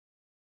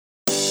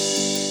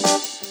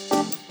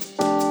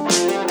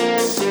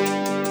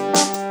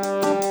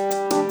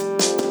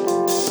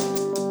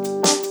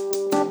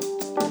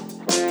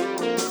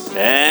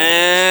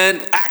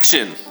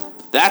Attention!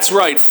 That's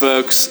right,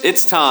 folks.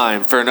 It's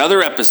time for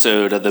another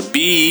episode of the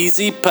Be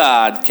Easy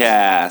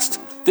Podcast.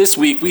 This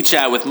week we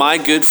chat with my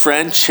good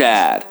friend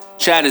Chad.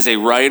 Chad is a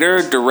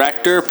writer,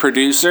 director,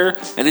 producer,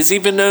 and is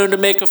even known to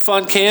make a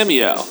fun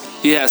cameo.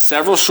 He has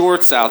several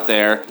shorts out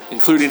there,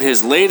 including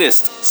his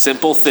latest,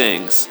 Simple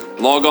Things.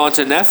 Log on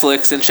to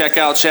Netflix and check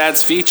out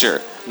Chad's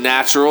feature,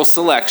 Natural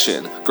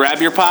Selection.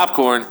 Grab your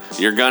popcorn.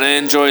 You're gonna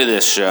enjoy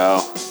this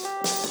show.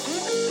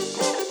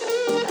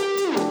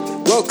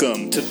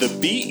 Welcome to the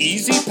Be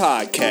Easy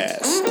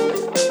Podcast.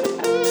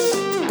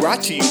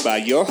 Brought to you by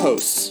your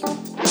hosts,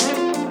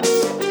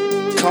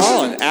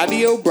 Carl and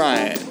Abby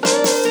O'Brien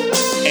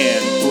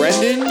and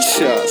Brendan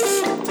Schuff.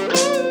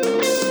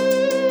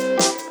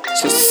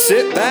 So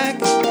sit back,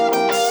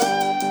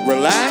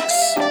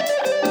 relax,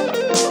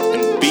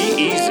 and be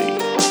easy.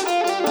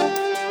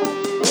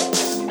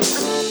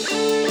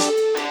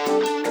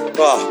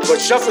 But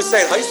Schuff was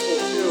saying high school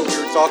too.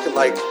 We were talking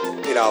like,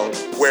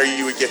 where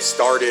you would get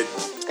started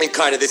in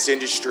kind of this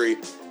industry.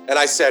 And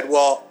I said,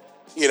 well,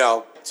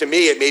 to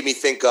me, it made me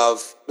think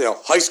of,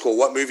 high school.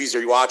 What movies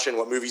are you watching?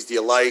 What movies do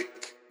you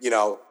like?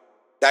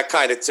 That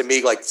kind of, to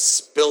me, like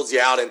spills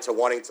you out into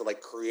wanting to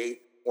like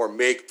create or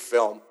make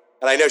film.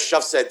 And I know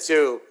Schuff said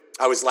too,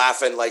 I was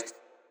laughing, like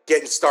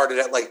getting started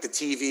at like the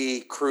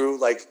TV crew,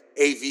 like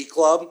AV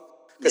club.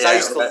 Because I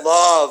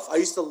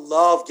used to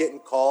love getting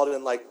called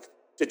and like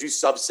to do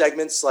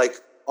sub-segments like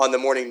on the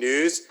morning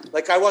news.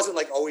 Like I wasn't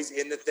like always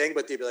in the thing,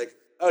 but they'd be like,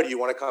 oh, do you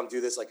want to come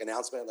do this like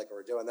announcement? Like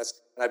we're doing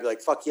this. And I'd be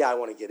like, fuck yeah, I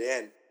want to get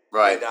in.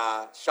 Right.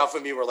 And Schuff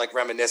and me were like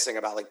reminiscing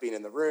about like being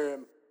in the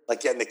room,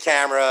 like getting the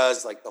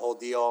cameras, like the whole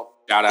deal.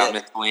 Shout out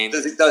Miss Spleen.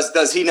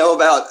 Does he know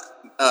about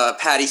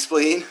Patty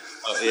Spleen?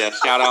 Oh, yeah,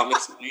 shout out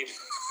Miss Spleen.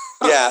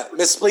 Yeah,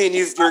 Miss Spleen,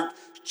 your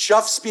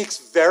Schuff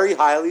speaks very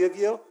highly of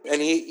you.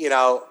 And he,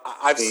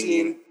 I've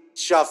seen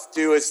Schuff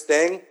do his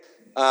thing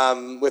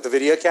with a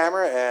video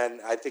camera, and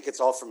I think it's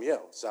all from you.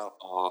 So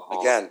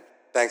again,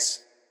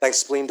 thanks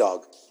Spleen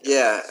Dog.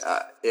 Yeah.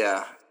 I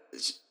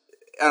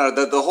don't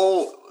know,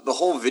 the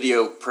whole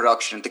video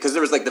production, because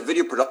there was like the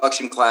video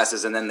production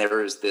classes, and then there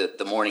was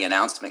the morning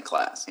announcement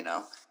class.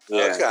 Yeah.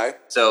 Okay.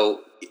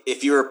 So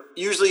if you're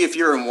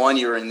in one,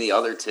 you're in the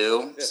other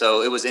too. Yeah.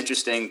 So it was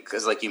interesting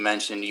because, like you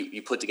mentioned,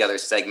 you put together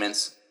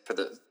segments for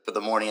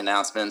the morning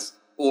announcements,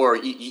 or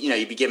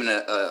you'd be given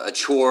a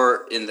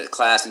chore in the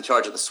class in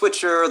charge of the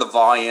switcher, the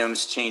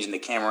volumes, changing the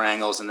camera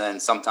angles, and then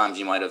sometimes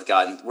you might have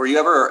gotten. Were you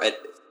ever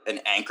an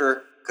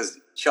anchor? Because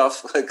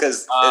Chuff,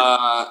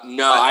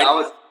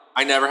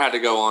 I never had to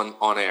go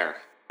on air.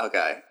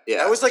 Okay, yeah,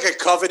 that was like a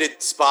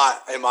coveted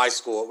spot in my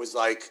school. It was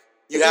like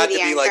you had to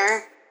be like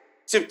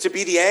to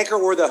be the anchor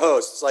or the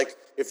host. Like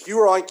if you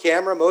were on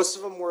camera, most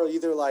of them were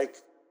either like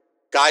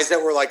guys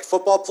that were like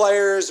football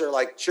players or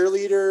like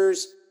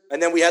cheerleaders,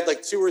 and then we had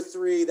like 2 or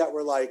 3 that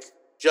were like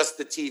just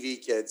the TV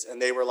kids,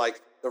 and they were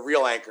like the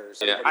real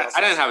anchors. Yeah,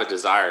 I didn't have a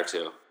desire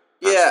to.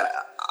 Yeah,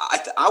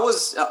 I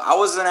was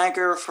an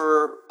anchor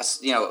for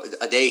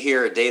a day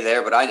here, a day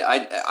there, but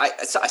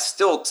I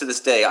still to this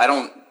day I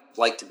don't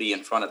like to be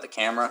in front of the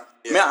camera.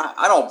 Yeah. I mean,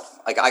 I don't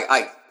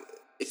like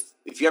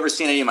if you ever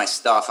seen any of my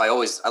stuff, I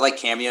like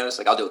cameos.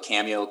 Like I'll do a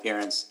cameo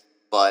appearance,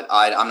 but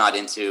I'm not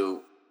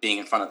into being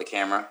in front of the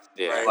camera.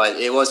 Yeah, right. But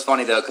it was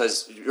funny though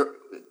because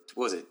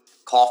what was it?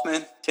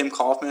 Tim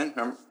Kaufman,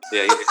 remember?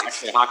 Yeah, he's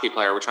actually a hockey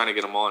player. We're trying to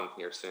get him on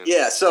here soon.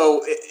 Yeah,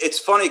 so it's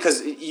funny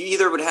because you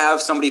either would have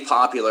somebody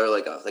popular,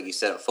 like you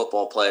said, a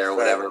football player or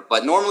whatever, right.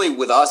 But normally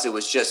with us, it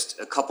was just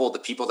a couple of the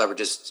people that were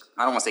just,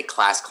 I don't want to say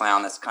class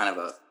clown, that's kind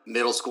of a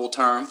middle school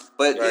term,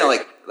 but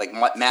right. like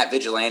Matt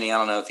Vigilante, I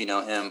don't know if you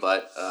know him,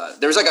 but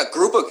there was like a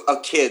group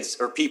of kids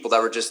or people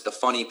that were just the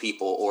funny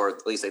people, or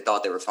at least they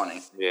thought they were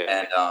funny.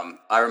 Yeah. And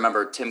I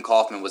remember Tim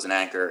Kaufman was an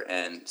anchor,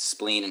 and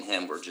Spleen and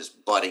him were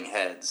just butting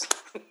heads.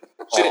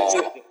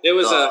 It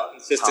was a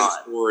consistent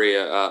story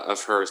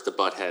of hers to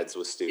butt heads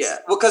with students. Yeah,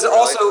 because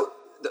also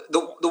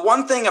the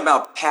one thing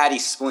about Patty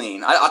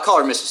Spleen, I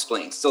call her Mrs.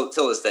 Spleen still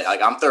till this day.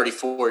 Like I'm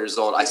 34 years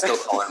old, I still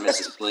call her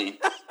Mrs. Spleen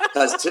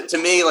because to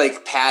me,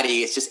 like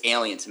Patty, it's just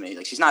alien to me.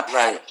 Like she's not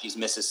Patty, right. She's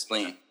Mrs.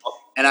 Spleen.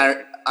 And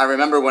I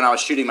remember when I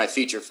was shooting my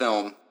feature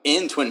film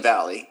in Twin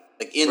Valley.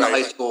 Like in the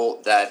high school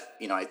that,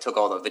 I took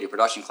all the video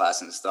production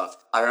classes and stuff.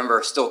 I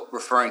remember still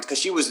referring, because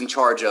she was in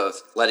charge of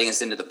letting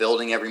us into the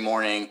building every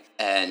morning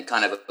and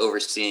kind of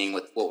overseeing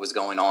what was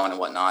going on and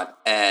whatnot.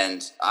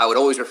 And I would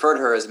always refer to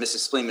her as Mrs.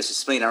 Spleen, Mrs.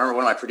 Spleen. I remember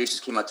one of my producers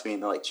came up to me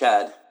and they're like,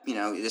 Chad,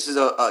 this is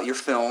your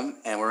film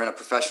and we're in a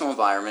professional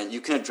environment.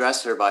 You can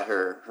address her by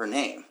her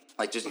name.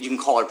 Like just you can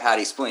call her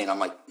Patty Spleen. I'm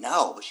like,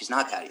 no, but she's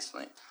not Patty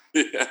Spleen.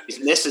 Yeah. She's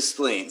Mrs.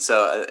 Spleen,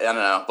 so I don't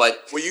know.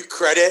 But will you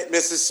credit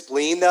Mrs.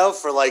 Spleen though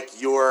for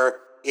like your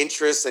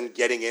interest in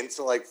getting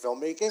into like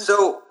filmmaking?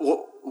 So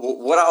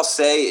what I'll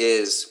say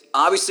is,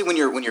 obviously, when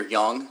you're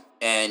young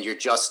and you're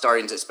just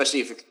starting to, especially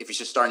if you're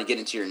just starting to get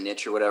into your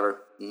niche or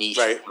whatever niche,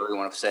 whatever you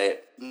want to say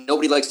it.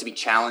 Nobody likes to be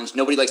challenged.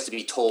 Nobody likes to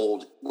be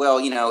told, well,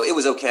 it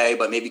was okay,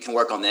 but maybe you can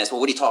work on this. Well,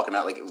 what are you talking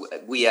about? Like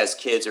we as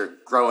kids are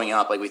growing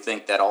up, like we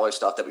think that all our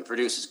stuff that we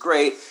produce is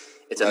great.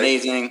 It's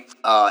amazing.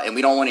 And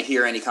we don't want to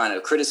hear any kind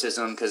of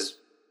criticism because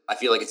I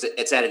feel like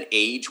it's at an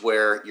age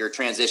where you're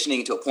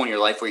transitioning to a point in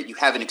your life where you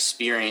haven't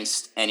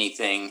experienced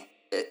anything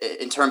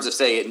in terms of,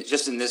 say,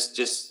 just in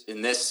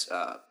this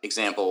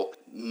example,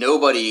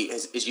 nobody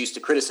is used to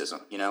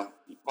criticism. You know,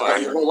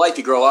 your whole life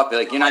you grow up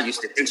like you're not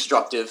used to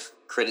constructive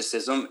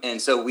criticism,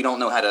 and so we don't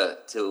know how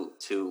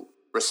to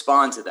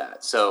respond to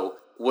that. So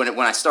when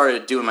I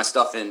started doing my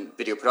stuff in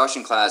video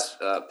production class,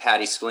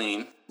 Patty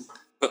Spleen,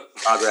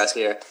 progress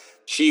here.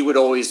 She would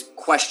always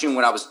question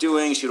what I was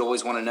doing. She would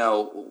always want to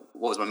know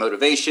what was my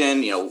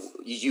motivation. You know,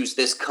 you used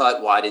this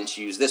cut. Why didn't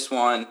you use this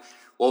one?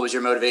 What was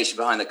your motivation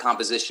behind the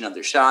composition of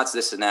their shots?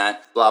 This and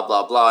that, blah,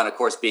 blah, blah. And of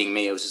course, being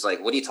me, it was just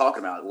like, what are you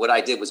talking about? What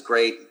I did was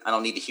great. I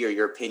don't need to hear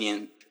your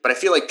opinion. But I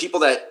feel like people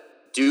that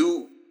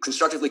do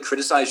constructively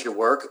criticize your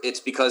work, it's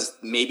because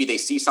maybe they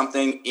see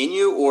something in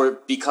you or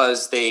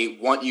because they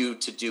want you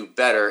to do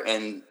better.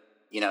 And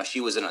you know,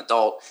 she was an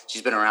adult.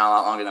 She's been around a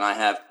lot longer than I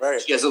have. Right.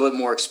 She has a little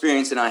more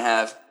experience than I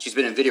have. She's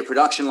been in video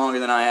production longer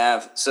than I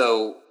have.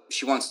 So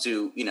she wants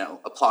to, you know,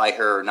 apply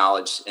her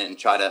knowledge and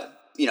try to,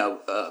 you know,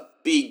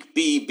 be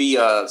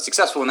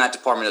successful in that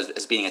department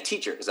as being a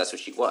teacher, because that's what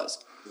she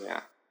was.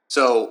 Yeah.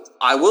 So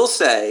I will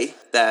say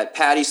that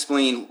Patty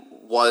Spleen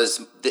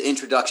was the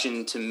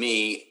introduction to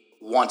me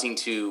wanting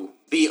to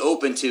be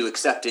open to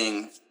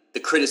accepting the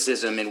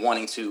criticism and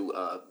wanting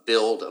to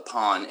build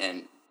upon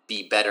and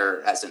be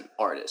better as an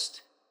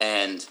artist.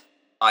 And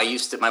I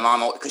used to, my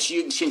mom, because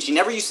she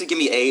never used to give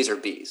me A's or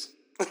B's.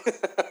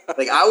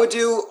 Like I would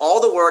do all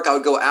the work. I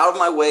would go out of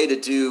my way to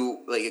do,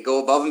 like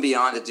go above and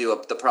beyond to do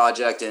the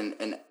project and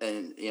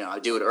you know, I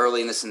do it early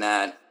and this and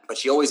that. But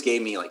she always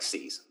gave me like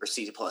C's or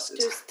C pluses.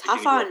 Just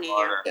tough on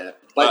you. Yeah.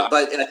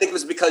 But and I think it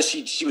was because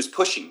she was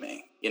pushing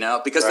me, you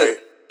know, because right.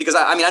 Because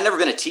I mean, I've never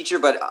been a teacher,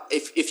 but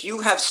if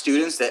you have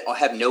students that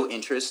have no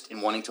interest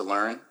in wanting to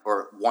learn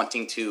or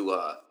wanting to,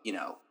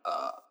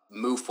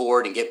 move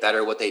forward and get better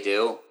at what they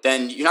do,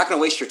 then you're not going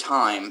to waste your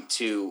time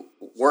to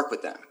work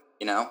with them,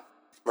 you know?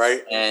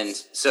 Right. And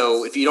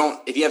so if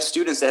you have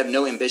students that have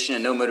no ambition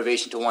and no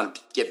motivation to want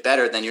to get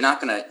better, then you're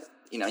not going to,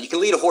 you know, you can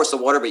lead a horse to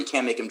water, but you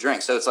can't make him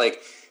drink. So it's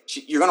like,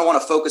 you're going to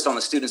want to focus on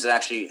the students that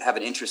actually have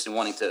an interest in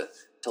wanting to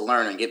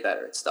learn and get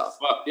better at stuff.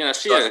 Well, you know,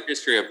 she had a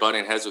history of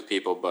butting heads with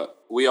people, but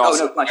we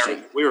also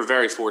we were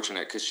very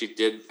fortunate because she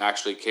did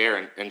actually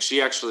care, and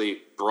she actually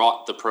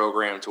brought the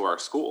program to our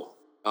school.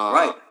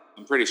 Right.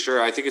 I'm pretty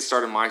sure. I think it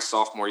started my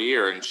sophomore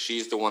year, and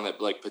she's the one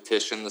that like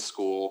petitioned the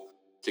school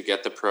to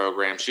get the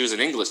program. She was an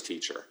English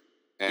teacher.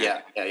 And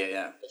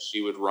yeah.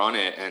 She would run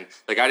it, and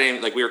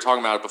we were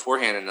talking about it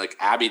beforehand, and like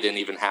Abby didn't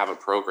even have a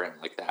program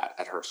like that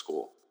at her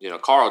school. You know,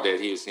 Carl did.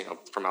 He was, you know,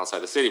 from outside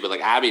the city, but like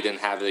Abby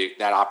didn't have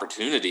that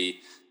opportunity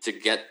to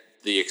get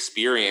the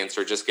experience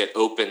or just get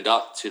opened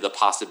up to the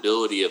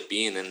possibility of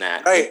being in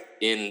that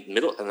in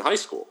high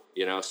school.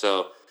 You know,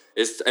 so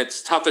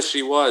it's tough as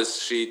she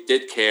was. She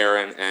did care,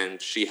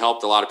 and she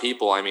helped a lot of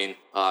people. I mean,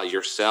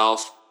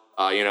 yourself.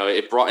 You know,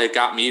 it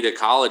got me to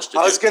college.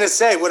 I was going to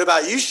say, what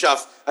about you,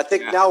 Shuff? I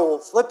think now we'll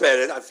flip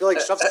it. I feel like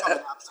Shuff's coming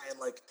out saying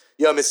like,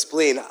 yo, Miss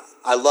Spleen,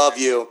 I love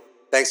you.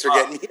 Thanks for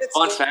getting me.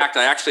 Fun fact,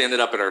 I actually ended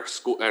up at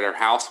her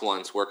house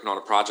once working on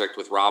a project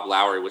with Rob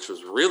Lowry, which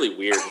was really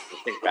weird when you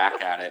think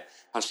back at it,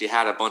 how she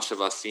had a bunch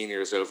of us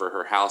seniors over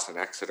her house in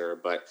Exeter,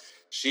 but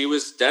she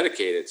was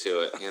dedicated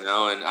to it, you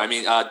know. And I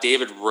mean,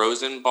 David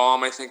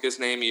Rosenbaum, I think his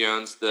name, he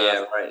owns the...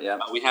 Yeah, right, yeah.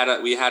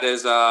 We had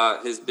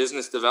his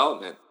business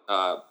development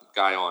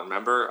guy on,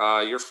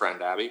 remember? Your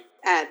friend, Abby.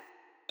 Ed.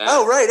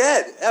 Oh, right,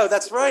 Ed. Oh,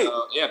 that's right.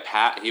 Yeah,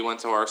 Pat, he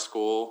went to our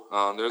school.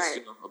 There's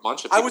a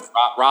bunch of people.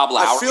 Rob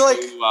Lowry, I feel like,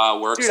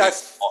 who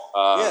works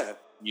in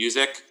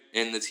music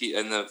in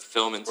the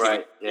film and TV.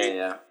 Right,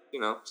 yeah. You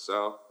know,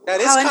 so.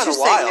 That is how kind of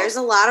interesting. wild. There's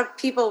a lot of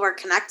people we're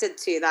connected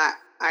to that,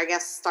 I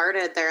guess,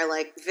 started their,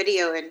 like,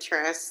 video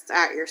interest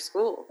at your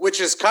school. Which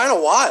is kind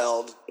of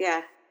wild.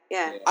 Yeah.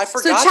 I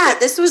forgot. So,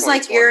 Chad, this was,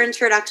 like, your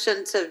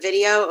introduction to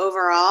video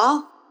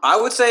overall? I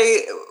would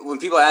say, when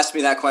people ask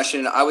me that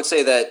question, I would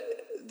say that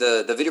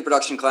the video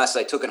production classes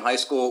I took in high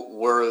school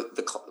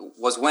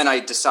was when I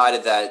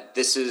decided that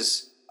this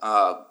is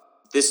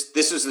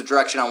the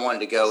direction I wanted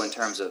to go in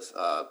terms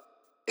of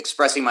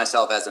expressing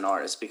myself as an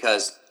artist.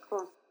 Because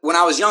when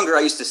I was younger,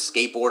 I used to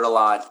skateboard a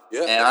lot,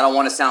 and I don't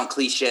want to sound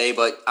cliche,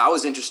 but I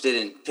was interested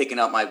in picking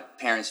up my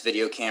parents'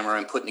 video camera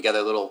and putting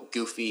together little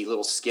goofy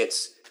little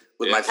skits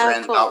with my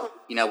friends about,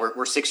 you know,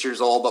 we're 6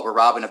 years old, but we're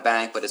robbing a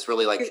bank, but it's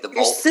really like the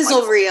vault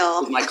sizzle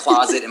reel with my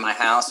closet in my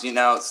house, you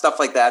know, stuff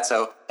like that.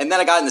 So, and then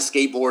I got into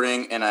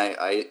skateboarding, and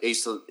I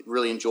used to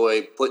really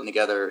enjoy putting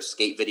together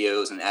skate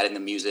videos and adding the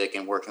music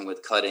and working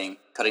with cutting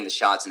the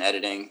shots and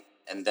editing.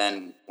 And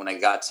then when I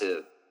got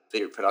to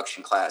video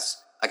production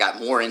class, I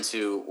got more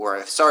into where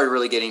I started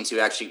really getting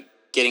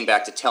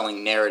back to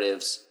telling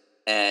narratives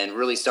and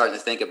really starting to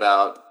think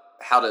about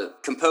how to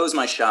compose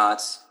my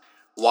shots.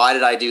 Why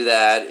did I do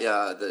that?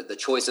 The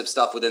choice of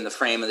stuff within the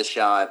frame of the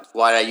shot.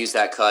 Why did I use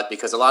that cut?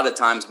 Because a lot of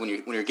times when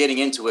you're getting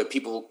into it,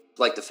 people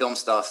like to film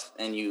stuff,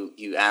 and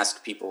you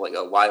ask people like,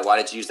 oh, why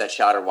did you use that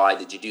shot, or why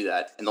did you do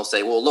that? And they'll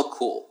say, well, it looked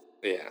cool.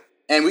 Yeah.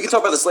 And we can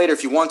talk about this later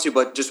if you want to,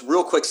 but just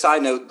real quick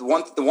side note, the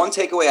one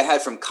takeaway I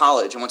had from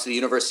college, I went to the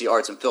University of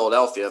Arts in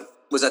Philadelphia,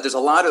 was that there's a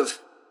lot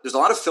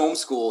of film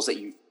schools that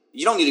you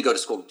don't need to go to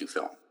school to do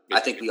film. I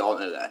think we all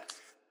know that.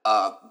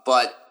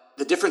 But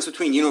the difference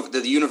between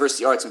the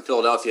University of Arts in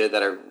Philadelphia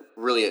that I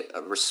really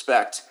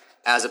respect,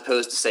 as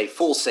opposed to, say,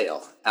 Full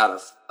Sail out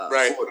of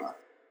Florida,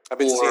 I've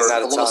been seeing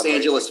that the Los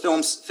Angeles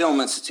Film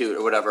Institute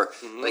or whatever.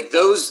 Mm-hmm. Like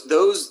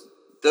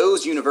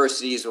those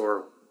universities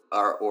or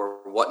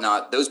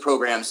whatnot, those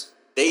programs,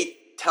 they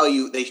tell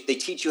you, they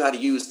teach you how to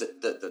use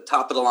the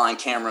top of the line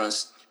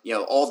cameras,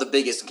 all the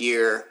biggest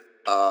gear.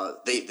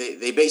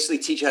 They basically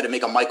teach you how to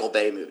make a Michael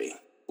Bay movie,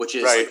 which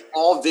is like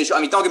all visual.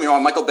 I mean, don't get me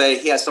wrong, Michael Bay,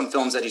 he has some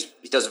films that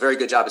he does a very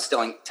good job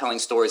of telling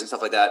stories and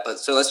stuff like that. But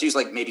so let's use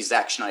like maybe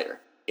Zack Snyder,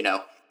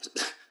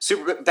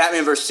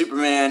 Batman vs.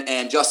 Superman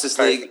and Justice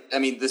League. I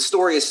mean, the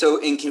story is so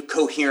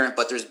incoherent,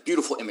 but there's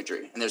beautiful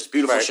imagery and there's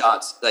beautiful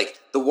shots. Like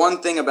the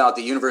one thing about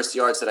the University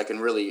of Arts that I can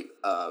really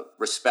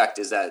respect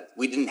is that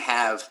we didn't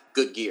have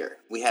good gear.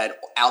 We had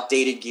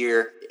outdated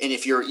gear, and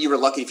if you were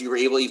lucky if you were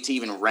able to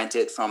even rent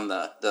it from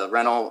the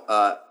rental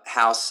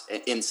house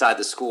inside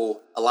the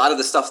school. A lot of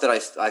the stuff that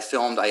I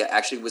filmed, I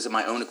actually was in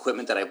my own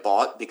equipment that I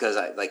bought because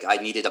I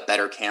needed a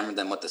better camera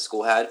than what the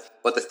school had.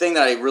 But the thing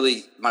that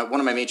one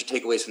of my major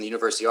takeaways from the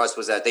University of Arts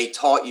was that they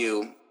taught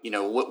you,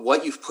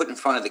 what you've put in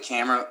front of the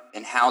camera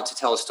and how to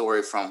tell a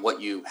story from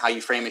how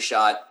you frame a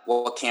shot,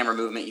 what camera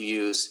movement you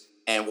use,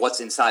 and what's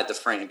inside the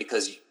frame,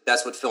 because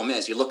that's what film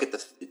is. You look at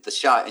the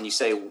shot and you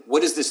say,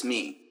 what does this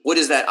mean? What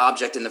is that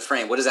object in the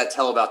frame? What does that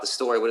tell about the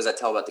story? What does that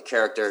tell about the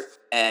character?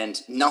 And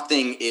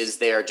nothing is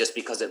there just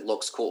because it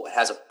looks cool. It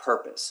has a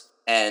purpose.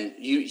 And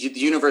the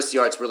University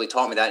of Arts really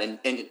taught me that.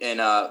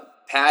 And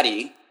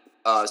Patty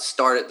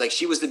started, like,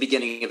 she was the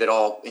beginning of it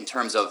all in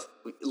terms of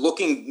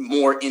looking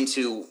more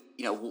into,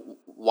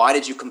 why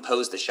did you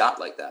compose the shot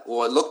like that?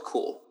 Well, it looked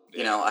cool.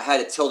 Yeah. I had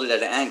it tilted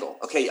at an angle.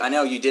 Okay, I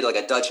know you did like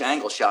a Dutch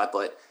angle shot,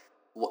 but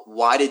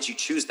why did you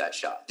choose that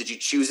shot? Did you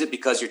choose it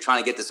because you're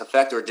trying to get this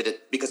effect, or did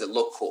it because it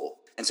looked cool?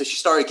 And so she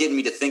started getting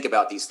me to think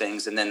about these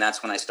things, and then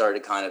that's when I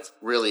started to kind of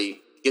really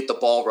get the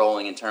ball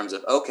rolling in terms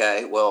of,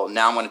 okay, well,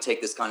 now I'm going to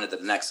take this kind of to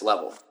the next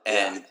level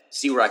and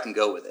see where I can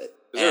go with it.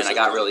 And I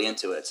got really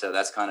into it. So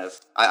that's kind of,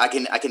 I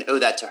can owe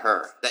that to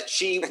her. That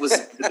she was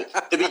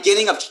the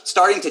beginning of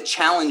starting to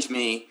challenge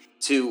me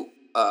to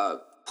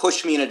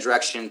push me in a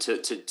direction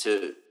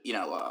to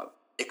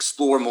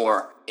explore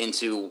more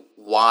into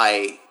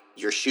why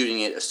you're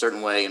shooting it a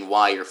certain way and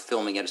why you're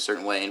filming it a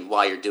certain way and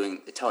why you're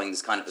telling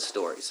this kind of a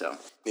story. So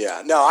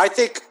I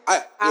think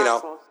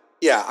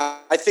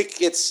I think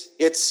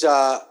it's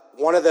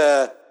one of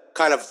the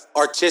kind of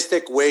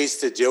artistic ways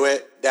to do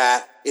it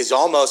that is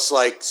almost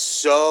like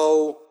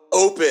so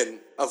open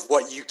of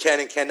what you can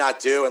and cannot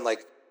do, and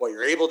like what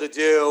you're able to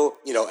do,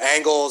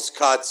 angles,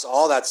 cuts,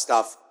 all that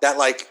stuff, that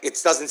like it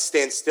doesn't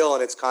stand still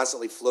and it's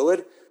constantly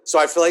fluid. So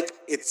I feel like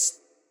it's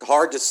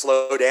hard to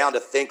slow down to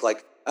think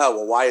like, oh,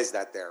 well, why is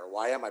that there?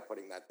 Why am I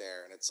putting that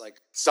there? And it's like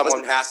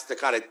someone has to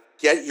kind of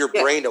get your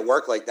brain to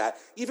work like that.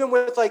 Even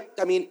with like,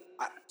 I mean,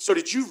 so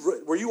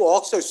were you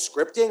also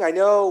scripting? I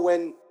know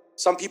when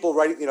some people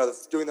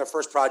doing their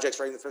first projects,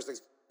 writing the first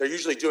things, they're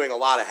usually doing a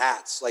lot of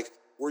hats. Like,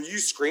 were you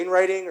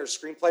screenwriting or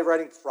screenplay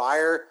writing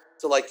prior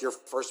to like your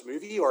first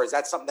movie? Or is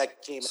that something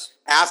that came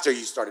after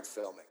you started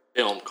filming?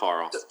 Film,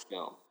 Carl.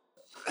 Film.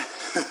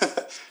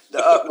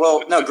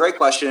 Well, no, great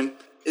question.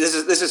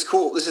 This is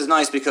cool. This is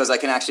nice because I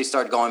can actually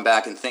start going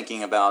back and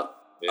thinking about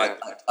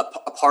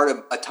a part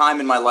of a time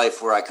in my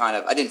life where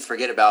I didn't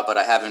forget about, but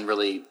I haven't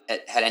really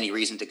had any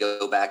reason to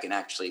go back and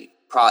actually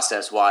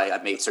process why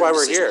I made certain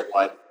decisions. That's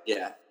why we're here.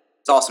 Yeah.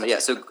 It's awesome. Yeah.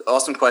 So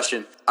awesome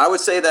question. I would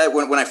say that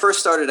when I first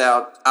started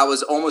out, I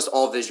was almost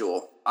all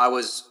visual. I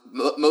was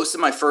most of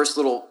my first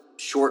little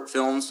short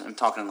films. I'm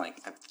talking like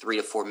 3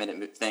 to 4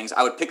 minute things.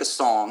 I would pick a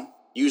song,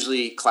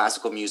 usually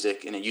classical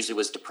music, and it usually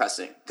was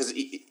depressing because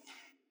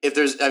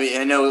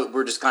I know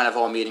we're just kind of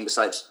all meeting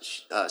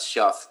besides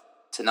Shuff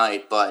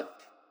tonight, but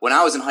when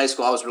I was in high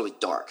school, I was really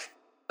dark.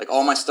 Like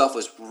all my stuff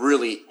was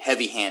really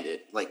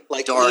heavy-handed, like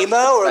dark,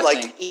 emo or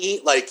like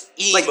emo, like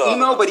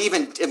emo, but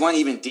it went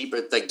even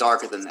deeper, like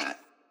darker than that.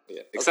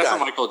 Yeah, except for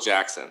Michael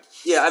Jackson.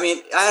 Yeah, I mean,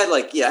 I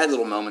had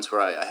little moments where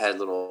I had a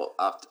little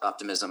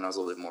optimism and I was a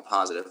little bit more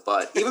positive.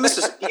 But even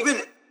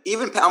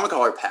even I'm gonna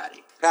call her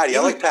Patty. I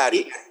like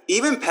Patty.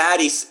 Even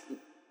Patty,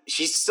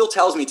 she still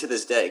tells me to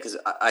this day, because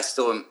I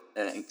still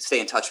stay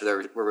in touch with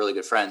her. We're really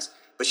good friends.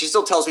 But she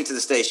still tells me to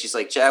this day, she's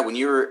like, Chad, when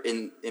you were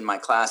in my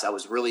class, I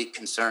was really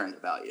concerned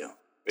about you.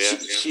 Yeah,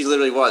 she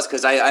literally was,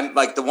 because I'm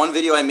like, the one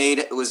video I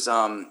made,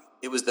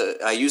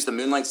 I used the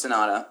Moonlight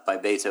Sonata by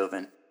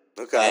Beethoven.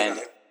 Okay. And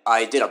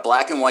I did a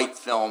black and white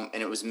film,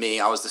 and it was me.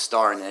 I was the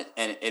star in it,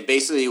 and it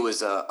basically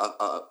was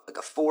like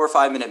a 4 or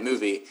 5 minute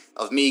movie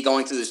of me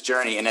going through this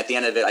journey, and at the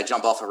end of it, I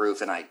jump off a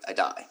roof and I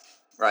die.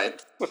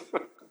 Right.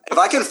 If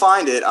I can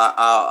find it,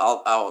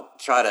 I'll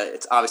try to.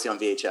 It's obviously on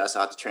VHS.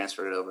 I'll have to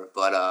transfer it over.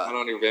 But not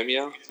on your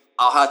Vimeo?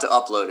 I'll have to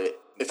upload it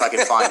if I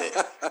can find it.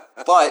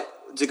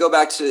 But to go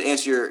back to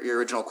answer your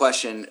original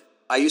question,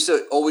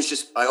 I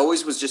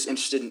always was just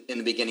interested in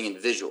the beginning in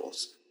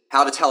visuals,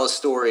 how to tell a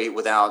story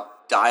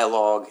without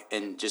dialogue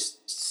and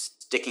just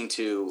sticking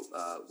to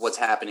what's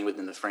happening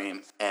within the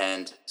frame.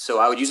 And so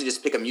I would usually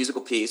just pick a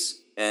musical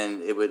piece,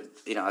 and it would,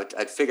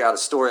 I'd figure out a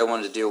story I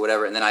wanted to do or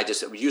whatever, and then I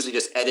would usually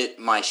just edit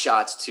my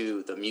shots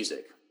to the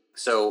music.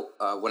 So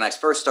when I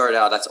first started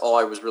out, that's all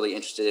I was really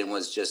interested in,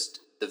 was just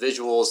the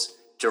visuals,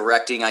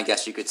 directing, I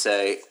guess you could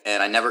say.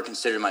 And I never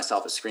considered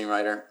myself a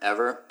screenwriter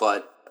ever,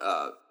 but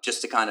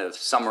just to kind of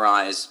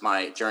summarize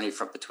my journey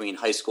from between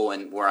high school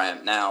and where I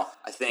am now,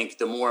 I think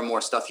the more and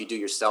more stuff you do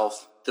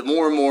yourself, the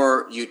more and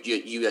more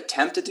you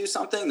attempt to do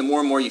something, the more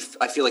and more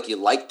I feel like you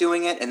like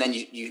doing it, and then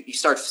you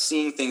start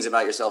seeing things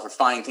about yourself or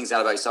finding things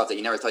out about yourself that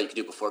you never thought you could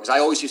do before. Because I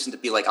always used to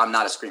be like, I'm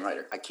not a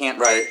screenwriter. I can't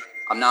write.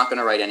 I'm not going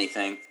to write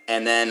anything.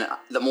 And then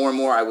the more and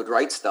more I would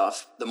write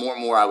stuff, the more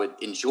and more I would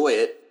enjoy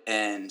it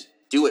and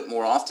do it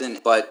more often.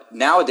 But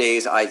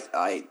nowadays,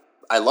 I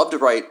love to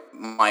write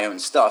my own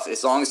stuff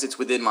as long as it's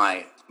within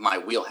my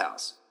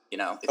wheelhouse.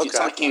 If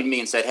someone came to me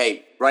and said,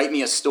 "Hey, write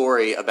me a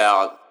story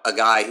about a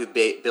guy who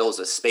builds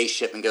a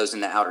spaceship and goes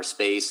into outer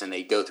space, and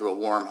they go through a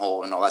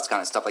wormhole and all that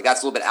kind of stuff," like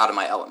that's a little bit out of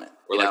my element.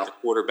 Or like the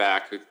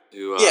quarterback who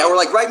or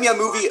like write me a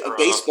movie, a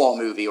baseball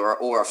movie,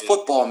 or a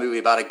football movie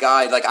about a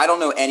guy. Like I don't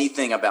know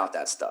anything about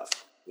that stuff.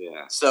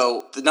 Yeah.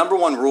 So the number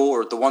one rule,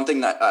 or the one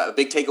thing that a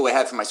big takeaway I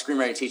had from my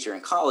screenwriting teacher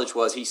in college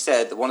was, he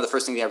said that one of the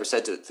first things he ever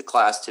said to the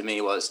class to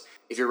me was,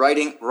 if you're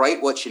writing,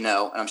 write what you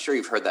know. And I'm sure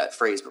you've heard that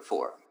phrase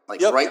before.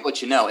 Like, write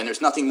what you know. And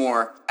there's nothing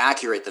more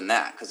accurate than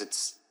that, because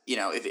it's,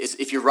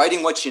 if you're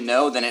writing what you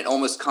know, then it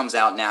almost comes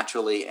out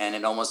naturally, and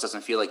it almost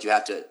doesn't feel like you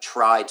have to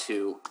try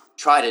to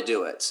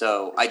do it.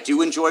 So I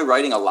do enjoy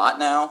writing a lot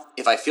now.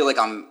 If I feel like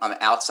I'm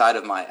outside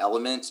of my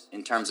element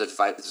in terms of if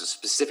there's a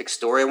specific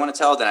story I want to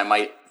tell, then I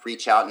might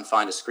reach out and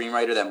find a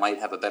screenwriter that might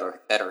have a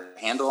better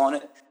handle on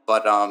it.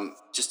 But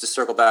just to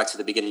circle back to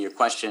the beginning of your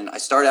question, I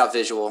started out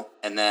visual,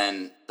 and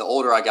then the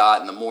older I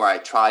got and the more I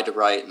tried to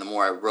write and the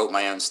more I wrote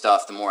my own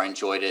stuff, the more I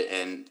enjoyed it.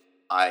 And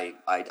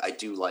I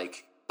do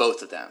like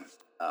both of them.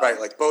 Right,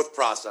 like both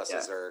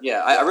processes are...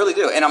 Yeah, I really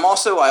do. And I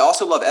also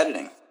love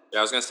editing. Yeah,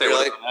 I was going to say,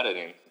 really? what about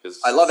editing?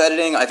 I love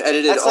editing. I've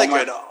edited... That's like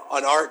an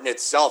art in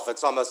itself.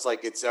 It's almost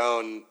like its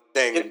own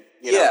thing,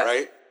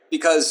 right?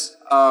 Because...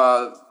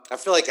 I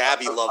feel like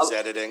Abby loves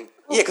editing.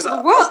 Yeah, because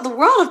the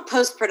world of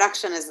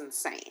post-production is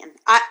insane.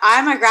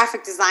 I'm a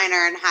graphic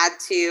designer and had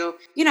to,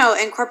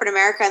 in corporate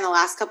America in the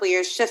last couple of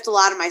years, shift a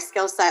lot of my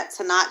skill set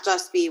to not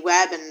just be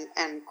web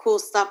and cool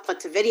stuff,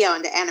 but to video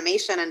and to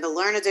animation and to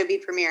learn Adobe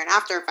Premiere and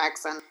After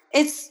Effects. And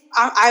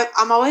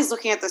I'm always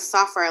looking at this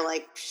software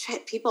like,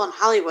 shit, people in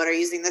Hollywood are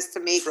using this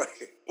to make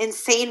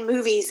insane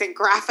movies and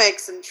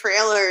graphics and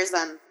trailers.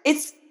 And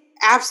it's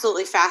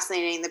absolutely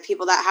fascinating, the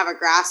people that have a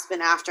grasp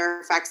in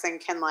After Effects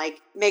and can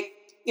make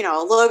a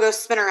logo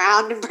spin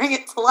around and bring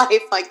it to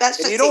life. Like that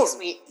shit takes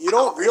me. You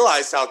don't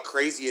realize how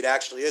crazy it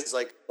actually is.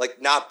 Like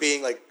not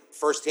being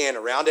firsthand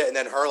around it, and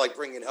then her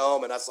bringing it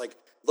home and us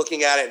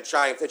looking at it and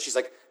trying. And she's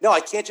like, "No, I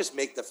can't just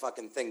make the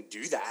fucking thing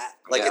do that.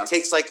 It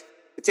takes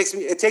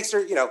her.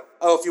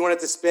 If you want it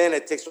to spin,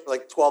 it takes her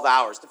 12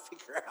 hours to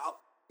figure out.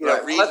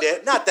 Reading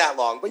it, not that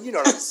long, but you know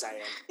what I'm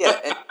saying.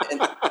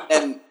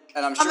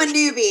 And I'm a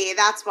newbie.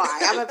 That's why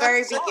I'm a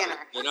very beginner.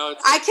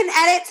 I can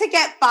edit to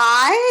get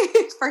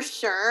by for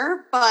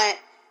sure, but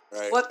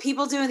what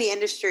people do in the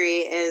industry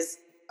is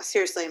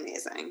seriously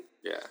amazing.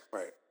 Yeah,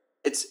 right.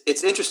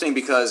 It's interesting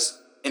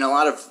because in a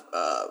lot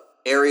of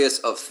areas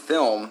of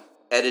film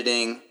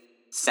editing,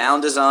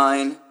 sound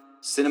design,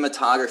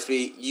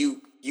 cinematography,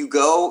 you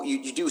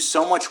do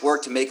so much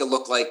work to make it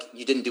look like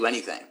you didn't do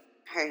anything.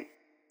 Right.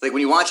 Like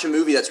when you watch a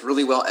movie that's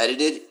really well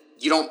edited,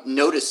 you don't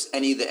notice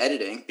any of the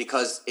editing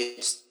because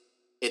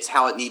it's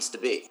how it needs to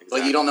be.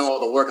 Exactly. You don't know all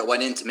the work that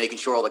went into making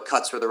sure all the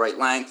cuts were the right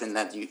length and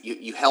that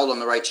you held on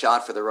the right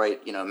shot for the right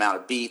amount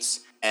of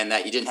beats, and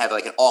that you didn't have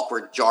an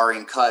awkward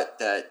jarring cut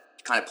that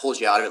kind of pulls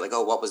you out of it. Like,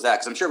 oh, what was that?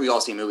 Because I'm sure we all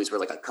see movies where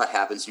a cut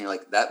happens and you're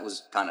like, that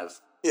was kind of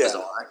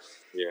bizarre.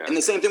 Yeah. And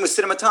the same thing with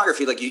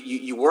cinematography.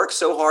 You work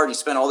so hard, you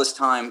spend all this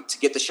time to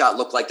get the shot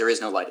look like there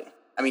is no lighting.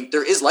 I mean,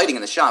 there is lighting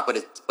in the shot,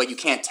 but you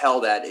can't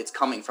tell that it's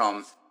coming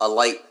from a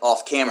light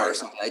off camera or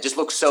something. It just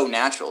looks so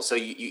natural. So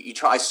you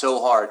try so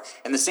hard.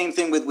 And the same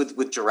thing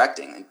with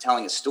directing and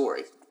telling a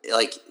story.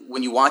 Like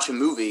when you watch a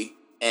movie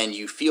and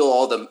you feel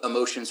all the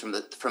emotions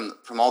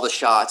from all the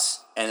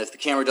shots, and if the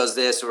camera does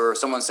this or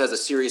someone says a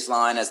serious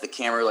line as the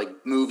camera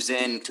moves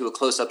in to a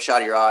close up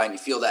shot of your eye, and you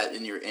feel that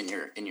in your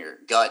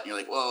gut, and you're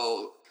like,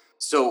 whoa.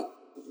 So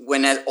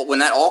when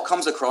that all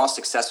comes across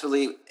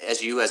successfully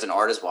as an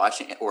artist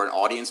watching it or an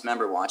audience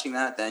member watching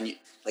that, then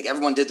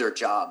everyone did their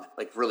job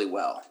really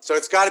well. So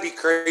it's got to be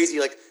crazy.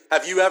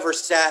 Have you ever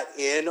sat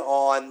in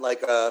on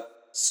a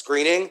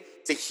screening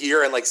to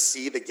hear and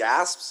see the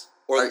gasps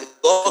or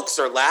looks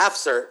or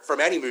laughs or from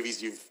any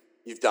movies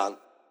you've done?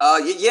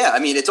 Yeah. I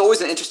mean, it's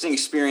always an interesting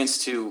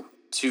experience to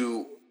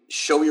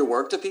show your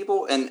work to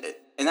people, and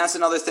that's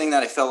another thing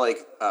that I felt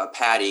like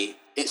Patty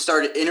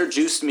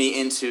introduced me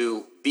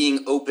into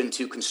being open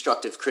to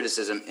constructive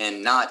criticism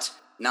and not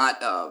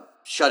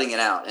shutting it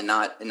out and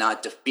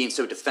not being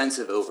so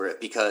defensive over it,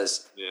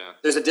 because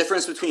there's a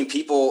difference between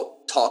people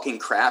talking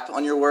crap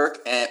on your work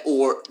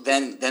or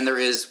then there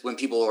is when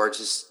people are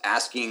just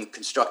asking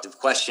constructive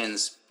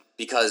questions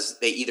because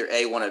they either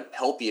want to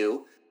help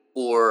you,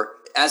 or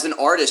as an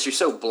artist, you're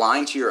so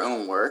blind to your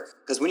own work,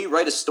 because when you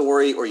write a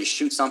story or you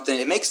shoot something,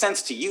 it makes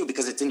sense to you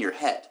because it's in your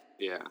head.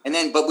 Yeah. And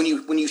then, but when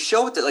you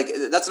show it to, like,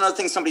 that's another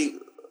thing somebody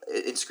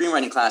in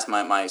screenwriting class,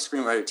 my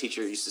screenwriter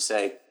teacher used to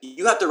say,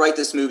 you have to write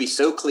this movie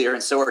so clear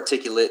and so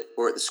articulate,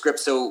 or the script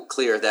so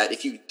clear, that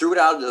if you threw it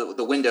out of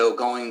the window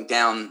going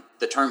down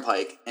the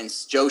turnpike and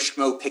Joe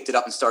Schmo picked it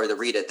up and started to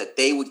read it, that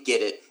they would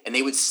get it and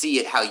they would see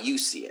it how you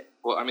see it.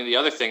 Well, I mean, the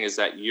other thing is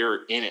that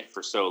you're in it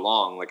for so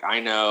long. Like, I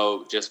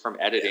know just from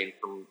editing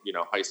from,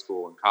 high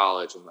school and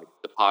college and, like,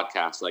 the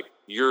podcast, like,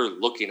 you're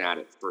looking at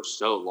it for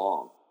so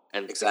long.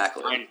 And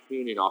exactly.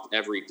 Fine-tuning off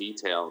every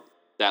detail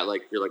that,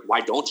 like, you're like,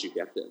 why don't you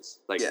get this?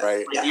 Like,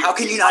 right. Yeah. How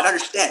can you not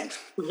understand?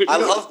 I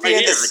love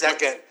being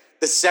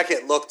the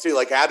second look, too.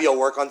 Like, Abby will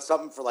work on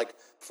something for, like,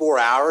 4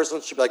 hours,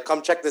 and she'll be like,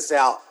 come check this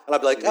out. And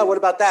I'll be like, oh, what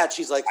about that?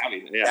 She's like,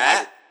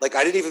 that? Like,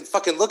 I didn't even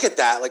fucking look at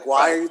that. Like,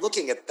 why are you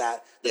looking at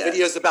that? The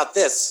video's about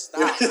this.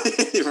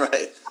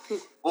 Right.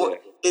 Well,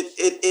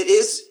 it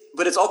is,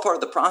 but it's all part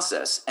of the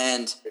process.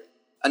 And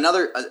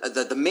another,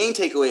 the main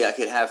takeaway I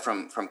could have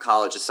from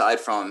college, aside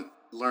from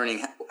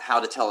learning how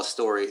to tell a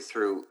story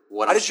through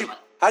how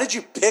did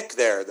you pick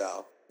there,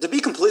 though? To be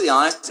completely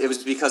honest, it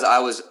was because I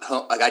was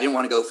home, like, I didn't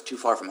want to go too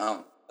far from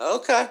home.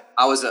 Okay.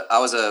 I was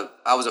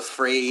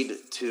afraid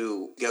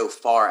to go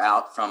far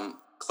out from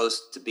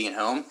close to being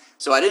home,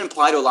 so I didn't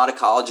apply to a lot of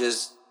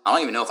colleges. I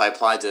don't even know if I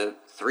applied to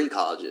 3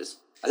 colleges.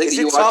 I think is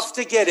it tough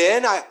to get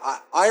in?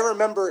 I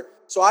remember.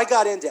 So I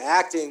got into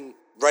acting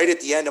right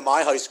at the end of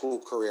my high school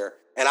career,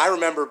 and I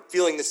remember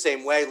feeling the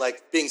same way,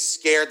 like being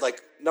scared.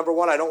 Like, number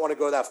one, I don't want to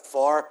go that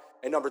far,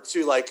 and number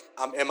two, like,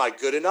 am I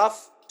good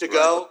enough to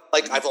go?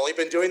 Like, I've only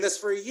been doing this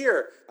for a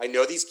year. I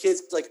know these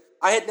kids. Like,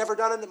 I had never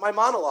done my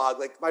monologue.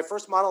 Like, my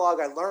first monologue,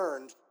 I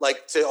learned,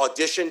 like, to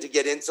audition to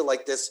get into,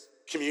 like, this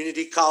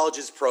community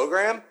college's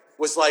program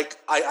was, like,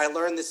 I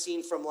learned the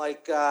scene from,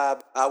 like,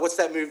 what's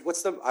that movie?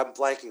 I'm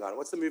blanking on it.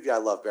 What's the movie I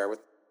love, Bear, with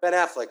Ben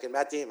Affleck and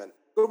Matt Damon?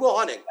 Good Will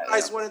Hunting.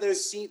 It's one of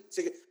those scenes,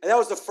 and that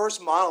was the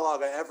first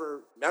monologue I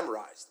ever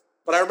memorized.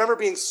 But I remember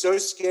being so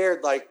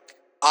scared, like,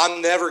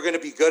 I'm never going to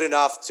be good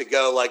enough to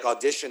go, like,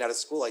 audition at a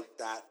school like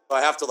that. So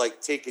I have to,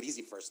 like, take it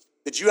easy first.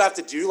 Did you have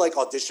to do, like,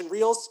 audition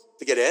reels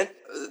to get in?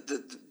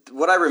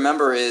 What I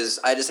remember is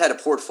I just had a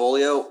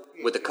portfolio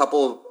with a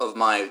couple of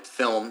my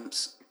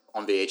films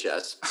on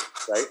VHS.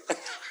 Right.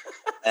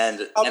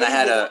 and I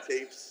had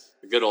tapes?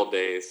 The good old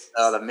days.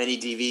 Oh, the mini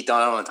DV.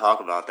 Don't want to talk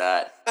about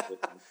that.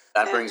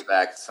 That brings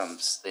back some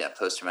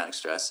post-traumatic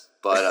stress.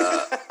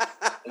 But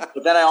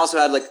but then I also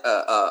had, like,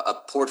 a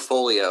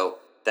portfolio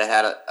that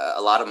had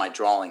a lot of my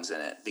drawings in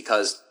it,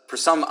 because for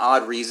some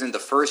odd reason, the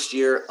first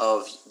year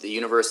of the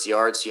university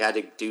arts, you had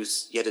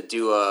to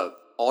do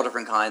all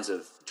different kinds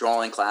of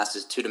drawing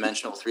classes,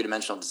 2-dimensional,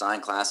 3-dimensional design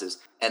classes,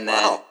 and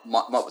then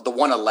the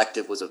one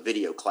elective was a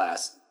video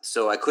class.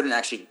 So I couldn't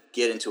actually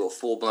get into a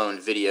full-blown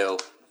video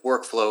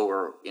workflow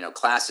or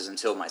classes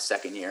until my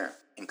second year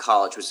in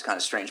college, which is kind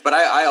of strange. But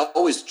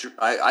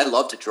I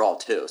love to draw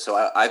too.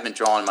 So I've been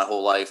drawing my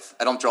whole life.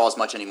 I don't draw as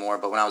much anymore,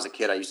 but when I was a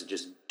kid, I used to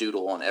just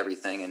doodle on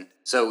everything. And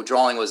so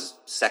drawing was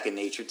second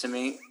nature to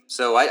me.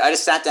 So I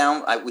just sat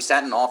down. We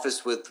sat in an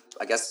office with,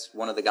 I guess,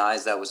 one of the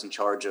guys that was in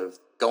charge of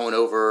going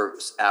over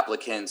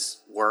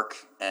applicants' work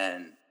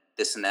and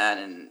this and that.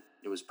 And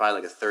it was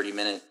probably like a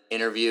 30-minute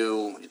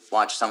interview.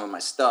 Watched some of my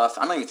stuff.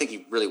 I don't even think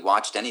he really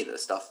watched any of the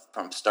stuff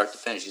from start to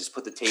finish. He just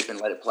put the tape in,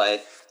 let it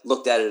play,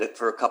 looked at it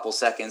for a couple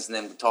seconds, and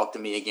then talked to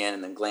me again,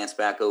 and then glanced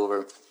back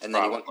over. And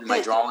then he went through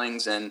my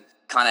drawings and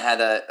kind of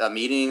had a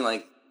meeting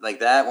like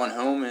that, went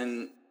home,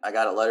 and I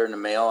got a letter in the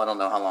mail. I don't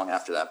know how long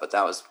after that, but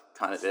that was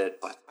kind of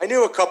it. But I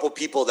knew a couple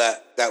people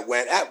that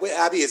went.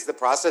 Abby, is the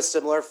process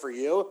similar for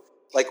you?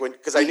 Like,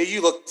 because I knew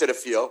you looked at a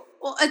few.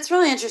 Well, it's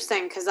really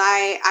interesting because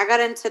I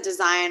got into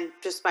design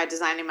just by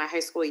designing my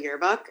high school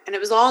yearbook, and it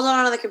was all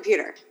done on the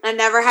computer. And I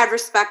never had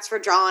respect for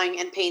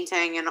drawing and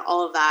painting and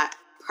all of that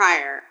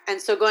prior.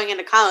 And so going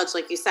into college,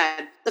 like you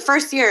said, the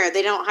first year,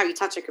 they don't have you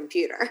touch a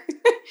computer.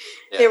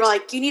 They were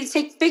like, you need to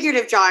take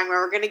figurative drawing where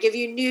we're going to give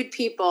you nude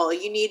people.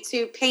 You need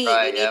to paint.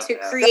 You need to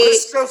create,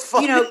 so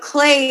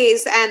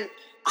clays. And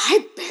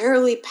I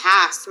barely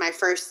passed my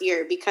first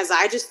year because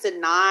I just did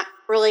not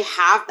really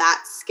have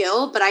that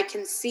skill, but I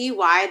can see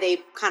why they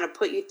kind of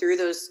put you through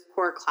those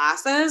core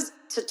classes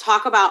to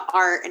talk about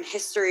art and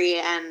history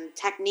and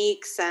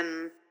techniques,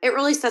 and it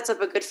really sets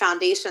up a good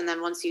foundation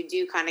then once you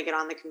do kind of get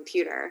on the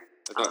computer.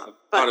 I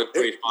thought it was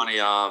pretty funny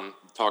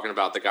talking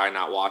about the guy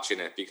not watching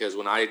it, because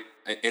when I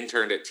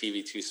interned at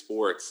TV2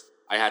 Sports,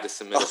 I had to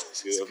submit a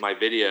few of my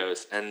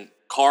videos, and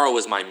Carl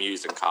was my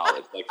muse in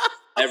college. Like,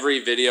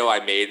 every video I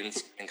made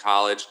in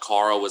college,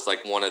 Carl was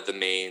like one of the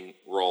main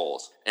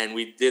roles. And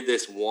we did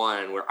this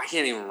one where I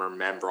can't even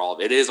remember all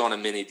of it. It is on a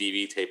mini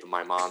DV tape in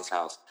my mom's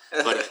house.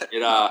 But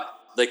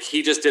like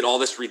he just did all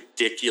this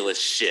ridiculous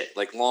shit,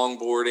 like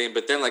longboarding,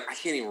 but then like I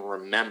can't even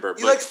remember.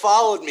 You like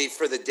followed me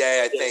for the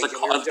day, I think. It's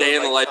like a day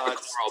in the life of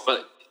Carl.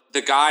 But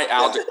the guy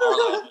Al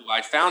DiCarlo, who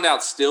I found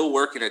out still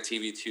working at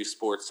TV2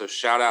 Sports, so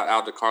shout out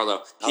Al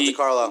DiCarlo. He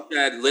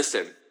said,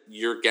 "Listen,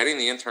 you're getting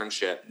the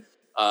internship.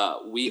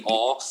 We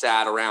all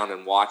sat around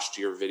and watched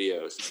your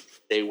videos.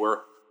 They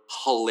were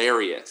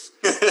hilarious.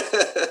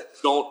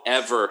 Don't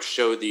ever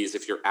show these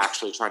if you're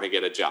actually trying to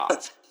get a job.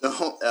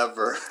 Don't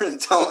ever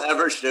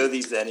show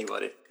these to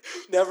anybody.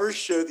 Never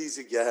show these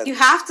again. You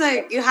have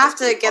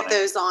to get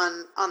those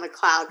on the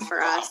cloud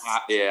for us.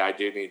 Yeah, I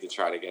do need to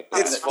try to get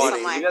that. It's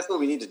funny. Maybe that's what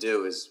we need to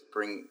do is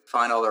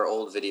find all our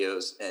old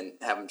videos and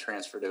have them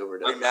transferred over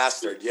to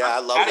remastered. Yeah, I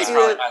love Patty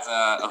that.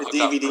 Probably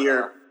has a DVD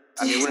or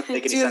wouldn't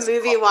make any do sense a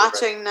movie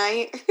watching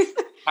night.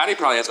 Patty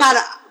probably has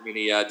a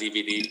mini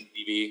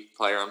DVD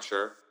player, I'm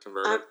sure,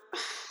 converted.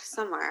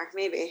 Somewhere,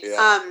 maybe.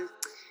 Yeah.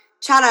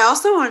 Chad, I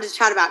also wanted to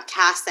chat about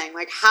casting.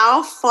 Like,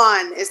 how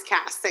fun is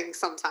casting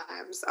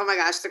sometimes? Oh my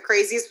gosh, the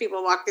craziest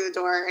people walk through the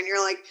door and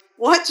you're like,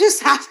 what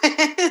just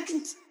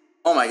happened?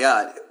 Oh my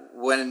God.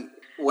 When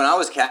I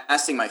was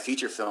casting my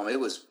feature film, it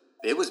was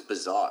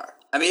bizarre.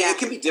 I mean, it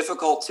can be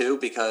difficult too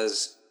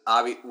because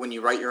when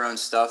you write your own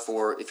stuff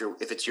or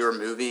if it's your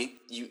movie,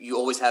 you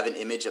always have an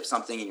image of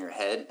something in your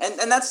head.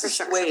 And that's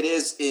the way it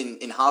is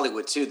in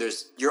Hollywood too.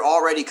 You're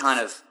already kind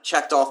of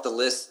checked off the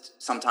list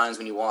sometimes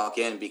when you walk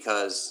in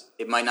because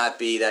it might not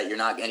be that you're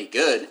not any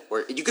good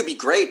or you could be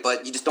great,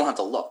 but you just don't have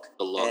the look.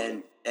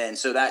 And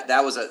so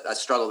that was a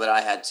struggle that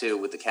I had too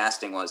with the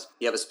casting was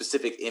you have a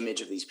specific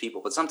image of these people,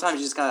 but sometimes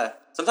you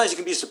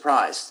can be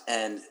surprised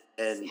and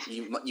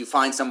you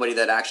find somebody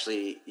that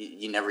actually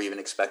you never even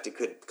expected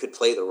could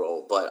play the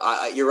role. But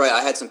you're right.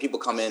 I had some people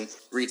come in,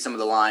 read some of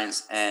the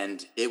lines,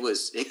 and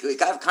it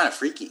got kind of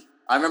freaky.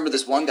 I remember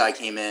this one guy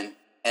came in,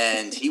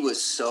 and he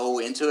was so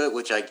into it,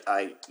 which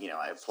I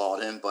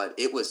applaud him. But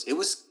it was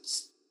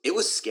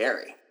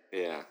scary.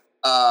 Yeah.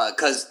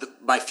 Because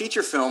my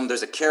feature film,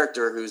 there's a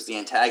character who's the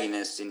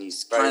antagonist, and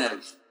he's kind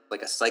of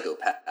like a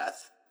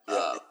psychopath.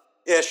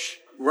 Ish.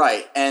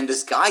 Right, and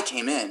this guy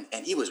came in,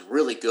 and he was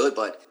really good,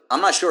 but I'm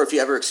not sure if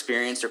you ever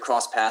experienced or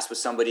crossed paths with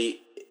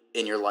somebody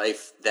in your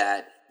life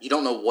that you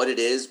don't know what it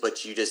is,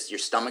 but your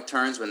stomach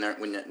turns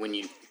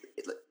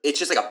it's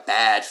just like a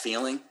bad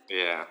feeling.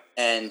 Yeah.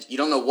 And you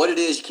don't know what it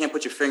is, you can't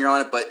put your finger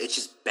on it, but it's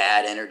just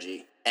bad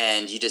energy,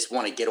 and you just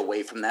want to get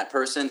away from that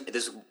person.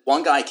 This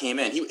one guy came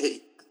in,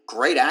 he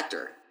great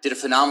actor, did a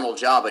phenomenal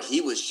job, but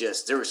there was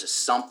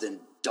just something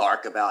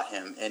dark about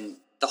him, and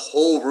the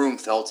whole room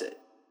felt it.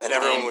 And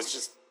everyone was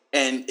just...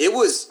 And he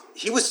was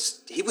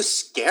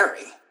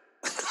scary.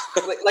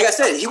 like I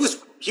said, he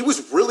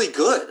was really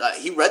good.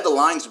 He read the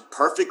lines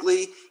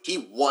perfectly. He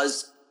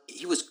was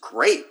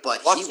great, but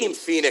Joaquin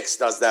Phoenix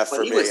does that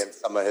for me in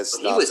some of his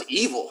stuff. He was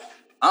evil.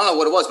 I don't know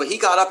what it was, but he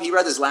got up, he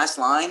read his last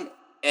line,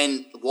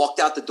 and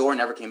walked out the door and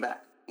never came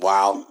back.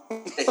 Wow.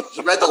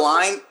 He read the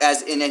line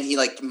and then he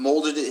like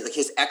molded it. Like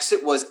his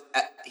exit was,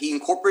 he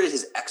incorporated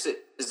his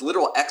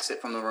literal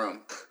exit from the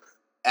room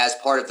as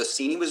part of the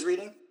scene he was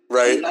reading.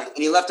 Right. And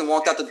he left and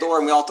walked out the door,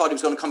 and we all thought he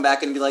was going to come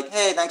back and be like,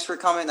 "Hey, thanks for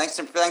coming. Thanks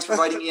for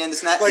inviting me in."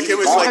 This and that. Like it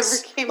was like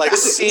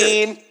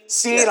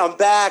scene. I'm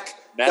back.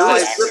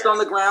 He slipped on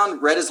the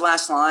ground, read his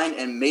last line,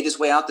 and made his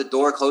way out the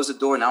door. Closed the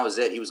door, and that was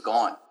it. He was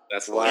gone.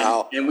 That's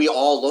wow. And we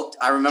all looked.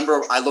 I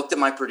remember I looked at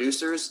my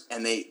producers,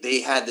 and they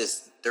had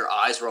this. Their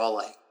eyes were all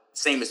like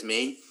same as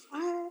me.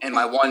 And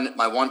my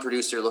one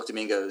producer looked at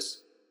me and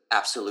goes,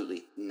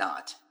 "Absolutely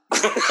not."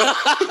 But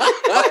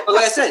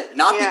like I said,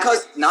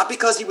 not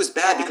because he was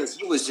bad, because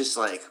he was just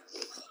like,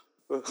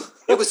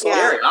 it was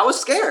scary. I was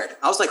scared.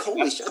 I was like,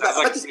 holy shit,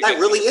 this guy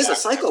really is a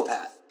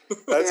psychopath.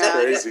 That's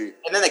crazy.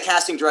 And then the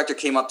casting director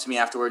came up to me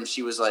afterward, and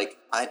she was like,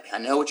 I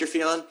know what you're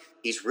feeling.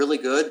 He's really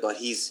good, but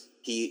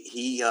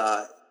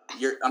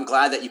I'm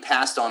glad that you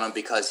passed on him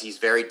because he's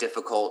very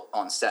difficult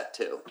on set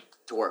too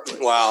to work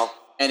with. Wow.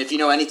 And if you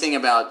know anything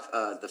about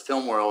the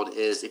film world,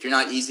 is if you're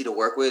not easy to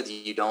work with,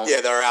 you don't.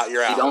 Yeah, they're out.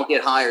 You're out. You don't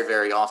get hired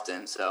very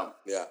often. So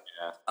yeah.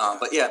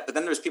 But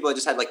then there's people that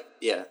just had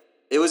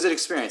it was an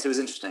experience. It was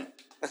interesting.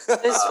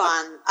 It was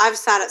fun. I've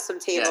sat at some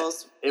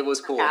tables. Yeah, it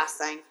was cool.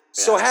 Casting.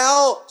 So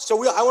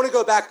I want to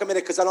go back a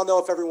minute because I don't know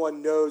if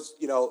everyone knows,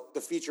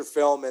 the feature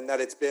film and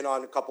that it's been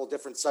on a couple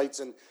different sites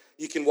and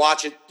you can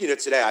watch it,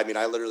 today. I mean,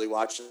 I literally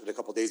watched it a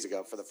couple days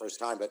ago for the first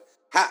time, but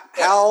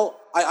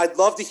I'd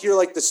love to hear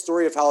the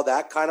story of how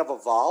that kind of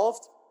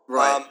evolved.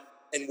 Right.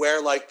 And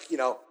where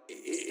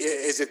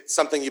is it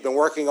something you've been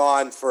working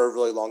on for a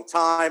really long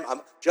time?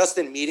 I'm just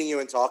in meeting you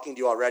and talking to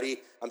you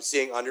already. I'm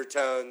seeing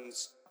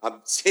undertones.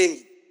 I'm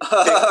seeing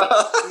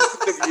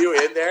things of you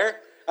in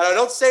there. And I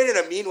don't say it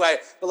in a mean way,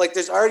 but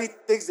there's already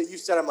things that you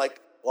said. I'm like,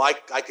 well,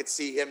 I could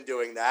see him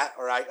doing that,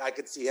 or I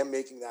could see him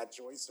making that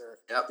choice or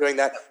doing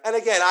that. And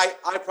again,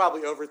 I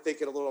probably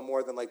overthink it a little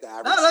more than the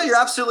average. No, you're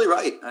absolutely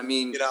right. I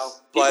mean,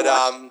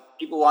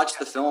 people watch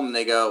the film and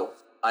they go,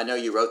 I know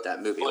you wrote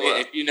that movie. Well,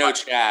 if you know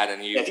Chad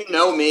and if you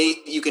know me,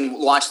 you can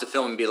watch the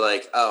film and be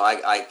like, oh,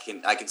 I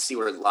can see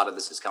where a lot of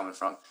this is coming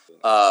from.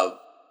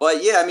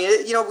 But yeah, I mean,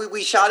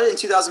 we shot it in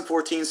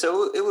 2014,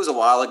 so it was a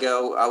while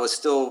ago. I was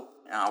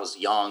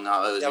young. I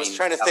was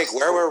trying to think,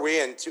 where were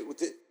we in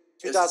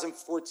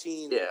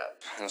 2014? Yeah.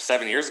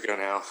 7 years ago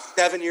now.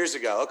 7 years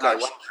ago. Okay.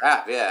 Oh,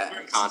 crap, yeah.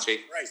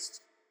 Conchi.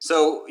 Christ.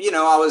 So,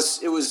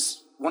 it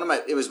was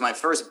my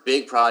first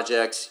big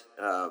project.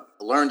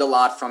 Learned a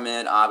lot from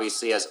it.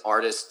 Obviously, as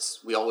artists,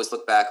 we always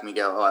look back and we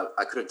go, oh,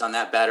 I could have done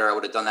that better. I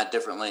would have done that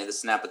differently,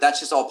 this and that. But that's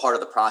just all part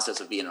of the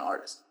process of being an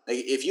artist. Like,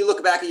 if you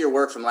look back at your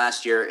work from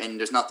last year and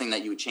there's nothing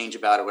that you would change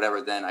about it or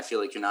whatever, then I feel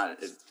like you're not,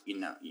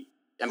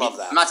 Love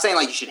that. I'm not saying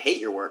like you should hate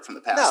your work from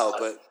the past. No,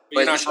 but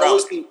you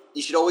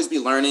should always be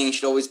learning. You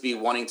should always be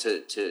wanting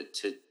to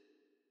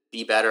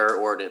be better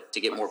or to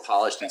get more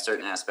polished in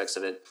certain aspects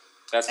of it.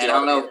 And I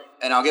don't know,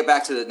 and I'll get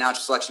back to the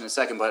natural selection in a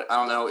second, but I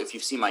don't know if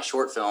you've seen my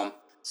short film,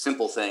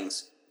 Simple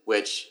Things,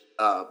 which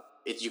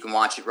you can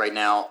watch it right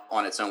now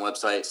on its own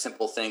website,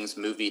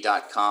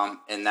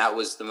 simplethingsmovie.com, and that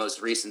was the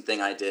most recent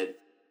thing I did.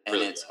 And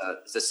really? It's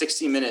a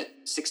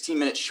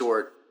 16-minute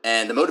short.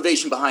 And the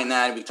motivation behind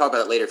that, we can talk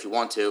about it later if you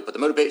want to, but the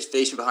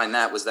motivation behind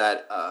that was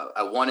that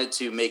I wanted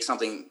to make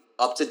something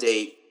up to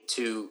date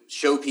to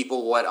show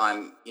people what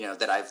I'm,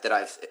 that I've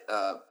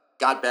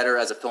got better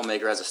as a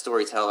filmmaker, as a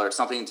storyteller,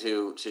 something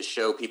to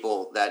show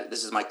people that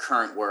this is my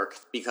current work,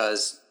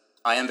 because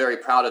I am very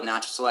proud of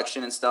natural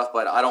selection and stuff,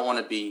 but I don't want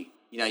to be,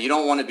 you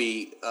don't want to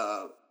be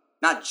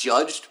not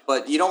judged,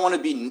 but you don't want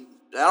to be,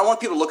 I don't want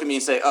people to look at me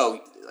and say, oh,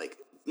 like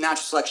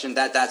natural selection,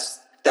 that's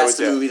the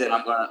movie that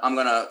I'm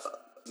gonna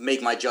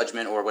make my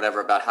judgment or whatever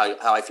about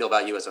how I feel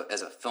about you as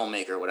a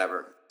filmmaker or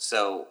whatever.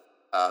 So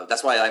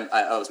that's why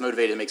I was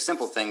motivated to make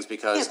Simple Things,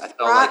 because I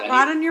felt like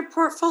broaden your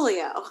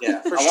portfolio.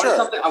 Yeah,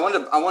 I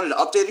wanted an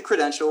updated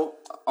credential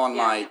on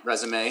my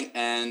resume,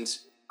 and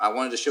I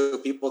wanted to show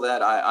people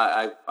that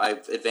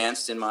I've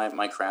advanced in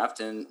my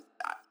craft. And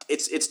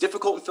it's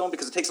difficult in film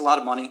because it takes a lot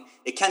of money.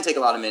 It can take a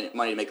lot of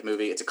money to make a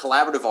movie. It's a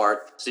collaborative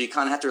art, so you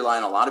kind of have to rely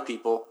on a lot of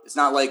people. It's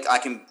not like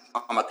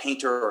I'm a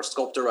painter or a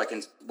sculptor.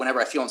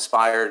 Whenever I feel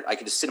inspired, I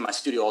can just sit in my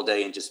studio all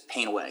day and just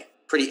paint away.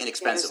 Pretty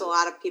inexpensive. There's a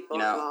lot of people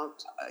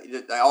involved.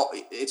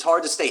 It's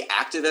hard to stay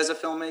active as a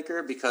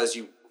filmmaker because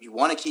you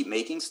want to keep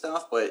making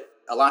stuff, but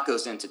a lot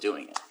goes into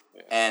doing it.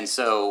 Yeah. And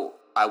so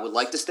I would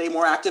like to stay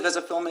more active as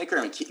a filmmaker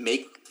and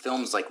make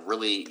films like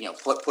really,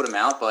 put them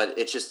out, but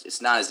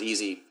it's not as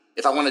easy.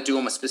 If I want to do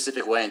them a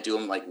specific way and do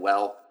them like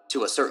well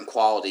to a certain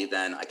quality,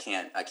 then I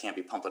can't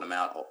be pumping them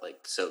out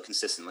like so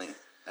consistently.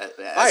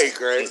 I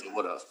agree.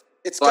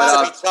 It's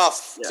got to be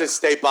tough to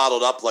stay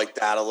bottled up like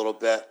that a little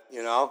bit,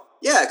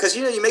 Yeah, because,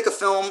 you make a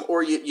film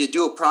or you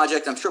do a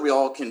project. I'm sure we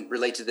all can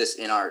relate to this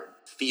in our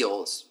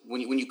fields.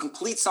 When you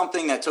complete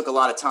something that took a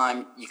lot of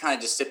time, you kind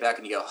of just sit back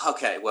and you go,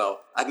 okay,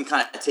 well, I can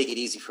kind of take it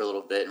easy for a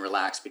little bit and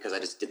relax because I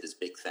just did this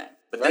big thing.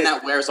 But then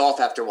that wears off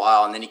after a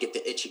while, and then you get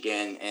the itch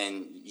again,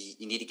 and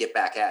you need to get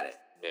back at it.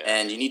 Yeah.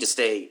 And you need to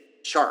stay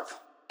sharp.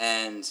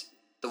 And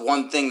the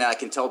one thing that I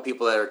can tell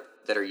people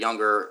that are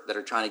younger, that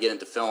are trying to get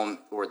into film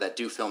or that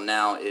do film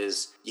now,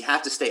 is you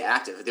have to stay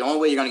active. The only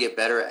way you're going to get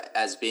better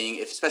as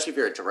especially if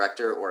you're a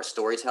director or a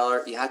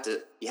storyteller, you have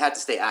to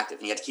stay active,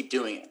 and you have to keep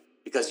doing it,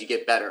 because you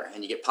get better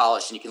and you get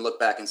polished, and you can look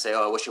back and say,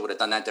 oh, I wish I would have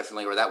done that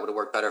differently, or that would have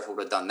worked better if I would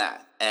have done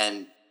that.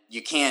 And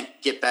you can't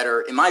get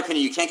better, in my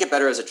opinion, you can't get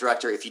better as a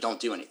director if you don't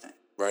do anything.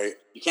 Right.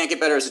 You can't get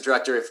better as a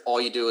director if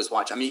all you do is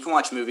watch. I mean, you can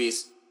watch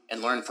movies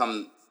and learn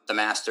from the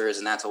masters,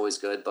 and that's always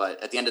good,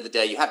 but at the end of the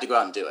day, you have to go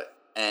out and do it.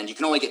 And you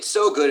can only get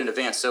so good and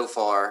advance so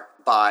far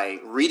by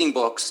reading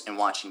books and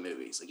watching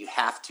movies. Like, you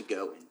have to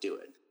go and do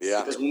it.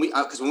 Yeah.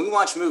 Because when we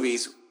watch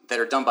movies that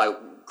are done by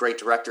great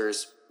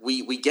directors,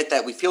 we get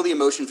that. We feel the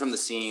emotion from the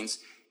scenes.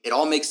 It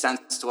all makes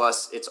sense to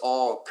us. It's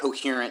all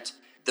coherent.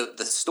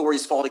 The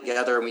stories fall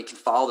together, and we can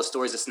follow the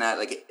stories. This and that.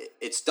 Like,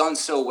 it's done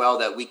so well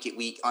that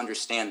we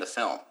understand the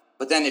film.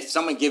 But then if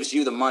someone gives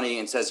you the money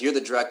and says, you're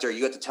the director,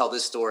 you have to tell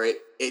this story,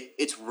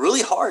 it's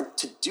really hard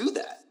to do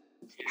that.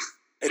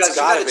 Because you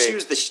got to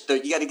choose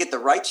you got to get the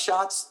right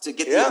shots to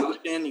get the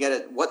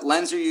emotion. What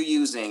lens are you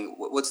using?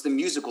 What's the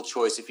musical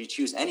choice if you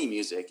choose any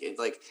music?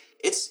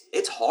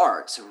 It's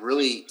hard to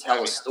really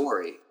tell a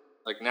story.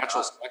 Like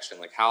natural selection,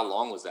 like how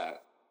long was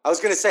that? I was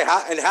going to say,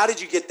 how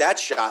did you get that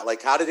shot?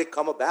 Like, how did it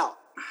come about?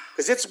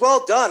 Because it's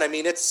well done. I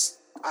mean,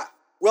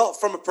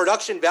 from a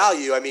production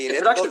value, I mean,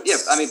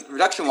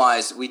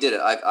 production-wise, we did it.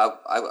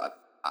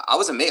 I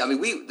was amazed. I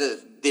mean,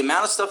 the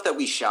amount of stuff that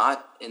we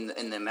shot in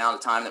the amount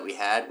of time that we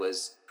had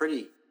was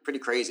pretty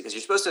crazy, because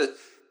you're supposed to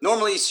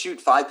normally shoot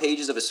 5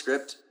 pages of a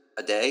script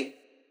a day.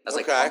 That's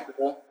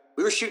comfortable.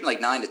 We were shooting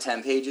like 9 to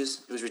 10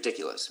 pages. It was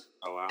ridiculous.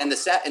 Oh wow! And the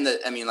set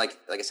like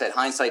I said,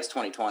 hindsight's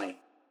 20/20,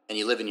 and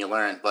you live and you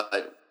learn.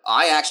 But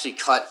I actually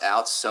cut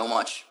out so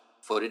much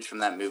footage from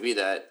that movie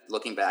that,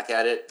 looking back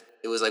at it,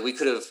 it was like we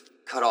could have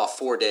cut off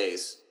 4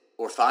 days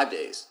or 5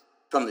 days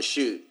from the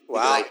shoot.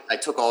 Wow! I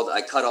cut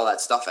all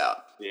that stuff out.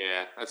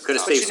 Yeah, could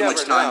have saved so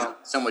much time,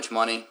 so much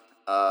money.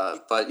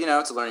 But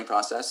it's a learning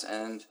process,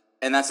 and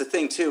that's the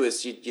thing too,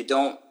 is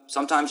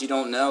sometimes you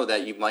don't know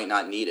that you might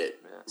not need it.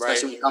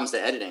 especially when it comes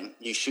to editing.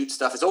 You shoot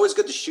stuff. It's always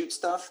good to shoot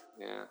stuff.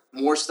 Yeah.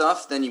 More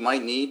stuff than you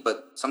might need,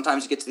 but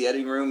sometimes you get to the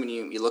editing room and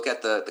you look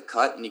at the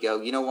cut and you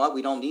go, you know what?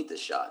 We don't need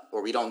this shot,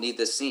 or we don't need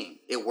this scene.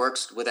 It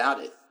works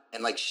without it.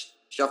 And like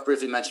Shuff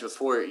briefly mentioned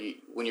before,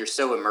 when you're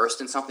so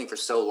immersed in something for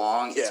so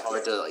long, it's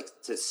hard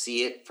to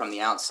see it from the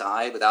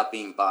outside without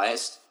being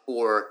biased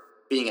or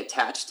being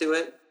attached to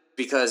it.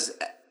 Because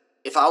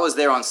if I was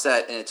there on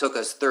set and it took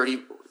us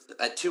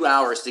 2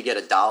 hours to get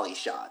a dolly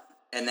shot,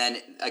 and then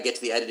I get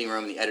to the editing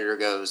room and the editor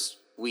goes,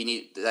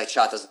 that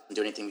shot doesn't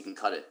do anything, we can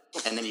cut it.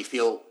 And then you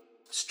feel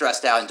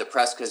stressed out and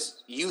depressed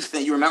because you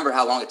remember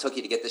how long it took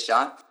you to get the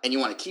shot and you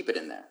want to keep it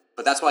in there.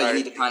 But that's why you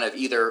need to kind of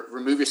either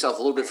remove yourself a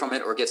little bit from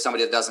it or get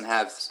somebody that doesn't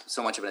have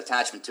so much of an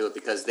attachment to it,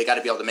 because they got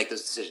to be able to make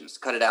those decisions.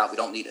 Cut it out. We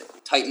don't need it.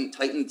 Tighten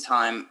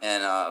time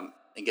and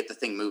get the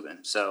thing moving.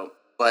 So,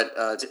 but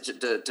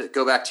to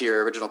go back to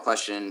your original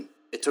question,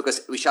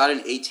 we shot it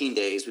in 18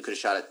 days. We could have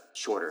shot it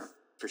shorter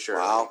for sure.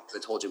 Wow. I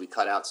told you we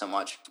cut out so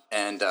much.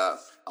 And I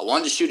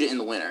wanted to shoot it in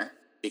the winter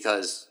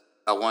because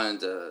I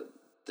wanted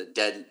the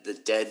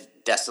dead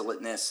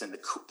desolateness and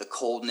the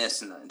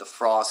coldness and the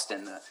frost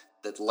and the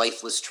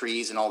lifeless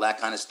trees and all that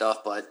kind of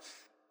stuff. But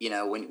you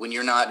know, when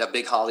you're not a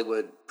big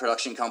Hollywood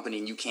production company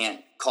and you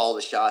can't call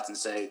the shots and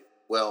say,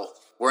 well,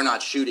 we're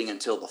not shooting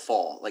until the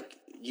fall, like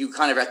you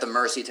kind of are at the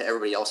mercy to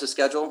everybody else's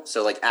schedule.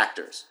 So like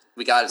actors,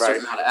 we got a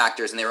certain amount of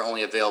actors and they were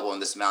only available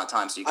in this amount of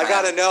time. So I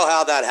got to know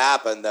how that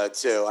happened though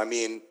too. I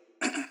mean,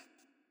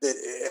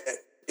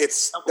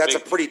 that's a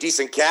pretty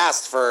decent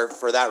cast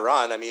for that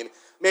run. I mean,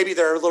 maybe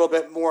they're a little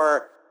bit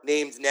more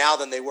named now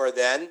than they were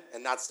then,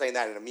 and not saying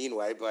that in a mean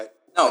way, but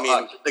no, I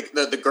mean,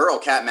 the girl,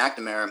 Kat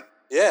McNamara.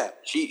 Yeah,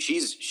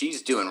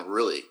 she's doing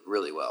really,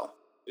 really well.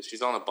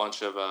 She's on a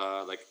bunch of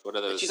what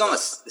are those? She's on the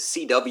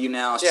CW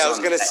now. I was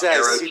gonna say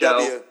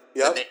CW.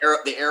 Yep.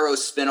 The Arrow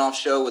spin-off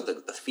show with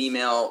the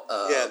female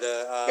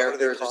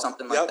characters or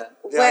something like that.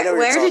 Yeah,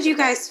 where did you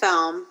guys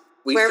film?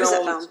 Where was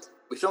it filmed?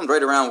 We filmed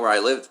right around where I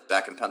lived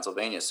back in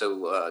Pennsylvania,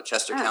 so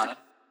Chester County.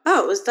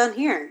 Oh, it was done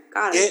here.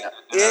 Got it.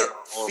 It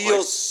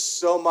feels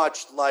so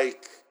much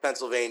like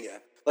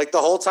Pennsylvania. Like the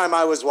whole time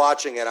I was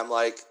watching it, I'm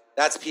like,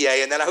 that's PA.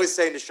 And then I was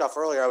saying to Shuff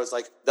earlier, I was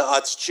like, the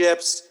Utz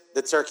chips,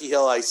 the Turkey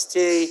Hill iced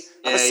tea.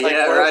 I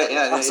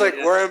was like,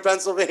 we're in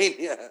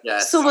Pennsylvania. Yeah.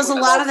 So was a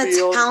lot of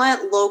the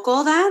talent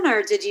local then,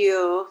 or did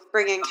you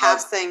bring in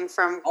casting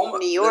from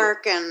New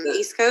York and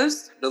East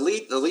Coast? The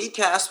lead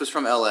cast was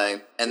from LA,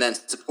 and then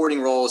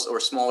supporting roles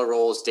or smaller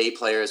roles, day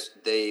players,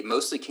 they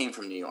mostly came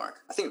from New York.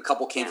 I think a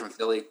couple came from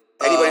Philly.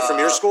 Anybody from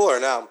your school or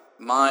no?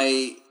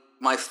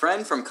 My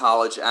friend from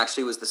college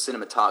actually was the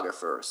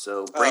cinematographer.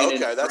 So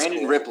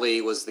Brandon Ripley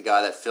was the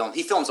guy that filmed.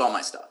 He films all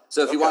my stuff.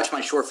 So if you watch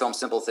my short film,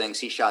 Simple Things,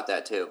 he shot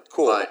that too.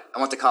 Cool. But I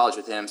went to college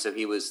with him, so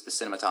he was the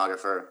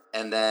cinematographer.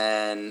 And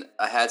then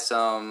I had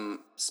some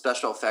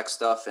special effects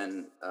stuff,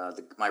 and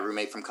my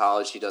roommate from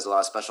college, he does a lot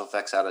of special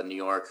effects out of New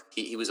York.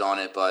 He was on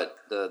it, but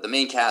the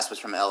main cast was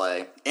from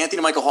LA.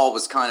 Anthony Michael Hall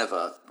was kind of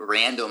a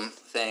random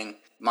thing.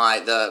 My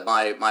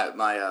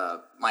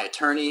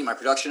attorney, my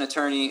production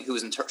attorney, who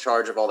was in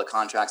charge of all the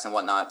contracts and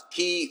whatnot,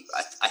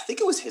 I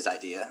think it was his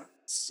idea.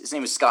 His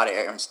name is Scott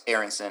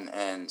Aronson,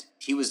 and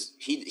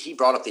he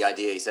brought up the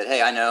idea. He said,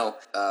 "Hey, I know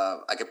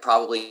I could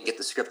probably get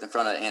the script in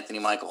front of Anthony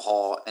Michael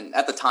Hall." And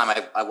at the time,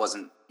 I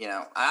wasn't,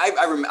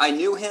 I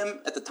knew him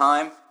at the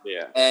time.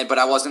 Yeah. But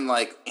I wasn't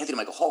like, Anthony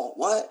Michael Hall,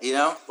 what?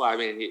 Well, I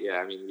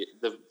mean,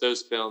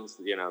 those films,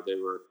 they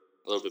were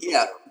a little bit.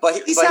 Yeah,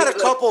 but he's had a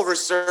couple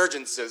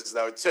resurgences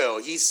though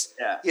too. He's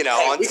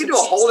on. We could do a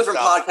whole different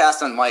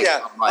podcast on Mike.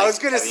 Yeah, I was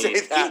gonna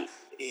say that.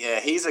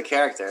 He's a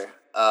character.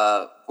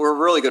 We're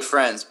really good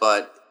friends,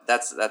 but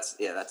that's.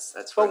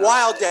 But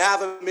wild to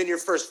have him in your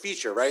first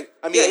feature, right?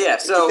 I mean,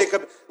 So you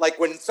think of, like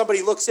when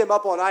somebody looks him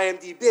up on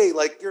IMDb,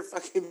 like your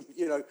fucking,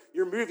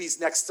 your movies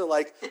next to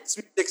like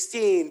Sweet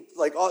 16,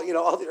 like all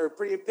or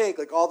Pretty in Pink,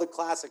 like all the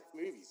classic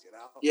movies,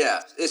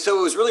 Yeah, so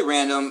it was really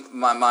random.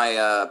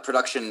 My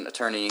production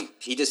attorney,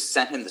 he just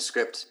sent him the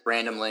script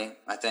randomly,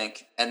 I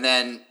think, and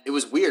then it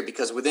was weird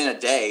because within a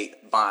day,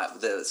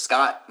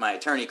 Scott, my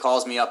attorney,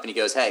 calls me up and he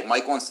goes, "Hey,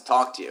 Mike wants to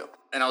talk to you."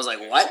 And I was like,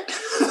 "What?"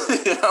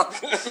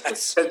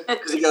 Because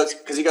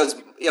he goes,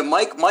 "Yeah,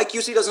 Mike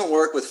usually doesn't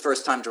work with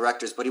first time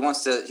directors, but he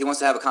wants to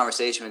have a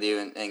conversation with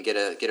you and get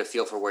a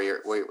feel for where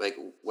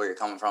you're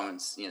coming from and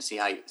see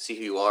who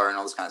you are and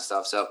all this kind of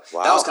stuff." So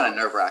that was kind of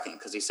nerve wracking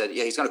because he said,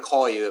 "Yeah, he's going to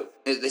call you."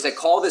 They said,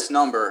 "Call this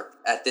number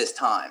at this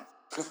time."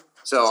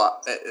 So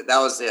that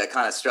was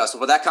kind of stressful,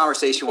 but that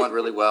conversation went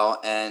really well,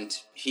 and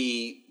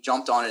he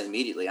jumped on it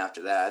immediately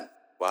after that.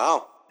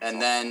 Wow!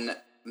 And then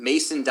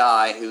Mason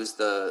Dye, who's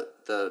the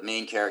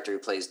main character who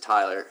plays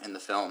Tyler in the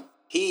film,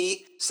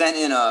 he sent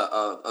in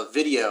a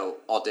video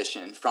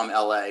audition from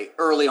LA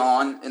early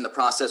on in the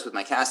process with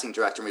my casting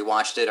director, and we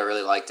watched it. I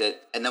really liked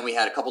it. And then we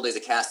had a couple days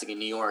of casting in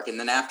New York. And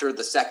then after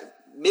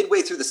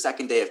midway through the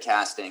second day of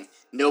casting,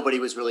 nobody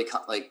was really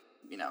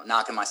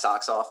knocking my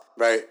socks off.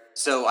 Right.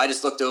 So I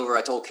just looked over.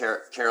 I told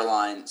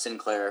Caroline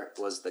Sinclair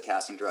was the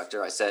casting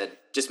director. I said,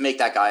 just make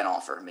that guy an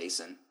offer,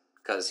 Mason.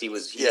 because he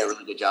did a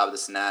really good job of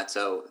this and that.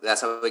 So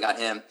that's how we got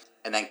him.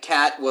 And then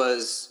Kat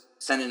was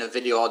sending a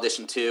video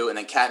audition too. And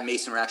then Kat and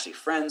Mason were actually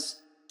friends.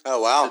 Oh,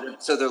 wow.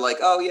 So they're like,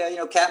 oh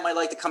yeah, Kat might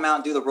like to come out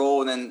and do the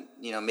role, and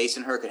then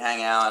Mason and her could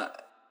hang out,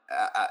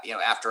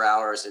 after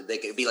hours. They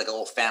could be like a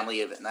little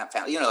family event, not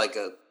family, like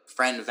a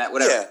friend event,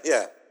 whatever.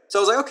 Yeah. So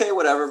I was like, okay,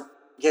 whatever,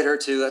 get her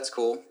too. That's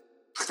cool.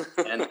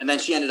 and then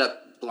she ended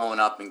up blowing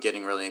up and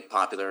getting really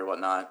popular and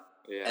whatnot.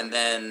 Yeah. And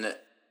then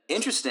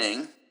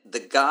interesting, the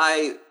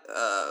guy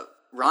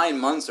Ryan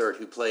Munzert,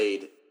 who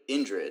played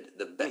Indrid,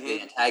 the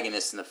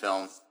antagonist in the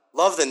film.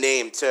 Love the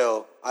name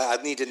too. I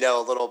need to know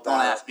a little about. Don't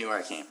ask me where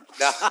I came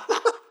from.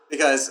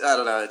 Because I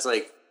don't know. It's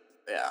like,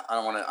 I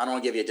don't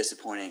want to give you a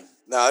disappointing.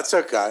 No, it's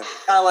okay.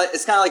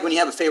 It's kind of like when you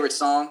have a favorite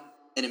song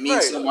and it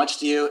means so much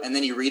to you, and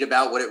then you read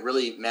about what it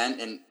really meant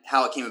and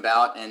how it came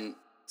about, and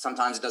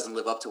sometimes it doesn't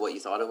live up to what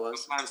you thought it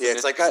was. Yeah,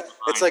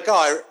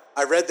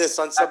 I read this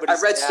on somebody's.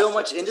 I read so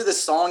much into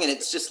this song, and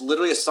it's just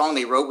literally a song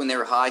they wrote when they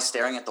were high,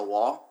 staring at the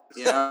wall.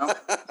 So I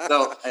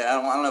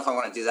don't know if I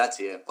want to do that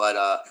to you,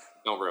 but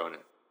don't ruin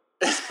it.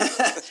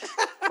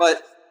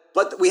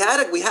 but we had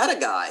a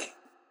guy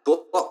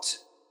booked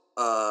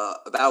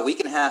about a week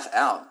and a half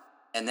out,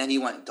 and then he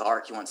went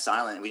dark, he went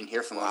silent, and we didn't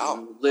hear from him. Wow.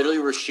 We literally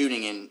were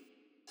shooting in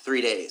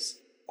 3 days.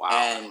 Wow.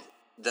 And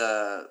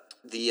the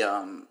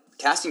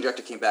casting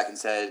director came back and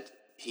said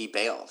he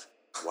bailed.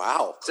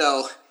 Wow.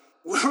 So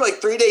we're like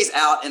 3 days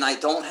out, and I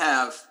don't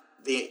have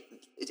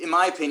in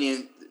my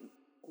opinion,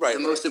 the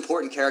most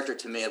important character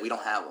to me. We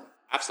don't have him.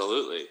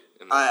 Absolutely.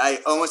 I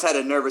almost had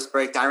a nervous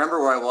breakdown. I remember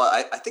where I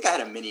was. I think I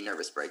had a mini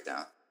nervous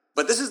breakdown.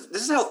 But this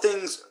is how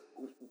things.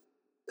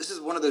 This is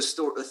one of those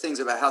things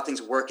about how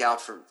things work out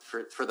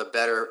for the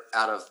better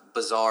out of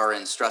bizarre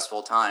and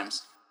stressful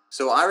times.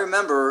 So I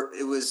remember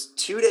it was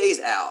 2 days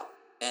out,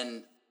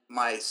 and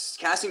my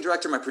casting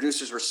director, my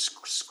producers were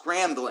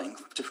scrambling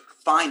to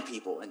find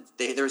people, and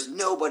there was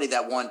nobody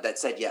that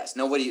said yes.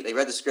 Nobody. They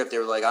read the script. They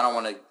were like, I don't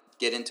want to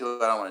get into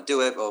it. I don't want to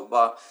do it. Blah blah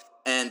blah.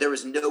 And there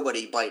was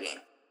nobody biting.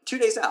 2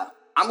 days out.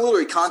 I'm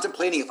literally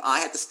contemplating if I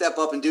had to step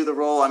up and do the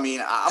role. I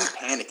mean, I'm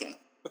panicking.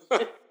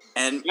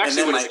 And you actually and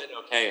then would have been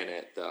okay in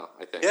it, though.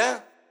 I think.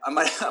 Yeah, I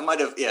might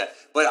have. Yeah,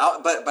 but I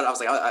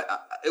was like,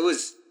 it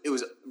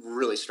was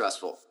really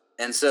stressful.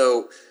 And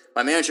so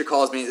my manager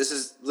calls me. This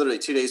is literally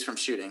 2 days from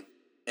shooting,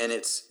 and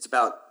it's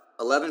about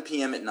 11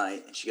 p.m. at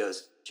night. And she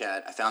goes,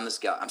 Chad, I found this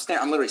guy.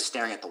 I'm literally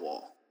staring at the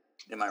wall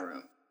in my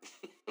room.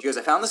 She goes,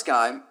 I found this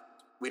guy.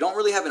 We don't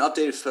really have an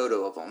updated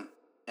photo of him.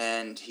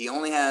 And he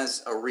only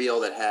has a reel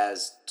that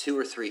has 2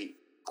 or 3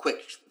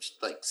 quick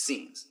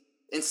scenes.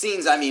 In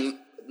scenes, I mean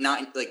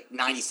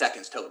 90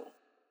 seconds total.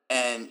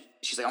 And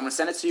she's like, I'm gonna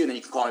send it to you, and then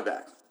you can call me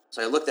back.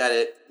 So I looked at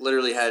it.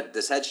 Literally had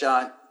this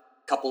headshot,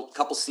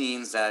 couple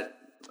scenes that,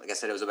 like I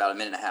said, it was about a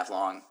minute and a half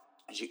long.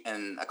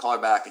 And I call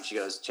her back, and she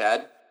goes,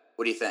 Chad,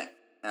 what do you think?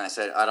 And I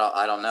said,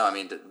 I don't know. I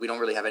mean, we don't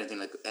really have anything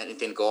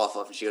to go off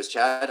of. And she goes,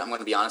 Chad, I'm going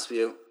to be honest with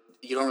you.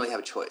 You don't really have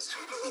a choice.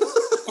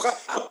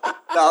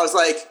 So I was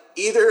like,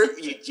 either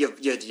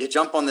you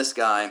jump on this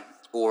guy,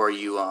 or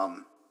you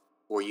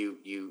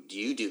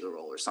do the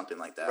role or something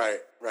like that.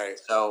 Right.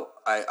 So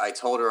I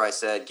told her, I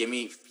said, give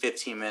me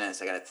 15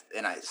 minutes.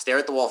 And I stared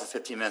at the wall for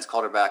 15 minutes,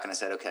 called her back, and I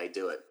said, okay,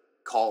 do it.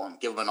 Call him,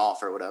 give him an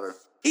offer or whatever.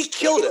 He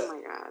killed it.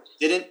 Oh my God.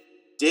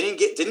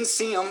 Didn't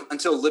see him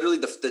until literally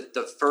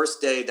the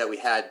first day that we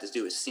had to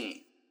do a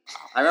scene.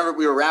 I remember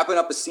we were wrapping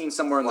up a scene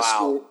somewhere in the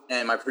school,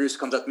 and my producer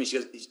comes up to me. She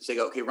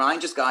goes, okay, Ryan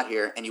just got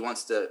here, and he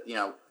wants to,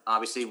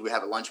 obviously we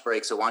have a lunch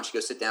break, so why don't you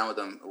go sit down with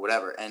him or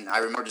whatever. And I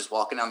remember just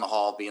walking down the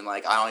hall being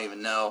like, I don't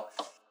even know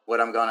what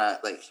I'm gonna,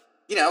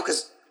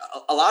 because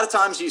a lot of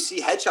times you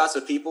see headshots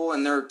of people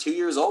and they're 2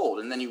 years old,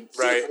 and then you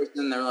see a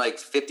person, they're like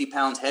 50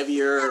 pounds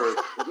heavier, or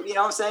you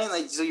know what I'm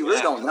saying? So you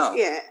really don't know.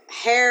 Yeah,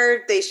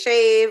 hair, they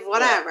shave,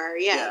 whatever.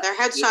 Yeah. Their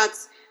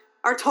headshots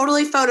are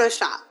totally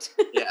photoshopped.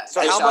 Yeah.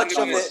 So how much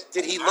of it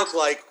did he look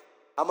like?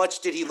 How much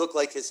did he look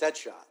like his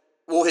headshot?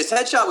 Well, his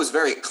headshot was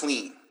very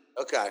clean.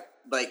 Okay.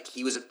 Like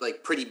he was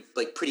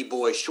pretty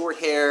boy, short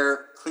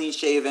hair, clean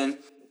shaven.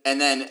 And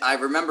then I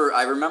remember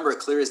it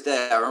clear as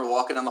day. I remember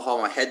walking down the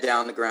hall, my head down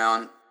on the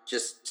ground,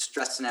 just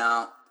stressing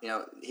out.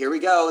 Here we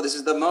go. This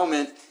is the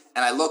moment.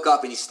 And I look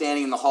up, and he's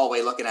standing in the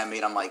hallway looking at me,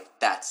 and I'm like,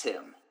 that's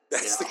him.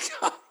 That's the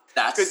guy.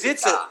 That's because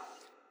it's guy.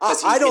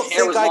 I don't his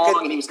hair think was I long,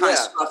 could. And he was kind of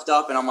scruffed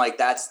up, and I'm like,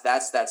 that's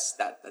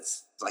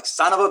like,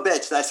 son of a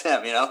bitch. That's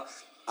him.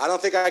 I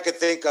don't think I could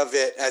think of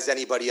it as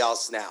anybody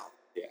else now.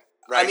 Yeah.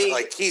 Right. I mean,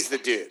 like he's the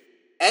dude.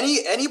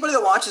 Anybody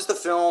that watches the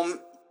film,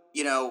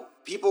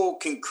 people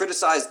can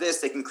criticize this,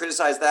 they can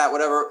criticize that,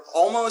 whatever.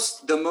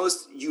 Almost the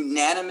most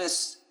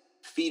unanimous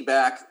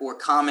feedback or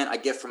comment I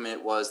get from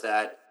it was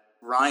that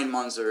Ryan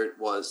Munzert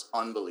was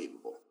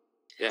unbelievable.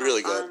 Yeah.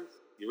 Really good.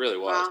 He really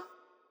was. Wow.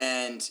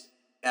 And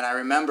I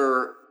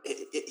remember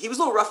he was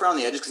a little rough around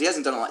the edges because he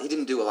hasn't done a lot. He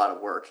didn't do a lot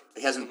of work.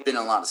 He hasn't been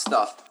in a lot of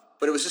stuff.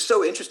 But it was just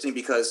so interesting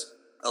because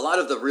a lot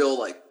of the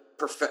real I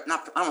don't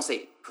want to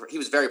say he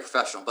was very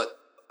professional, but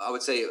I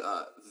would say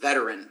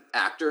veteran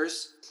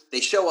actors. They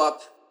show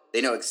up.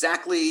 They know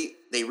exactly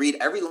They read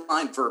every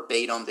line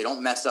verbatim. They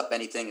don't mess up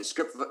anything.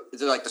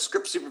 They're like the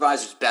script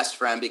supervisor's best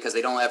friend because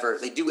they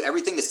do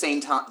everything the same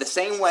time, the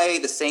same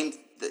way,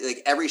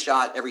 like every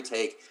shot, every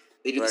take,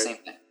 they do the same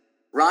thing.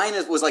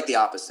 Ryan was like the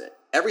opposite.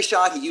 Every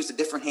shot, he used a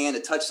different hand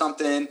to touch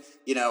something.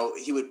 You know,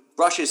 he would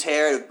brush his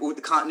hair.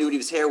 The continuity of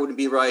his hair wouldn't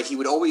be right. He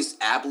would always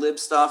ad-lib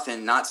stuff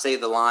and not say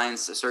the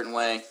lines a certain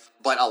way.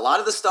 But a lot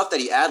of the stuff that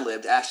he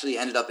ad-libbed actually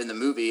ended up in the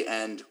movie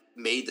and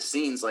made the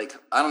scenes. Like,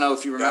 I don't know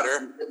if you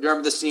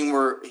remember the scene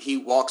where he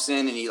walks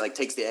in and he like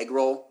takes the egg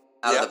roll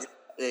out of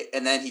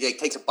and then he like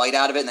takes a bite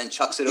out of it and then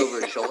chucks it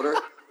over his shoulder.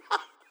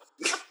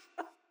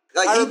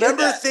 Like, I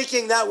remember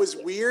thinking that was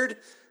weird,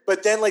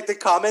 but then like the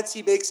comments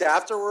he makes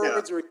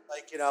afterwards were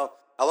like, you know,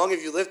 how long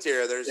have you lived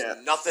here? There's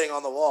nothing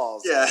on the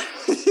walls. Yeah.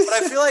 But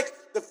I feel like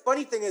the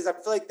funny thing is, I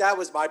feel like that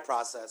was my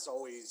process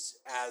always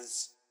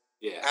as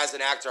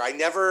an actor. I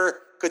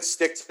never could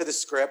stick to the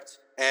script,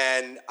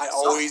 and I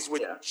always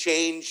would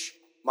change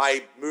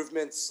my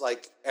movements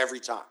like every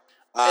time,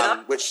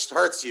 which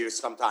hurts you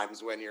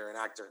sometimes when you're an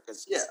actor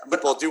because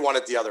people do want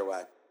it the other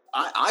way.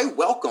 I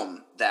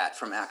welcome that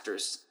from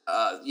actors.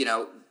 You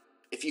know,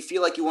 if you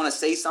feel like you want to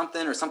say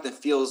something or something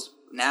feels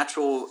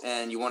natural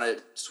and you want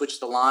to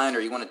switch the line or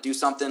you want to do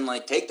something,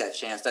 like take that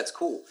chance. That's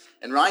cool.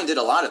 And Ryan did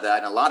a lot of that,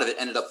 and a lot of it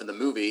ended up in the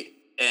movie,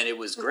 and it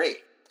was great.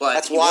 But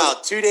that's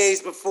wild. 2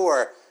 days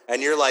before,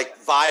 and you're like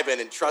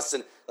vibing and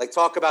trusting. Like,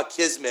 talk about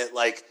kismet.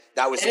 Like,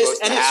 that was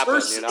supposed to happen.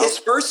 His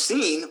first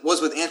scene was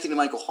with Anthony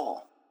Michael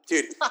Hall,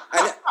 dude,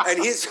 and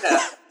he's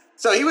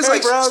so he was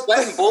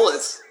sweating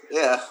bullets.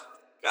 Yeah,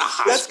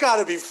 gosh. That's got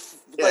to be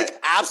like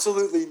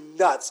absolutely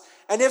nuts.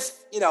 And if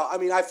I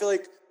mean, I feel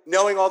like,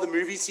 knowing all the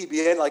movies he'd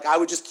be in, like, I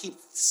would just keep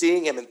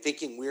seeing him and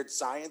thinking weird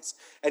science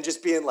and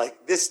just being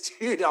like, this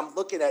dude, I'm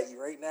looking at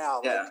you right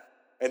now. Yeah.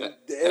 Like, and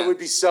it would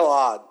be so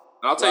odd.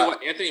 And I'll tell you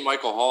what, Anthony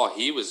Michael Hall,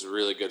 he was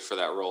really good for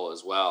that role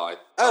as well.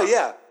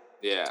 Yeah.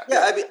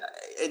 I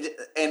mean,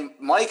 and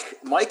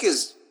Mike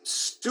is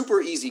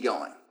super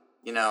easygoing.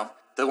 You know,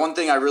 the one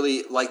thing I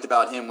really liked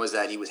about him was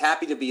that he was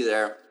happy to be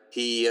there.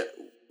 He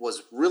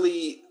was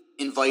really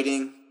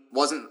inviting,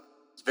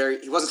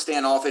 he wasn't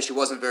standoffish. He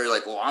wasn't very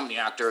like, well, I'm the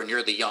actor and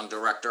you're the young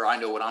director. I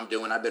know what I'm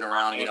doing. I've been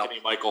around. Anthony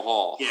Michael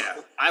Hall.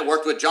 Yeah, I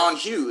worked with John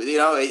Hughes. You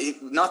know,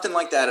 nothing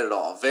like that at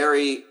all.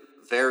 Very,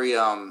 very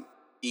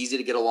easy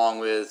to get along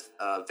with.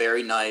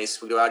 Very nice.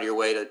 Would go out of your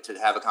way to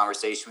have a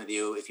conversation with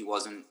you if he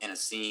wasn't in a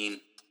scene.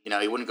 You know,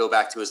 he wouldn't go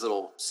back to his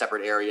little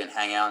separate area and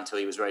hang out until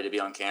he was ready to be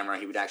on camera.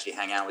 He would actually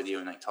hang out with you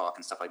and like talk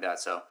and stuff like that.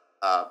 So,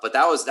 but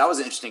that was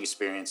an interesting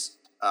experience.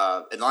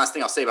 And the last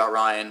thing I'll say about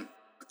Ryan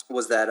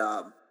was that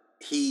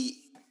he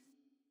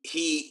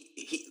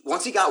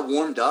once he got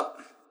warmed up,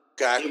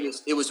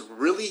 it was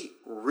really,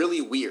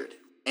 really weird,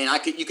 and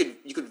you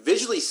could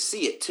visually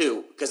see it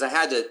too, because he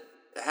had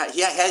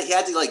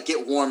to like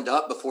get warmed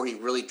up before he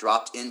really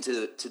dropped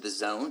into the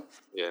zone.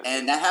 Yeah.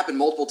 And that happened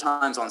multiple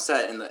times on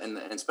set, and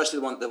especially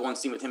the one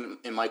scene with him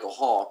and Michael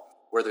Hall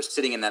where they're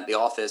sitting in the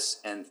office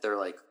and they're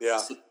like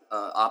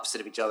opposite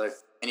of each other,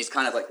 and he's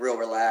kind of like real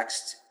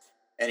relaxed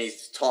and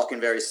he's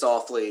talking very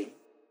softly,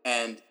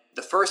 and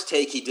the first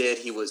take he did,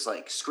 he was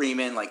like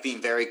screaming, like being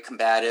very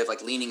combative,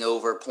 like leaning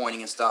over,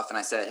 pointing and stuff. And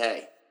I said,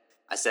 hey,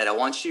 I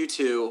want you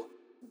to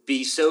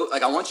be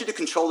I want you to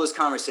control this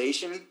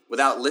conversation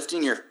without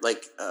lifting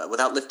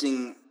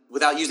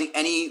without using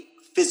any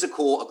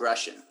physical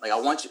aggression. Like,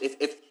 I want you,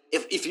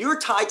 if you were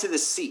tied to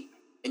this seat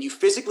and you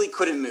physically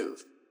couldn't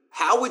move,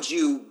 how would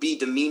you be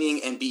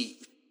demeaning and be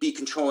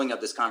controlling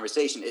of this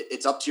conversation?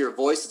 It's up to your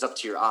voice. It's up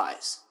to your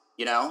eyes,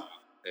 you know?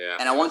 Yeah.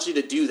 And I want you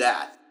to do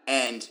that.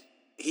 And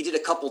he did a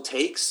couple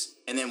takes,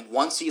 and then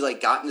once he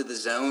like got into the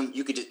zone,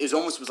 it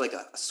was like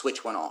a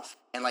switch went off,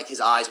 and like his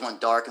eyes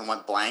went dark and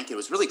went blank. It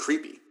was really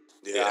creepy.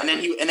 Yeah. And then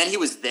he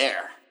was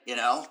there, you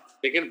know.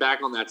 Thinking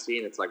back on that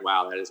scene, it's like,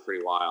 wow, that is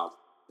pretty wild.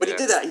 But he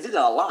did that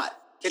a lot.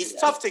 It's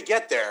tough to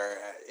get there.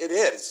 It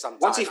is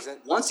sometimes.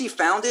 Once he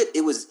found it,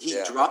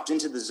 he dropped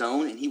into the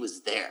zone and he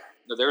was there.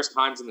 No, there was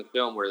times in the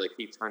film where like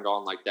he turned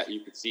on like that.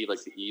 You could see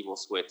like the evil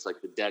switch,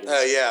 like the dead.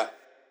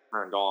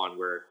 Turned on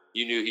where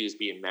you knew he was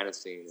being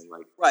menacing and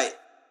like right.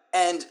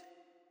 And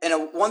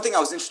one thing I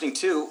was interesting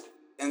too,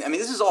 and I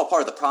mean, this is all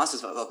part of the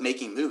process of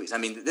making movies. I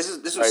mean,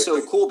 this was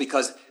so cool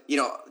because,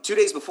 2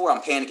 days before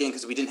I'm panicking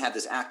because we didn't have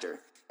this actor.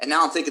 And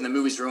now I'm thinking the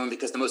movie's ruined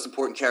because the most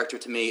important character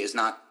to me is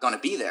not going to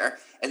be there.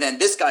 And then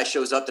this guy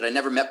shows up that I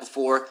never met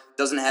before,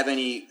 doesn't have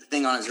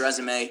anything on his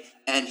resume,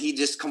 and he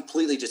just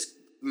completely just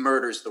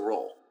murders the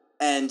role.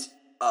 And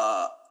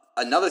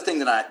another thing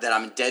that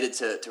I'm indebted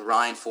to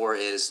Ryan for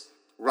is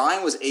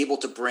Ryan was able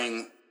to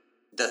bring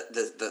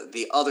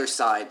the other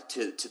side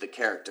to the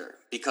character,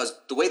 because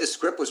the way the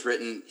script was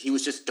written, he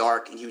was just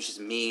dark and he was just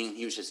mean and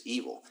he was just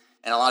evil.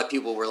 And a lot of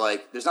people were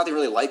like, there's nothing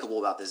really likable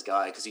about this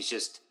guy because he's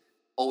just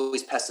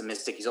always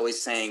pessimistic. He's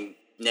always saying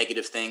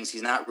negative things.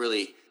 He's not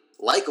really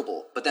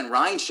likable. But then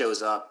Ryan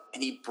shows up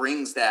and he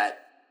brings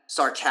that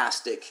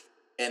sarcastic,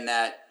 and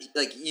that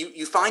like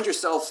you find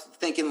yourself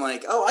thinking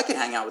like, oh, I could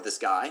hang out with this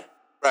guy.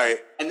 Right.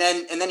 And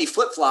then he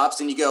flip-flops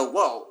and you go,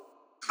 whoa,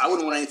 I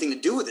wouldn't want anything to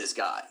do with this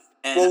guy.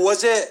 And well,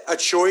 was it a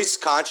choice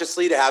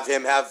consciously to have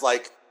him have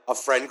like a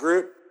friend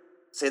group?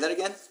 Say that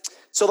again.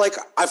 So like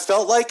I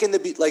felt like in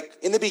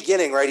the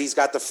beginning, right? He's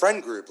got the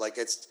friend group, like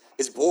it's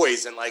his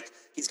boys, and like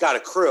he's got a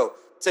crew.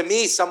 To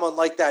me, someone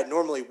like that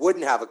normally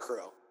wouldn't have a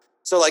crew.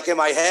 So like in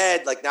my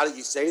head, like now that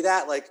you say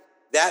that, like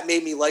that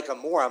made me like him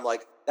more. I'm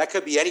like, that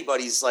could be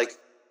anybody's, like,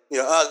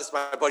 oh, this is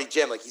my buddy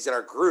Jim, like he's in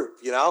our group,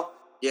 Yeah.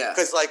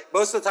 Because like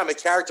most of the time a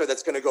character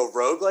that's going to go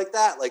rogue like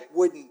that, like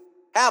wouldn't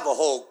have a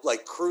whole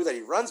like crew that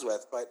he runs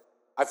with. But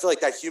I feel like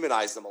that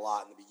humanized him a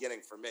lot in the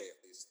beginning for me,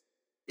 at least.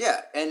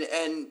 Yeah,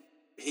 and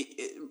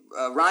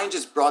Ryan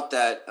just brought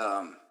that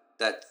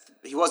that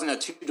he wasn't a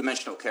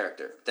two-dimensional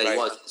character, that he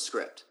was in the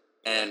script,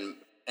 and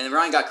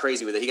Ryan got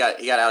crazy with it. He got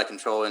out of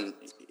control, and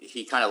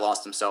he kind of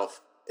lost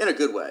himself in a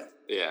good way.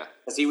 Yeah,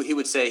 because he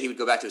would say he would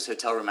go back to his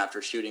hotel room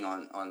after shooting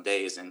on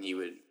days, and he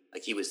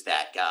was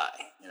that guy,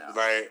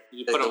 Right.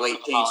 You put the way he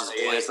changed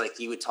his voice, like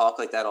he would talk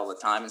like that all the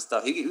time and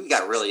stuff. He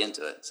got really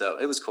into it, so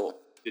it was cool.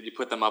 Did you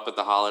put them up at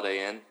the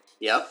Holiday Inn?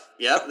 Yep.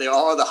 They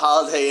all are the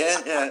Holiday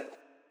Inn.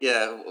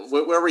 Yeah.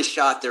 Where we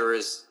shot, there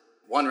was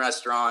one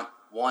restaurant,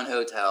 one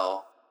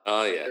hotel.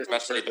 Oh yeah,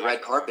 especially the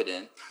red carpet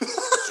in.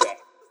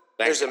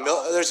 There's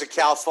a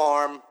cow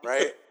farm,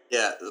 right?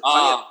 Yeah.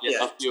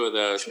 A few of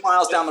those. 2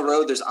 miles down the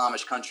road, there's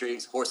Amish country,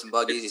 horse and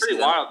buggies. It's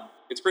pretty wild.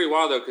 It's pretty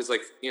wild though, because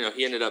like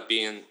he ended up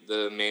being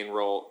the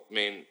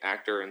main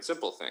actor in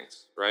Simple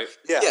Things, right?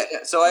 Yeah.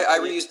 So I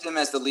reused him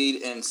as the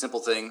lead in Simple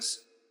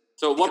Things.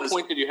 So at what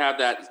point did you have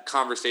that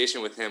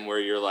conversation with him where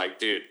you're like,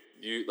 dude,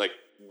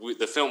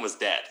 the film was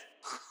dead,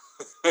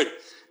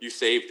 you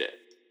saved it?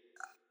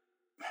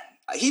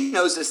 He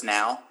knows this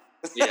now.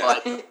 Yeah.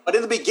 But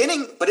in the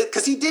beginning,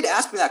 because he did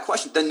ask me that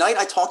question the night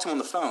I talked to him on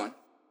the phone,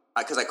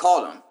 because I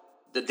called him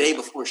the day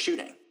before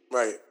shooting.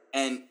 Right.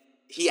 And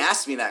he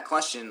asked me that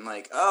question,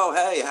 like, oh,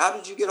 hey, how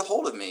did you get a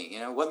hold of me?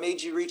 What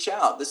made you reach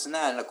out? This and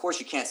that. And of course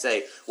you can't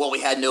say, well,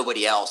 we had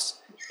nobody else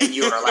and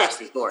you were our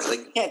last resort.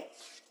 Like, you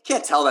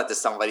can't tell that to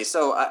somebody.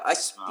 So I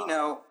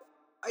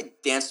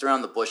danced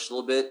around the bush a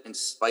little bit and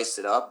spiced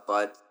it up,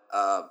 but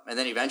and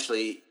then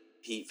eventually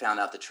he found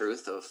out the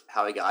truth of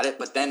how he got it.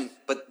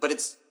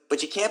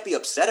 But you can't be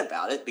upset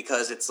about it,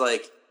 because it's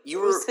like it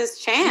was his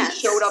chance.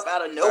 You showed up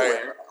out of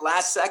nowhere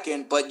last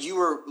second, but you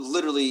were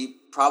literally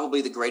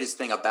probably the greatest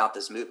thing about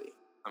this movie.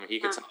 I mean, he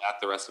could say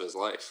that the rest of his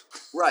life.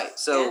 Right.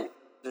 So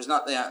there's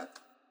not. Yeah.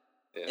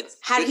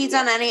 Had he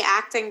done any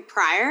acting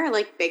prior,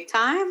 like big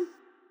time?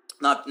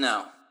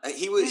 No.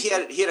 He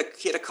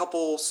had a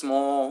couple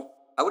small.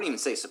 I wouldn't even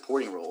say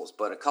supporting roles,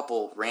 but a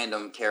couple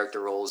random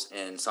character roles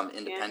in some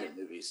independent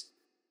movies.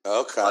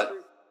 Okay.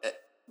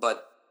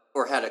 But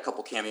or had a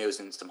couple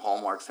cameos in some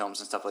Hallmark films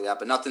and stuff like that,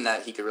 but nothing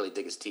that he could really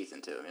dig his teeth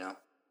into,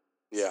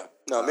 Yeah.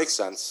 No, it makes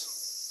sense.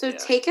 So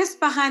take us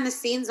behind the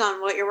scenes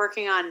on what you're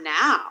working on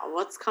now.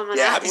 What's coming up?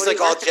 Yeah, he's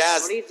like all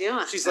jazzed. What are you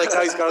doing? She's like,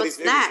 oh, he's got all these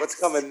movies. What's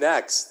coming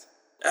next?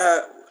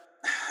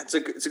 It's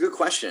a good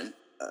question.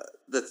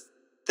 The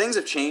things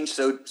have changed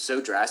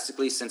so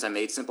drastically since I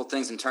made Simple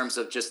Things in terms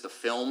of just the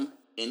film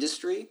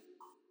industry,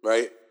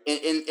 right?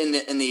 In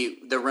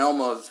the realm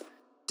of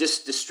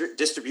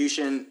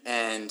distribution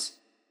and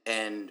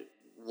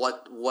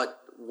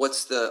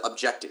what's the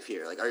objective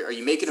here? Like, are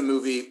you making a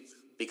movie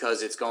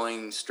because it's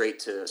going straight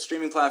to a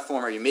streaming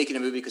platform? Are you making a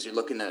movie because you're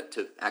looking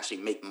to actually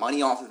make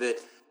money off of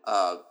it?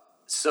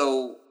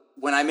 So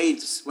when I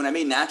made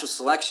Natural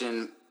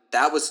Selection,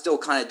 that was still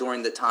kind of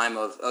during the time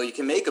of, you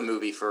can make a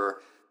movie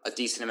for a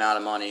decent amount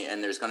of money,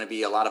 and there's going to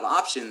be a lot of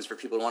options for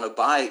people who want to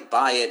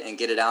buy it and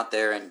get it out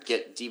there and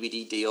get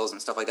DVD deals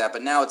and stuff like that.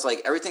 But now it's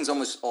like everything's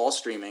almost all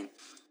streaming.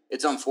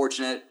 It's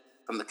unfortunate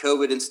from the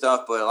COVID and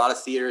stuff, but a lot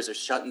of theaters are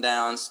shutting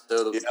down.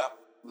 So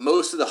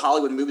most of the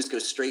Hollywood movies go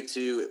straight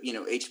to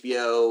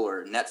HBO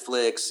or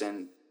Netflix,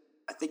 and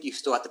I think you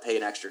still have to pay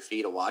an extra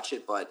fee to watch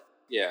it. But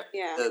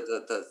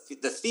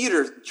the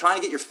theater, trying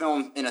to get your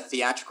film in a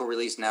theatrical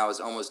release now is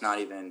almost not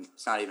even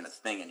a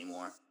thing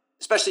anymore,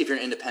 especially if you're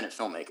an independent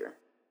filmmaker.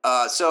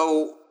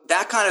 So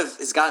that kind of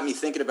has gotten me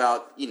thinking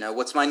about,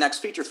 what's my next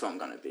feature film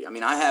going to be? I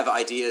mean, I have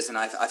ideas and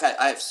I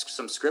have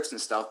some scripts and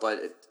stuff,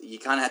 but you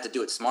kind of have to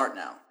do it smart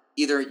now.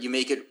 Either you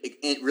make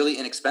it really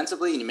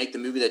inexpensively and you make the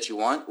movie that you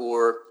want,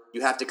 or you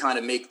have to kind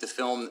of make the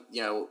film,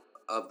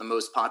 of the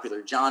most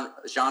popular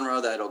genre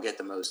that'll get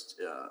the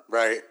most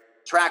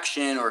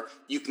traction, or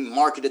you can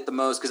market it the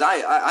most. Because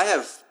I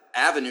have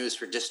avenues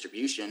for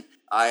distribution.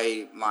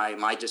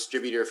 My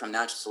distributor from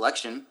Natural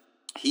Selection,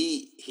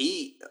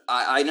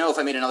 I know if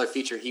I made another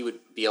feature, he would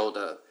be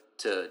able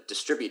to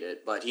distribute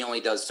it, but he only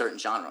does certain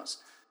genres,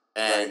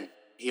 and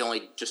he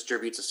only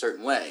distributes a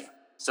certain way.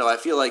 So I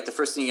feel like the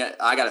first thing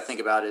I got to think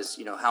about is,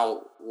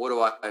 what do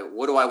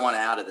I want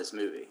out of this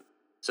movie?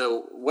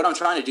 So what I'm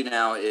trying to do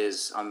now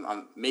is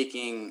I'm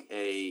making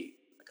a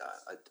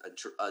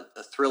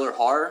thriller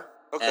horror,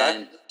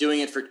 and doing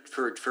it for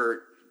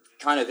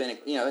kind of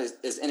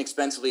as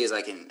inexpensively as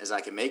I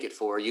can make it,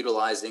 for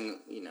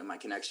utilizing my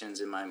connections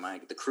and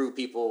the crew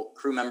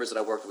members that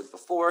I worked with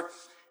before,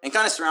 and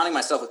kind of surrounding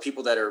myself with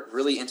people that are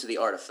really into the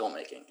art of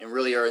filmmaking and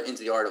really are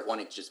into the art of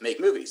wanting to just make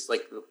movies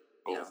like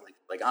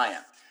I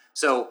am.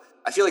 So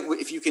I feel like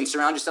if you can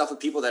surround yourself with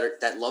people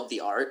that love the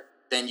art,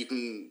 then you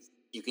can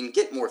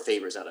get more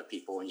favors out of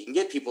people, and you can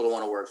get people to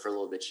want to work for a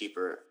little bit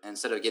cheaper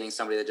instead of getting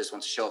somebody that just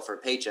wants to show up for a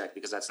paycheck,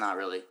 because that's not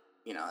really,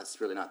 it's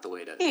really not the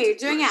way to. Hey, you're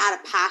doing it out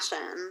of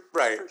passion,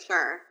 right? For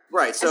sure,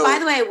 right. So, and by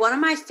the way, one of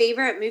my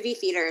favorite movie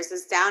theaters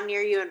is down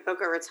near you in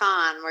Boca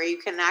Raton, where you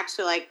can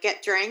actually like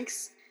get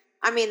drinks.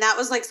 I mean, that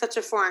was like such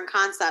a foreign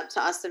concept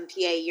to us in PA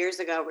years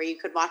ago, where you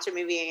could watch a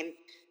movie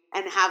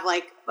and have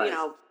like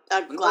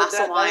a glass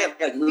of wine.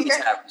 Like movie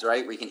taverns,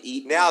 right, where you can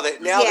eat. Now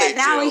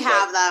we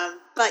have them.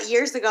 But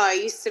years ago, I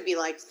used to be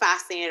like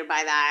fascinated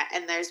by that.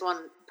 And there's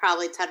one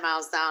probably 10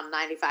 miles down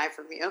 95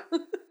 from you.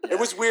 It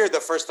was weird the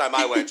first time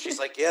I went. She's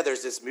like, "Yeah,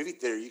 there's this movie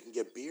theater. You can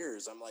get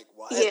beers." I'm like,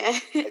 "What?" Yeah,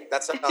 like,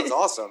 that sounds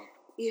awesome.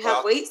 You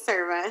have wait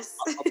service.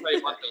 I'll tell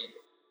you one thing.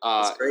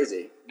 It's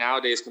crazy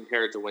nowadays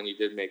compared to when you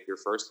did make your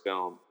first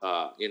film.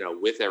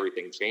 With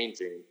everything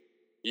changing,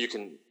 you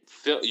can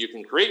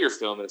create your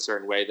film in a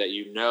certain way that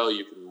you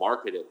can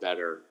market it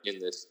better in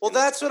this. Well,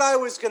 that's what I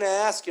was going to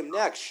ask him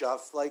next,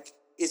 Shuff. Like,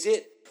 is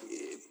it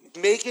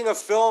making a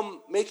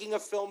film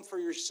for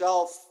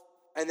yourself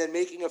and then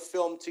making a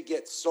film to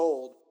get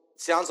sold?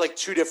 Sounds like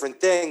two different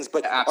things,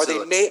 but are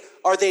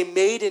they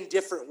made in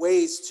different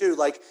ways too?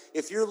 Like,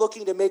 if you're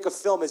looking to make a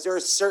film, is there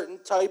a certain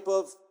type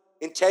of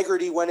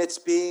integrity when it's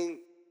being,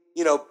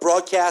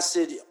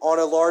 broadcasted on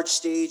a large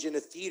stage in a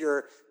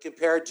theater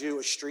compared to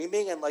a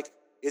streaming? And like,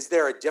 is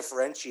there a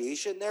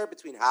differentiation there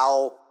between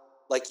how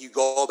like you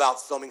go about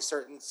filming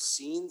certain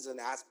scenes and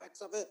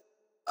aspects of it?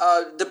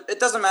 It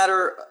doesn't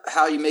matter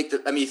how you make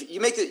the. I mean, if you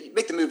make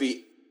the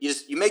movie.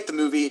 You make the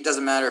movie. It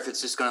doesn't matter if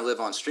it's just going to live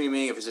on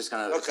streaming, if it's just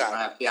going to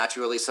have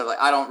theatrical release. So like,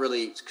 I don't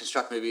really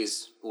construct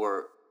movies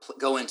or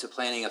go into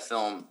planning a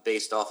film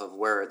based off of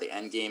where the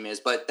end game is.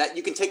 But that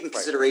you can take into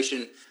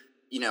consideration,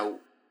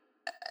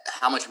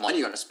 how much money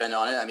you're going to spend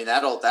on it. I mean,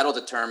 that'll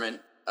determine.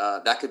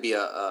 That could be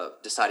a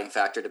deciding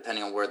factor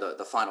depending on where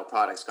the final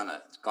product's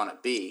gonna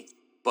be.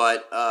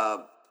 But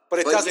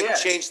it doesn't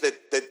change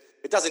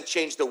it doesn't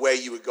change the way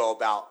you would go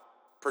about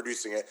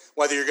producing it.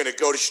 Whether you're going to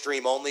go to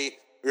stream only.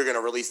 You're going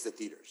to release the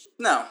theaters?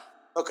 No.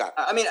 Okay.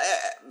 I mean,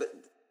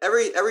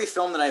 every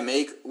film that I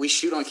make, we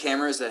shoot on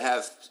cameras that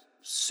have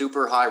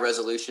super high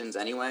resolutions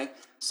anyway.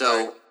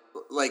 So,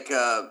 like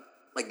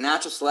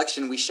Natural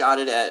Selection, we shot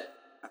it at,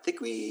 I think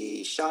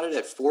we shot it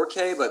at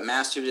 4K, but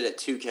mastered it at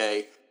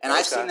 2K. And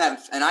I've seen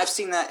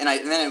that, and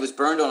then it was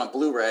burned on a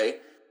Blu-ray,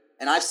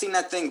 and I've seen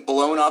that thing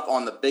blown up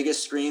on the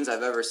biggest screens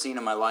I've ever seen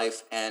in my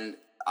life, and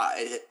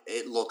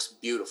it looks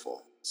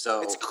beautiful.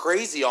 So it's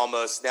crazy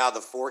almost now,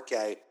 the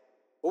 4K.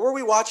 What were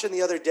we watching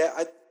the other day?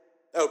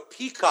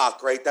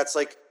 Peacock, right? That's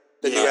like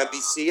the new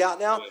NBC out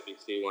now. The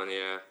NBC one,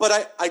 yeah.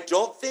 But I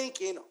don't think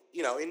in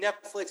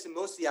Netflix and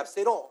most of the apps,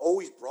 they don't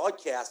always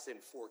broadcast in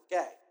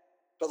 4K.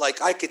 But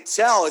like I could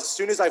tell as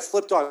soon as I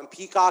flipped on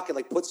Peacock and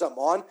like put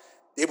something on,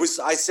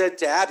 I said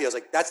to Abby, I was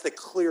like, that's the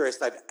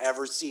clearest I've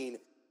ever seen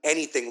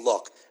anything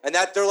look. And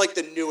that they're like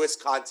the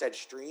newest content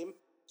stream.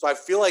 So I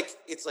feel like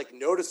it's like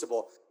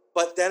noticeable.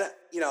 But then,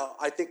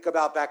 I think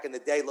about back in the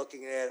day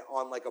looking at it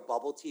on like a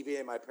bubble TV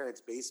in my parents'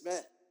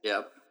 basement.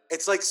 Yep.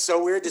 It's like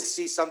so weird to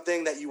see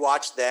something that you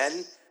watched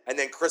then and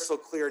then crystal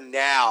clear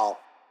now,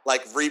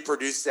 like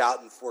reproduced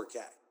out in 4K.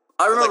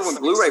 I remember when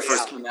Blu-ray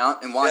first came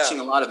out and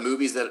watching a lot of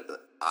movies that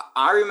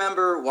I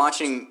remember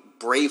watching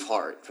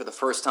Braveheart for the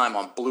first time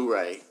on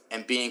Blu-ray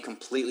and being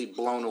completely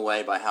blown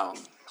away by how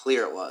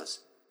clear it was.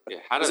 Yeah,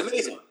 it was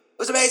amazing. It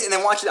was amazing.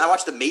 And then I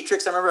watched The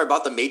Matrix. I remember I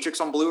bought The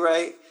Matrix on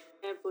Blu-ray.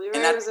 Yeah,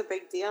 Blu-ray was a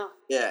big deal.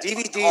 Yeah,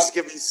 DVDs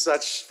give me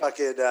such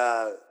fucking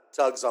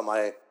tugs on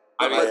my.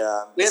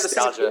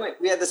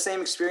 We had the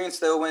same experience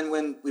though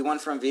when we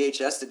went from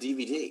VHS to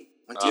DVD.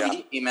 When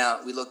DVD came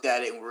out, we looked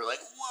at it and we were like,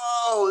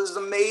 "Whoa, this is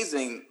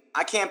amazing!"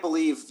 I can't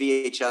believe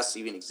VHS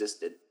even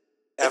existed.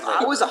 If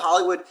I was a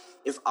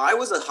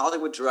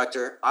Hollywood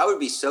director, I would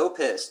be so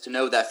pissed to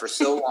know that for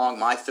so long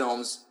my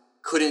films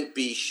couldn't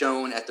be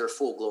shown at their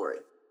full glory.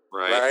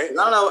 Right. I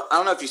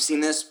don't know if you've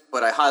seen this,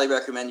 but I highly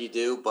recommend you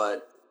do.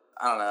 But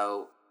I don't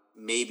know,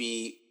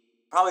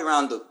 probably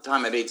around the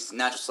time I made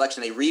Natural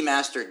Selection, they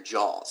remastered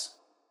Jaws.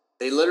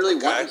 They literally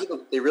went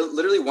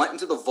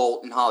into the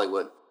vault in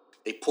Hollywood.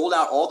 They pulled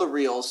out all the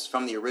reels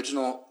from the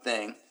original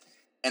thing,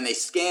 and they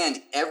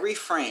scanned every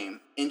frame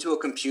into a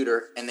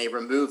computer, and they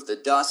removed the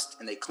dust,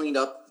 and they cleaned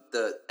up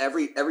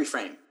every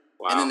frame.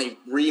 Wow. And then they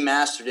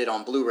remastered it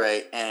on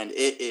Blu-ray, and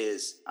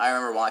I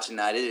remember watching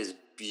that. It is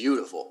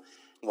beautiful.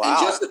 Wow.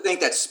 And just to think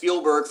that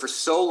Spielberg, for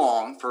so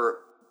long, for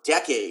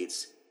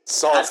decades,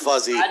 Salt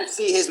Fuzzy. I had to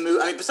see his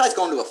movie. I mean, besides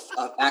going to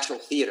an actual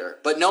theater,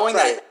 but knowing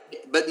that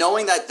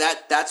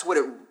that's what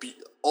it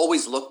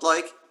always looked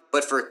like.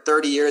 But for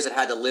 30 years, it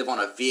had to live on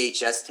a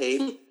VHS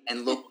tape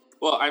and look.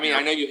 Well, I mean,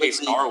 I know you hate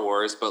Star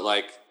Wars, but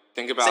like,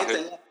 think about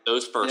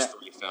those first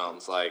three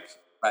films. Like,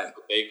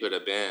 they could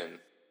have been,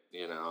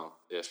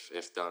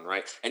 if done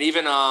right. And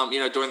even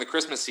during the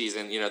Christmas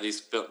season,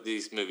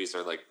 these movies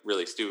are like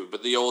really stupid.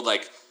 But the old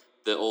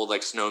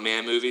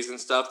Snowman movies and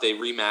stuff, they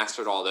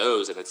remastered all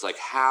those, and it's like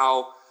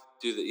how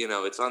do the,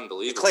 it's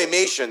unbelievable.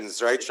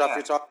 Claymations, right? Stuff Yeah.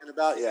 you're talking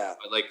about? Yeah.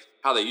 But like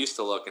how they used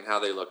to look and how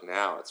they look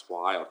now, it's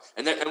wild.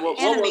 And then what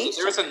was it?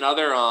 There was Animation.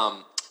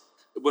 another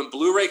when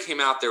Blu-ray came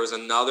out, there was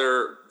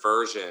another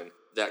version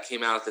that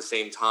came out at the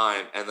same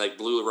time, and like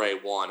Blu-ray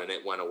won and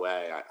it went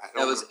away.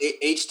 It was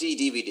HD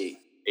DVD.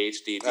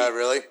 HD.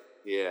 Really?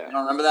 Yeah. You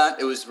don't remember that?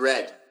 It was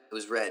red. It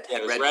was red. Yeah,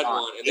 it was red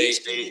font. one. And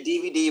HD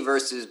DVD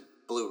versus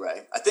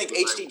Blu-ray. I think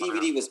Blu-ray HD won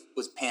DVD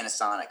was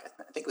Panasonic.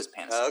 I think it was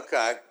Panasonic.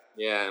 Okay.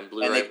 Yeah, and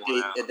Blu-ray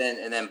won out.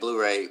 And then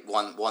Blu-ray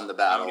won the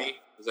battle. Sony?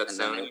 Was that and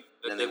Sony?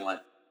 Then they won.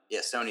 Yeah,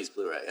 Sony's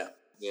Blu-ray. Yeah.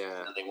 Yeah.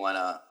 And then they won.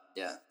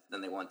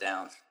 Then they went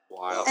down.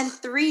 Wild. And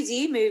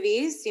 3D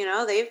movies,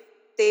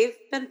 they've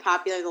been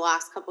popular the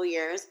last couple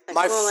years.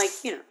 My People like,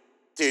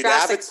 Dude,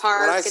 Jurassic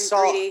Park when I and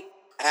saw 3D.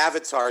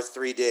 Avatar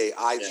 3D,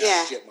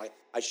 Yeah.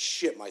 I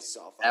shit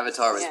myself.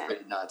 Avatar was Yeah.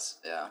 pretty nuts.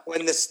 Yeah.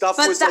 When the stuff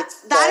But was that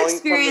falling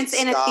experience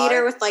from the in a sky.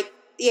 theater with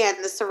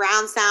and the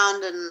surround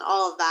sound and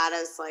all of that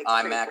is like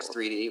IMAX cool.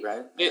 3D,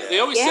 right? They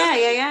always Yeah, said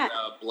that yeah. it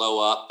would, blow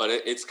up, but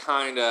it was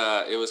kind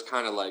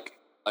of like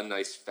a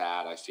nice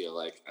fad, I feel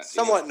like.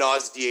 Somewhat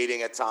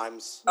nauseating at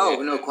times. Oh,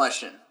 Yeah. no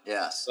question.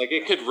 Yes. Like,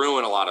 it could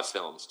ruin a lot of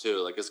films, too.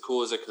 Like, as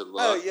cool as it could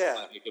look. Oh, yeah.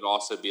 Like, it could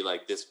also be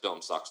like, this film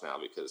sucks now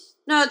because...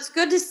 No, it's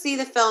good to see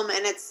the film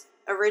in its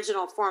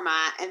original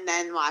format and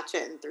then watch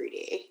it in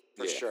 3D.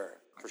 For sure.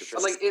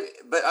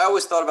 But I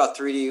always thought about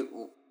 3D.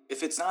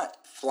 If it's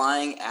not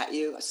flying at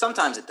you,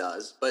 sometimes it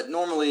does. But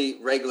normally,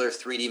 regular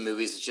 3D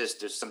movies is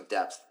just there's some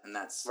depth, and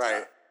that's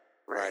Right.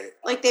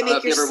 Like they I don't know make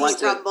if you your ever went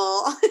seat to-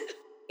 rumble.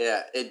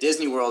 Yeah, at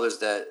Disney World, there's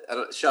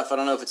that. Chef, I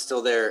don't know if it's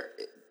still there.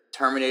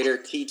 Terminator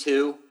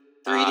T2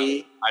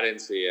 3D. I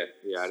didn't see it.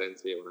 Yeah, I didn't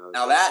see it when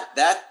I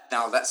was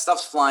Now that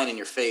stuff's flying in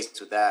your face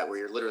with that, where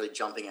you're literally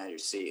jumping out of your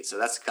seat. So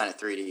that's the kind of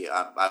 3D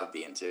I would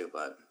be into.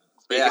 But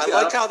I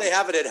like how they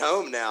have it at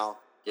home now.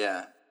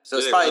 Yeah, so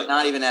it's probably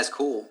not even as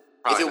cool.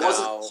 Probably if it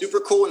wasn't super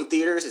cool in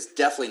theaters, it's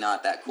definitely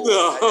not that cool.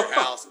 At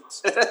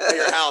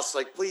your house,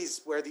 like,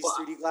 please wear these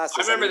 3D glasses.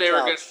 I remember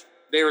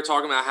they were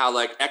talking about how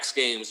like X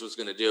Games was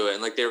going to do it,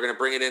 and like they were going to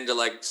bring it into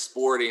like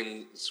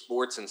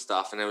sports and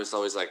stuff, and it was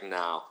always like,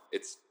 no,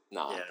 it's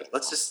not. Yeah, it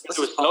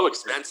was so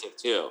expensive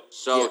too.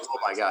 So expensive. Oh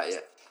my god,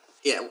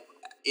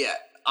 yeah.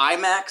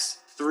 IMAX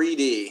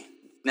 3D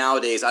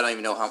nowadays, I don't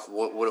even know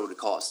what it would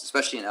cost,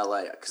 especially in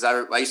LA, because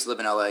I used to live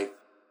in LA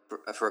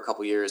for a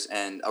couple years,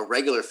 and a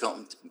regular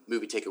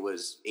movie ticket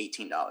was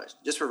 $18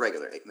 just for a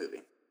regular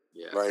movie.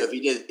 Yeah, right. So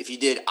if you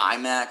did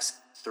IMAX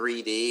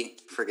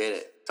 3D, forget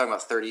it. Talking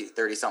about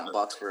 30 something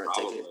bucks for a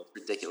ticket.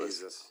 Ridiculous.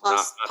 Jesus.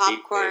 Plus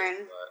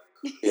popcorn.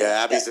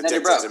 Yeah, Abby's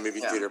addicted to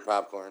movie theater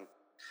popcorn.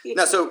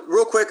 Now, so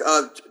real quick,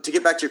 to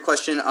get back to your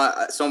question,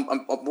 so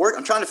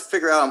I'm trying to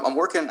figure out. I'm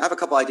working. I have a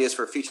couple ideas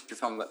for a feature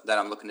film that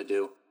I'm looking to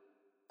do,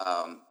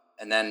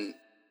 and then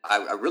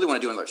I really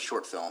want to do another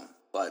short film.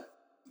 But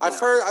I've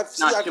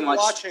been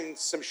watching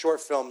some short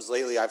films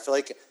lately. I feel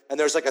like, and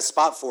there's like a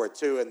spot for it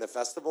too in the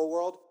festival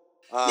world.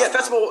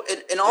 Festival,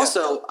 and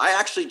also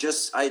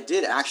I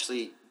did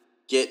actually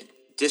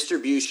get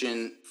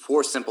distribution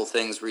for Simple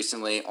Things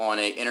recently on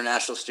an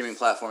international streaming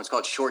platform. It's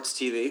called Shorts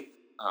TV.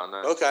 Oh,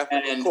 nice. Okay,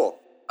 and cool.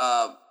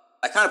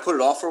 I kind of put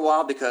it off for a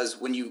while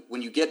because when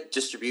you get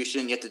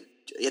distribution, you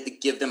have to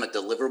give them a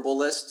deliverable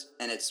list,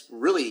 and it's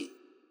really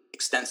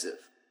extensive.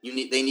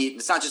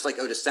 It's not just like,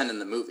 just send in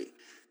the movie.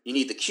 You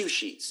need the cue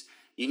sheets.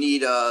 You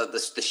need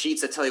the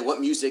sheets that tell you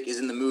what music is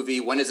in the movie,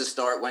 when does it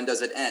start, when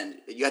does it end.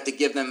 You have to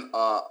give them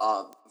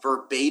a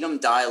verbatim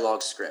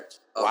dialogue script.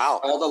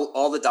 Wow.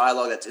 All the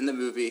dialogue that's in the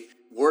movie,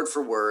 word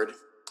for word.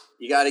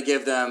 You got to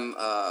give them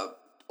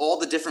all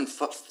the different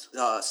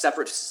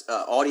separate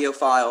audio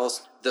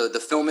files,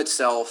 the film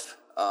itself,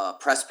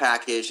 press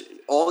package,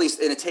 all these,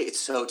 and it's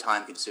so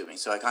time consuming.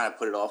 So I kind of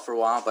put it off for a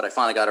while, but I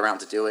finally got around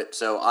to do it.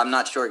 So I'm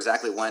not sure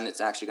exactly when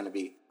it's actually going to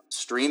be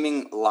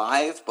streaming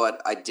live,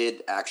 but I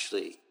did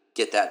actually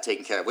get that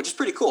taken care of, which is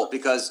pretty cool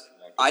because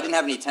I didn't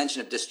have any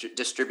intention of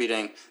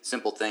distributing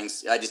Simple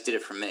Things. I just did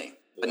it for me.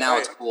 But now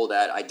it's cool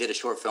that I did a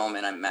short film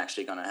and I'm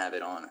actually going to have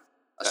it on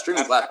a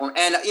streaming platform.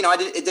 And,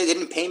 it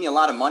didn't pay me a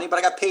lot of money, but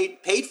I got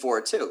paid for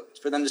it too,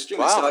 for them to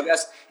stream it. So I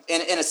guess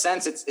in a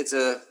sense, it's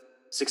a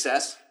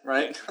success,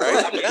 right?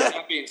 Right.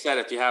 That being said,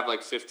 if you have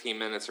like 15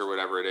 minutes or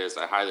whatever it is,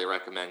 I highly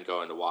recommend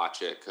going to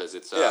watch it because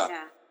it's I'll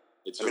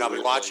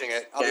be watching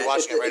it. I'll be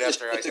watching it right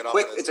after I get off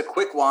of this. It's a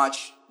quick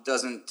watch.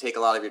 Doesn't take a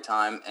lot of your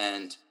time,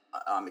 and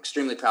I'm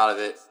extremely proud of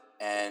it.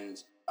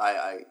 And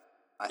I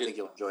think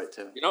you'll enjoy it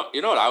too. You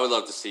know what I would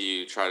love to see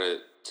you try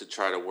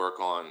to work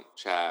on,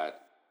 Chad,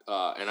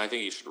 and I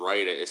think you should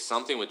write it. Is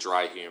something with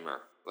dry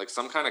humor, like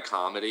some kind of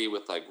comedy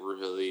with like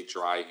really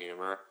dry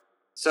humor.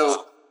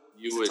 So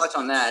you would touch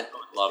on that. I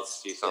would love to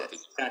see something.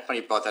 It's kind of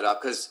funny you brought that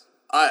up because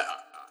I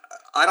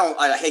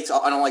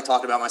don't like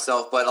talking about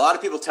myself, but a lot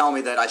of people tell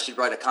me that I should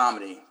write a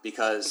comedy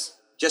because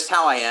just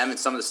how I am and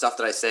some of the stuff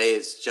that I say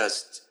is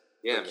just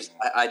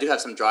I do have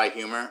some dry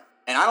humor,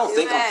 and I don't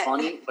think I'm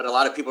funny, but a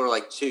lot of people are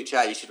like, "Shoot,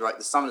 Chad, you should write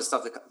some of the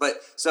stuff."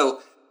 But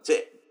so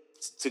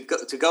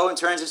to go and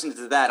transition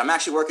to that, I'm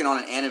actually working on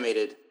an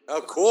animated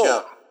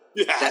show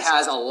that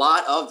has a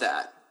lot of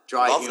that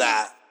dry Love humor.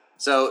 that.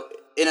 So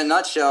in a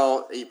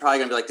nutshell, you're probably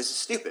gonna be like, this is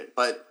stupid,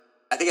 but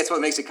I think that's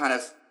what makes it kind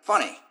of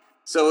funny.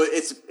 So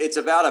it's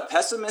about a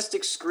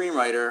pessimistic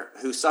screenwriter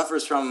who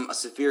suffers from a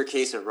severe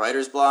case of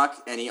writer's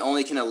block, and he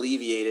only can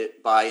alleviate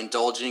it by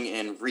indulging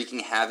in wreaking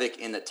havoc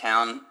in the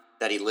town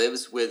that he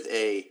lives with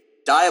a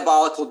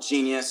diabolical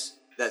genius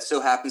that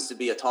so happens to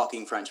be a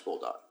talking French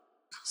bulldog.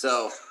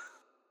 So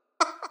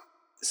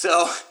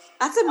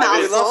That's a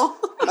mouthful.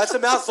 That's a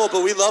mouthful,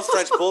 but we love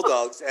French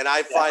bulldogs, and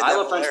I find I them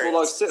love French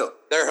hilarious. bulldogs too.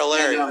 They're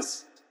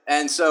hilarious.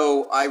 And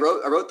so I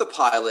wrote the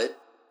pilot,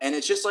 and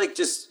it's just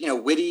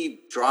witty,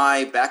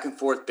 dry, back and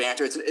forth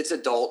banter. It's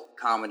adult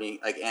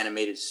comedy, like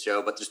animated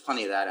show, but there's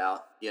plenty of that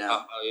out. You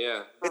know. Oh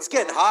yeah. It's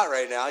getting hot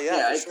right now.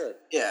 Yeah, for sure.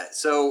 Yeah.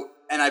 So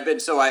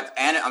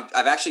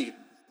I've actually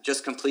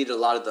just completed a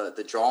lot of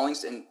the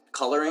drawings and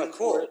coloring. Oh,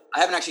 cool. For it. I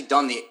haven't actually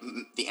done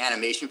the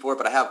animation for it,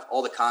 but I have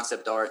all the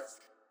concept art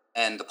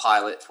and the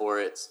pilot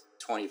for it. It's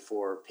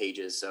 24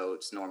 pages, so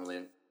it's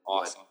normally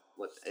awesome.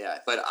 But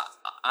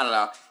I don't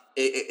know.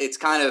 It's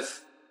kind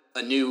of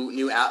a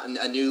new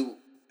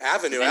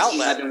avenue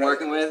outlet I've been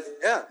working with.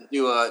 Yeah.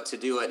 To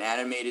do an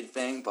animated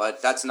thing,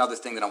 but that's another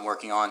thing that I'm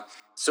working on.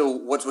 So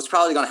what's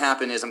probably going to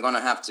happen is I'm going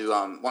to have to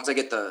once I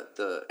get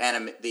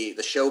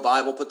the show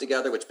Bible put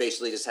together, which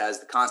basically just has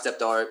the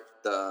concept art,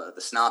 the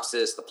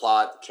synopsis, the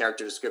plot, the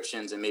character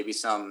descriptions, and maybe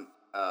some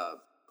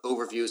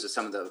overviews of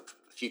some of the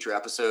future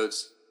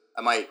episodes.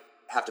 I might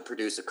have to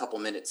produce a couple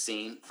minute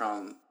scene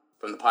from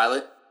the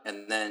pilot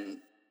and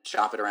then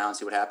shop it around,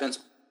 see what happens.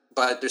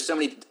 But there's so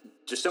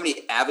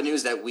many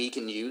avenues that we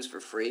can use for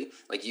free,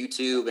 like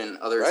YouTube and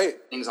other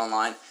things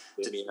online,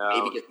 to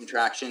maybe get some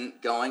traction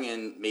going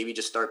and maybe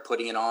just start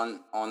putting it on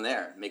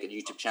there, make a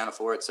YouTube channel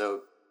for it.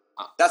 So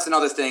that's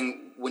another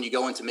thing when you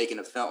go into making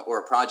a film or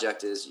a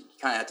project is you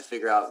kind of have to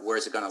figure out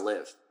where's it going to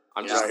live.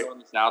 I'm just throwing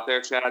this out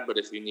there, Chad, but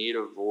if you need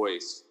a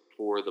voice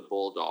for the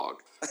bulldog,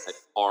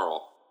 it's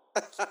Carl.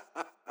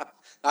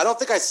 I don't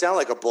think I sound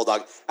like a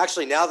bulldog.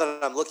 Actually, now that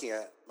I'm looking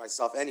at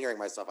myself and hearing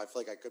myself, I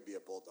feel like I could be a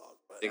bulldog.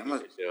 But I think you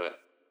should do it.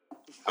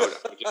 I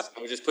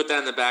would just put that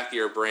in the back of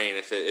your brain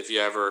if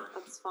you ever.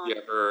 That's fun. You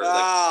ever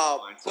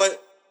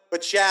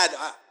but Chad,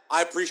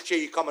 I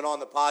appreciate you coming on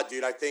the pod,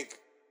 dude. I think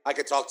I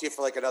could talk to you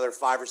for like another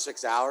 5 or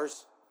 6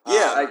 hours.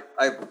 Yeah,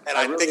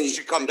 I think you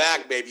should come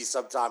back maybe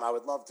sometime. I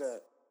would love to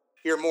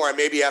hear more, and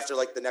maybe after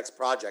like the next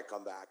project,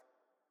 come back.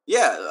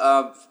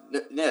 Yeah,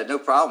 no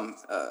problem.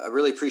 I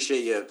really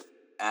appreciate you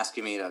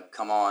asking me to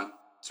come on.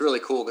 It's really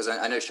cool because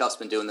I know Shuff's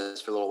been doing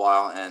this for a little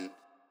while, and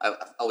I've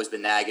always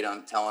been nagging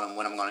him, telling him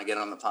when I'm going to get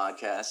on the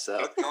podcast. So,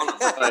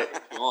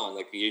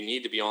 you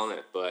need to be on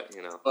it, but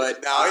you know.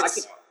 But no,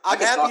 I'm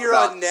happy you're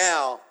on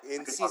now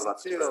in season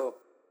 2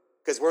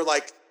 because we're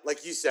like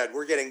you said,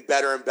 we're getting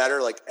better and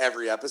better like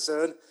every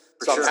episode.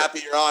 So I'm happy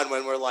you're on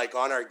when we're like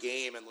on our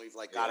game and we've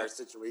like got our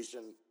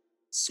situation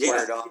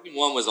squared up. Season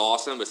 1 was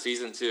awesome, but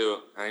season 2,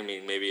 I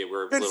mean, maybe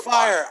we're been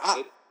fire.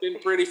 It's been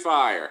pretty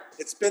fire.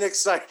 It's been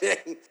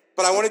exciting,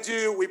 but I want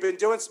to we've been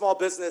doing small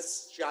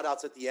business shout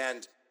outs at the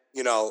end,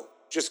 you know,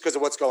 just because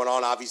of what's going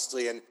on,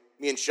 obviously. And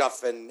me and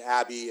Shuff and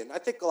Abby, and I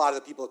think a lot of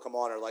the people that come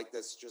on are like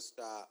this, just,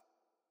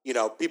 you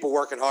know, people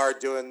working hard,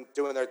 doing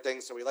their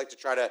thing. So we like to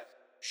try to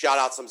shout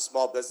out some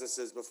small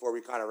businesses before we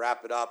kind of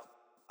wrap it up.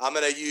 I'm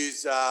going to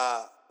use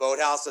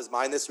Boathouse as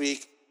mine this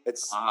week.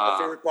 It's my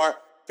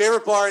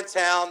favorite bar in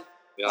town.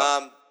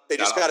 Yeah. They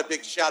just got a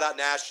big shout out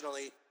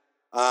nationally.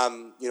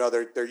 You know,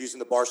 they're using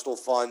the Barstool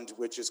Fund,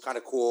 which is kind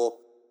of cool.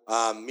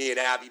 Me and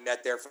Abby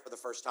met there for the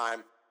first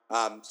time.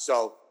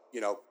 So, you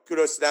know,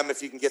 kudos to them.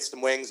 If you can get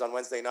some wings on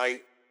Wednesday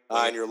night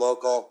and you're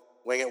local,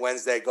 Wing It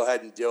Wednesday, go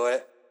ahead and do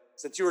it.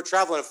 Since you were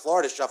traveling in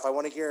Florida, Shuff, I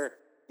want to hear,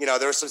 you know,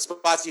 there were some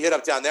spots you hit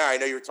up down there. I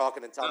know you were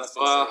talking and telling us.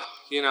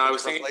 You know, I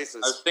was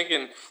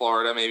thinking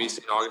Florida, maybe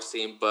St.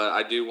 Augustine, but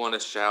I do want to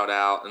shout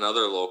out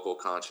another local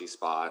Conchi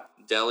spot,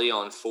 Deli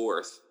on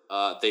 4th.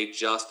 They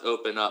just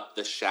opened up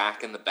the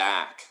Shack in the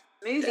Back.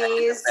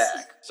 Smoothies.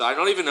 So I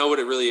don't even know what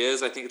it really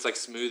is. I think it's like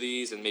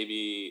smoothies and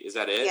maybe, is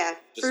that it? Yeah,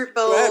 fruit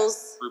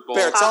bowls,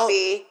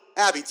 coffee.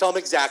 Abby, tell them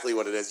exactly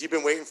what it is. You've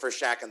been waiting for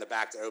Shack in the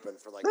Back to open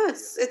for like. No,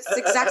 it's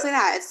exactly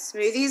that. It's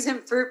smoothies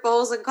and fruit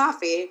bowls and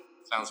coffee.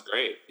 Sounds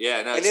great.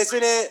 Yeah, no. And is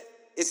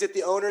it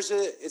the owner's?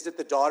 Is it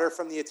the daughter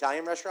from the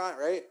Italian restaurant?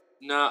 Right?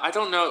 No, I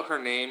don't know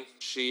her name.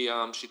 She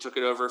took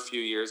it over a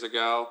few years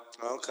ago.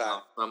 Okay.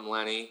 From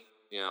Lenny.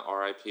 Yeah,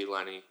 R.I.P.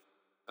 Lenny.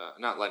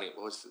 Not Lenny.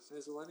 Is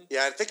it Lenny?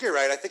 Yeah, I think you're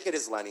right. I think it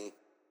is Lenny.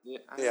 Yeah.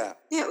 Yeah,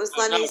 it was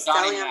Lenny's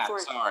Deli on 4th.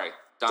 Sorry.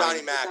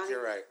 Donnie Mac,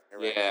 you're right.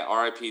 Yeah,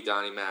 R.I.P.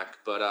 Donnie Mac.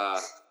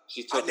 But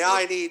she took. Now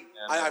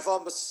I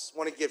almost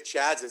want to give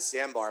Chad's a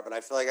sandbar, but I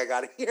feel like I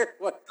got to hear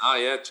what. Oh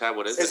yeah, Chad.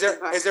 What is it?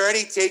 Is there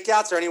any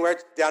takeouts or anywhere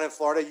down in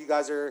Florida you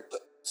guys are?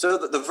 So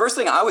the first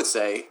thing I would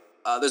say,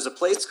 there's a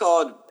place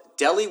called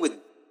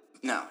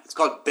it's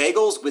called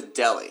Bagels with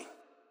Deli.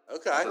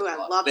 Okay. Ooh, I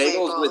love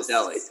Bagels with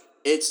Deli.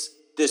 It's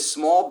this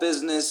small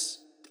business.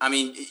 I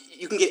mean,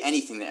 you can get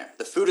anything there.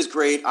 The food is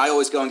great. I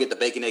always go and get the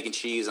bacon, egg, and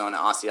cheese on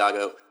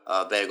Asiago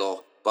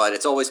bagel, but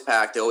it's always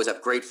packed. They always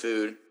have great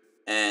food,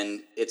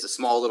 and it's a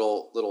small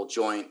little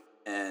joint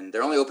and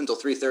they're only open till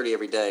 3:30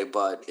 every day,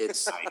 but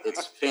it's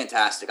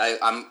fantastic.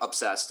 I'm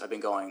obsessed. I've been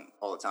going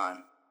all the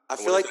time. I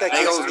feel like that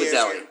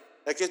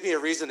gives me a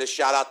reason to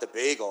shout out the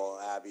bagel,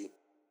 Abby.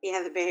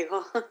 Yeah, the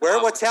bagel.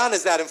 What town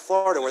is that in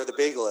Florida where the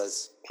bagel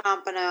is?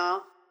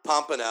 Pompano.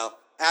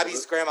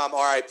 Abby's grandma,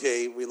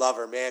 R.I.P. We love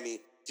her, Mammy.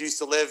 She used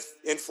to live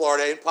in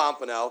Florida in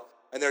Pompano,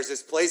 and there's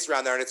this place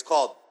around there, and it's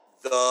called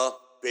The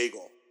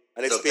Bagel.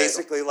 And it's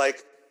basically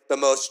like the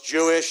most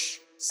Jewish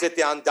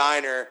sit-down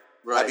diner.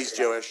 Right. Abby's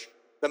Jewish.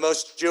 The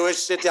most Jewish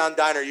sit-down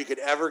diner you could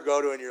ever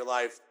go to in your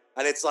life.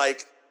 And it's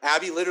like,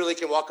 Abby literally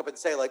can walk up and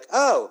say, like,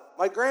 oh,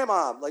 my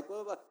grandma, like,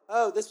 blah, blah,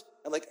 oh, this.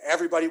 And, like,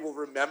 everybody will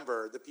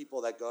remember the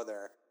people that go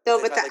there. No,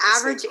 but the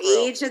average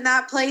age in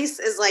that place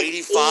is like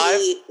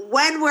 85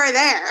 when we're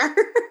there.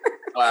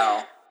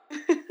 Wow.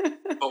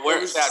 But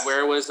where is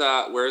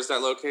that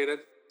located?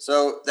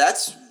 So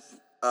that's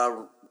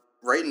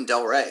right in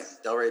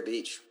Delray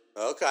Beach.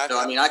 Okay. So,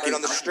 I mean, I can... Right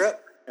on the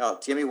strip? Oh,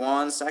 give me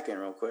 1 second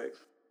real quick.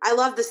 I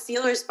love the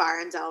Steelers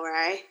bar in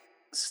Delray.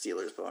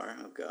 Steelers bar.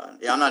 Oh, God.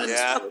 Yeah, I'm not in the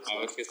Steelers bar.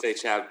 I was going to say,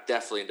 Chad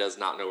definitely does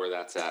not know where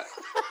that's at.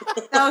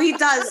 No, he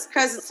does,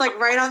 because it's like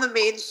right on the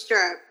main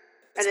strip.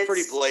 It's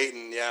pretty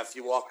blatant, yeah, if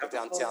you walk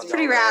downtown. It's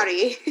pretty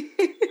rowdy.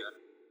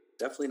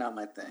 Definitely not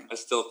my thing. I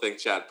still think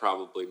Chad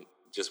probably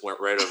just went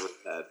right over his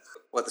head.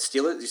 What, the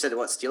Steelers? You said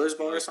what, Steelers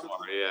bar or something?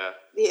 Yeah.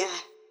 Yeah.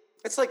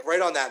 It's like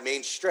right on that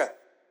main strip.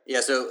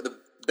 Yeah, so the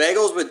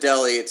Bagels with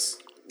Deli, it's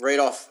right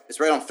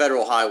on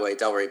Federal Highway,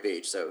 Delray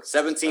Beach. So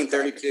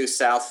 1732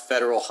 South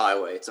Federal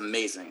Highway. It's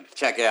amazing.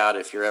 Check it out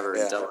if you're ever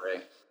in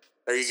Delray.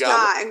 There you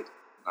go.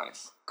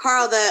 Nice.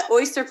 Carl, the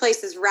oyster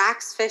place is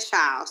Rack's Fish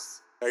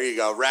House. There you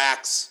go,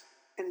 Rax.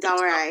 In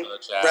Delray.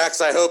 Rax,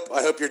 I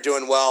hope you're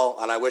doing well,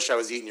 and I wish I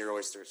was eating your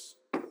oysters.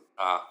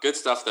 Good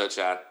stuff, though,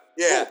 Chad.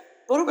 Yeah.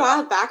 What a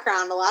wild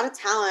background. A lot of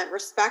talent.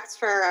 Respect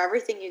for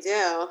everything you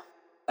do.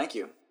 Thank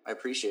you. I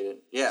appreciate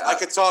it. Yeah. I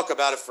could talk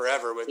about it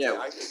forever with you.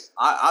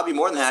 I'll be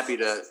more than happy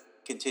to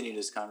continue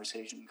this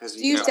conversation.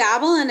 Do you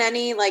dabble in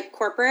any like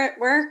corporate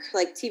work,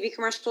 like TV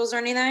commercials or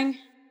anything?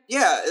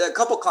 Yeah, a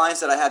couple clients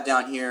that I have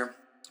down here,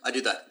 I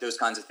do those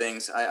kinds of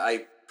things.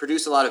 I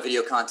produce a lot of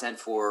video content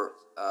for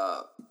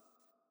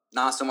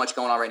not so much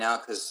going on right now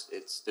because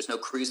there's no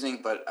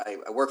cruising, but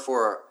I work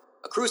for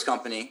a cruise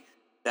company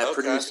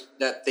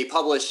that they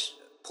publish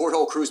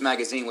Porthole Cruise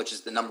Magazine, which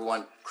is the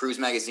 #1 cruise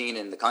magazine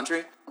in the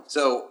country.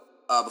 So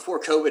before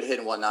COVID hit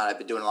and whatnot, I've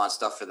been doing a lot of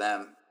stuff for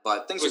them.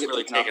 But things are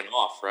really taking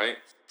off, right?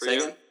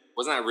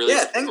 Wasn't that really?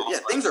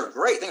 Things are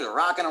great. Things are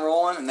rocking and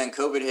rolling, and then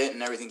COVID hit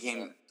and everything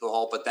came to a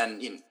halt. But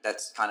then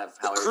that's kind of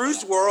how the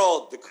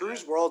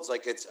cruise world's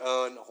like its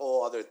own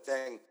whole other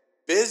thing.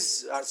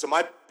 So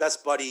my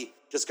best buddy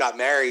just got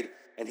married,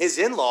 and his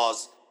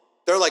in-laws,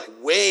 they're like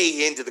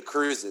way into the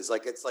cruises.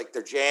 Like it's like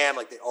their jam.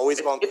 Like they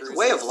always go on cruises. It's a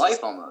way of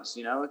life almost,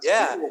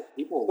 It's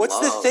people What's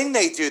the thing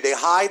they do? They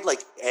hide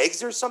like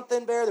eggs or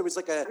something, Bear? There was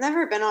like I've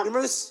never been on.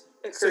 Remember this?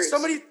 So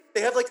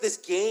they have like this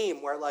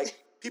game where like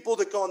people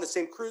that go on the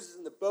same cruises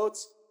in the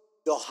boats,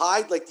 they'll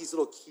hide like these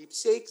little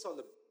keepsakes on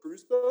the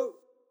cruise boat.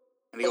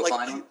 And you go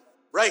find them?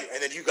 Right,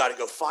 and then you got to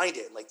go find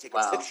it and like take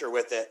a picture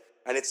with it.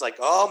 And it's like,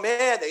 oh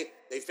man,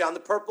 they found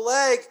the purple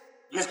egg.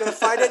 Who's gonna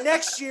find it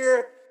next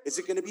year? Is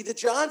it gonna be the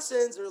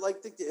Johnsons or like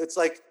it's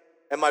like?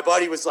 And my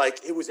buddy was like,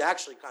 it was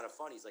actually kind of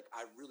funny. He's like,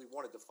 I really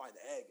wanted to find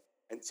the egg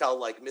and tell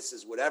like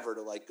Mrs. Whatever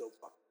to like go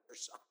fuck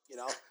herself,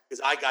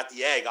 because I got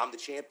the egg. I'm the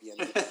champion.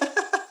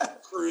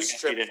 Cruise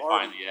trip. He didn't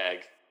find the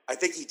egg. I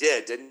think he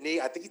did, didn't he?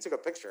 I think he took a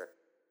picture.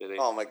 Did he?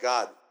 Oh my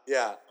God,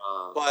 yeah.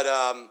 But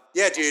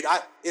yeah, dude,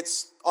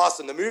 it's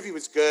awesome. The movie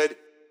was good.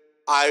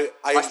 I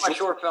watched my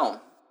short film.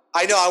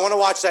 I know. I want to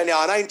watch that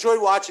now, and I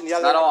enjoyed watching the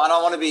other. I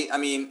don't want to be. I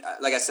mean,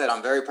 like I said,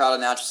 I'm very proud of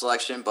Natural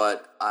Selection,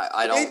 but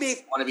I don't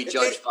want to be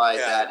judged by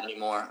that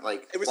anymore.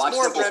 Like it was watch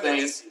more Simple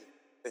Things.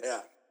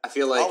 Yeah. I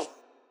feel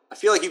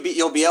like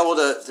you'll be able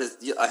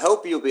to. I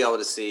hope you'll be able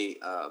to see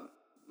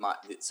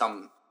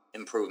some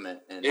improvement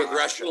in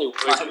progression.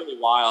 It's really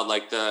wild.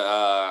 Like the.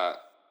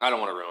 I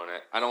don't want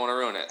to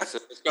ruin it. So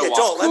just go watch.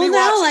 Don't let me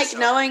watch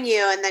knowing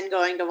you and then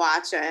going to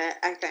watch it.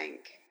 I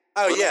think.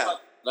 Oh yeah.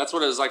 That's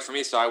what it was like for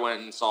me. So I went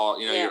and saw,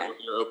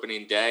 your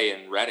opening day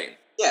in Reading.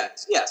 Yeah.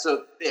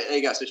 So there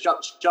you go. So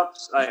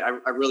Shups,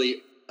 I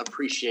really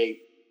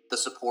appreciate the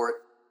support.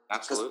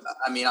 Absolutely.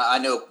 I mean, I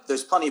know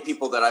there's plenty of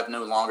people that I've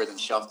known longer than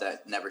Shuff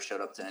that never showed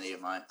up to any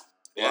of mine.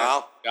 Yeah.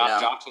 Wow.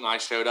 Josh and I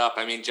showed up.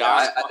 I mean,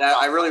 Josh.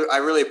 I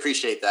really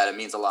appreciate that. It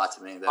means a lot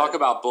to me. Talk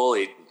about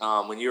bullied.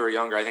 When you were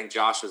younger, I think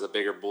Josh was a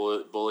bigger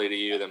bully to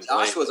you than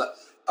Josh was.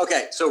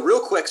 Okay, so real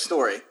quick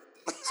story.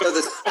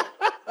 So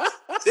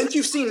since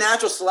you've seen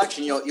Natural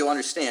Selection, you'll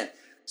understand.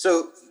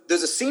 So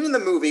there's a scene in the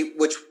movie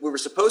which we were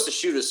supposed to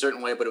shoot a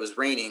certain way, but it was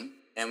raining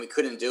and we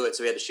couldn't do it,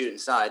 so we had to shoot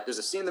inside. There's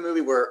a scene in the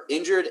movie where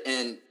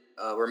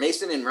where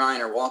Mason and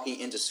Ryan are walking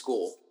into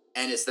school,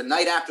 and it's the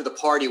night after the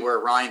party where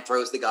Ryan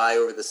throws the guy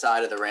over the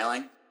side of the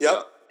railing.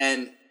 Yep.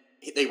 And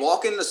they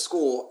walk into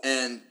school,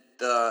 and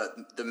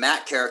the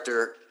Matt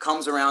character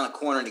comes around the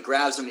corner and he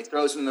grabs him and he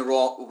throws him in the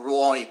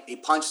roll and he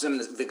punches him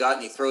in the gut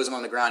and he throws him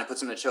on the ground and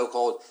puts him in a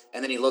chokehold,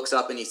 and then he looks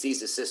up and he sees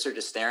his sister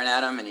just staring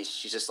at him and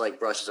she just like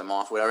brushes him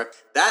off, whatever.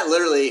 That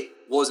literally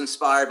was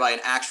inspired by an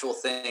actual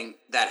thing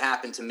that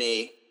happened to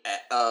me.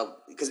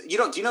 Because do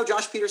you know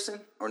Josh Peterson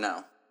or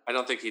no? I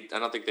don't think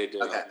they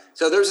do. Okay,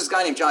 so there's this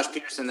guy named Josh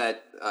Peterson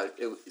that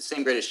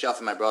same grade as Shuff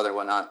and my brother and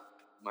whatnot.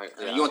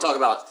 You want to talk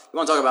about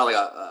like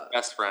a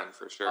best friend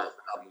for sure,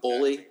 a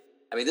bully.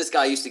 I mean, this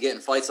guy used to get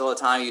in fights all the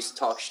time. He used to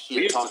talk shit.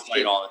 We used to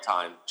fight all the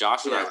time.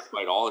 Josh and I would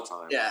fight all the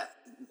time. Yeah.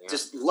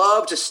 Just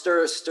love to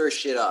stir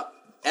shit up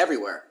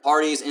everywhere,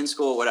 parties, in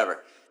school,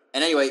 whatever.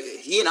 And anyway,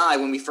 he and I,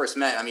 when we first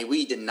met, I mean,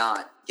 we did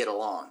not get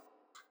along.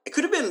 It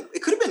could have been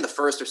the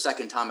first or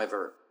second time I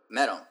ever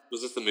met him.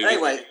 Was this the movie?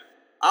 Anyway,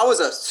 I was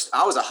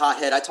a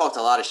hothead. I talked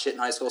a lot of shit in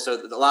high school,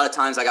 so a lot of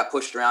times I got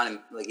pushed around and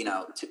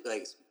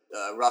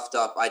roughed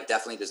up. I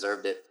definitely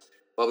deserved it.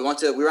 But we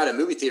were at a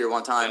movie theater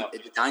one time, at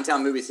the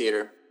downtown movie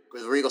theater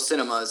with Regal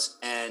Cinemas,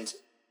 and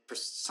for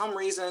some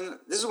reason,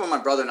 this is when my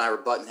brother and I were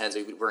button heads.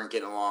 We weren't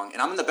getting along,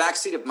 and I'm in the back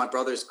seat of my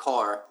brother's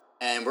car,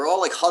 and we're all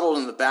like huddled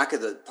in the back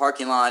of the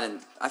parking lot, and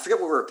I forget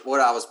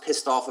what I was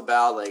pissed off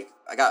about. Like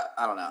I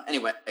don't know.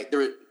 Anyway,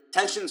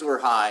 tensions were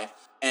high,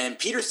 and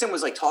Peterson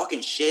was like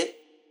talking shit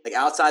like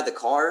outside the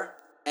car,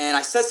 and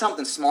I said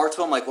something smart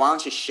to him, like, "Why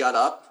don't you shut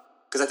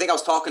up?" Because I think I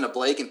was talking to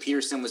Blake, and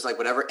Peterson was like,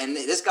 "Whatever." And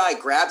this guy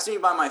grabs me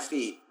by my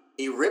feet.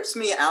 He rips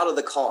me out of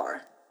the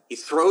car. He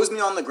throws me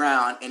on the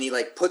ground, and he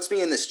like puts me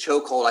in this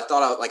chokehold. I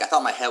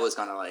thought my head was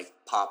gonna like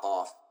pop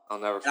off. I'll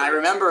never forget. And I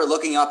remember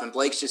looking up, and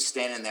Blake's just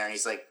standing there, and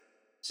he's like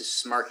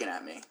just smirking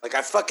at me. Like,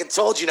 I fucking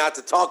told you not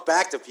to talk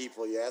back to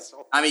people, you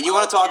asshole. I mean, you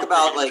want to talk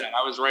about like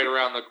I was right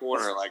around the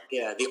corner, like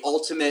the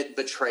ultimate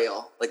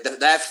betrayal, like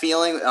that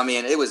feeling. I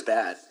mean, it was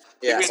bad.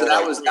 Yeah, so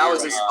that was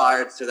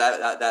inspired. So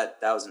that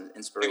was an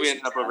inspiration. We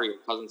ended up over your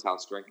cousin's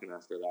house drinking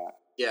after that.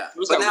 Yeah,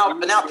 but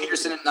now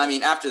Peterson. I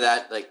mean, after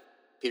that, like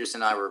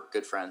Peterson and I were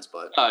good friends.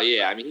 But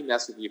yeah, I mean, he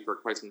messed with you for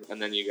quite some,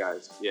 and then you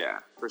guys,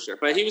 yeah, for sure.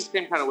 But he was the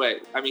same kind of way.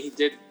 I mean, he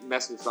did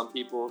mess with some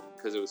people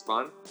because it was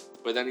fun,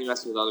 but then he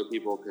messed with other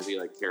people because he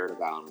like cared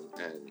about them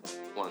and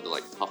wanted to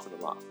like toughen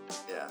them up.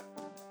 Yeah,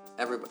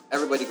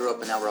 everybody grew up,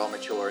 and now we're all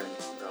mature and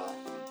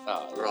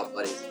we're all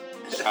buddies.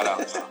 Shout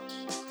out.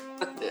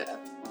 Yeah.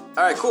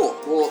 All right, cool.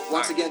 Well,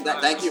 once again,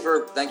 thank you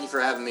for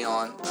having me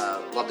on.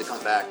 Love to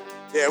come back.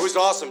 Yeah, it was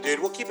awesome, dude.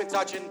 We'll keep in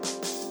touch.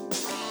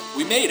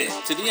 We made it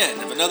to the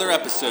end of another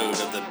episode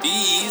of the Be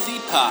Easy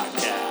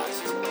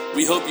Podcast.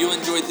 We hope you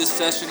enjoyed this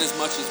session as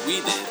much as we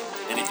did.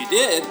 And if you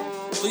did,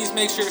 please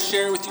make sure to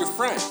share it with your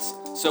friends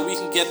so we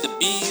can get the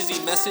Be Easy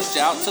message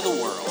out to the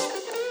world.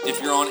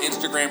 If you're on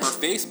Instagram or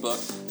Facebook,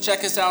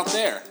 check us out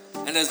there.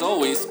 And as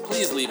always,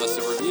 please leave us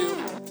a review.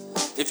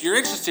 If you're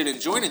interested in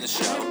joining the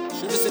show,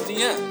 shoot us a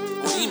DM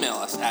or email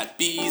us at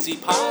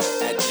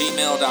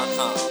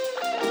beeasypod@gmail.com.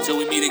 Until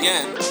we meet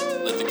again,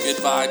 let the good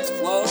vibes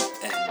flow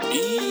and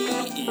be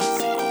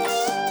easy.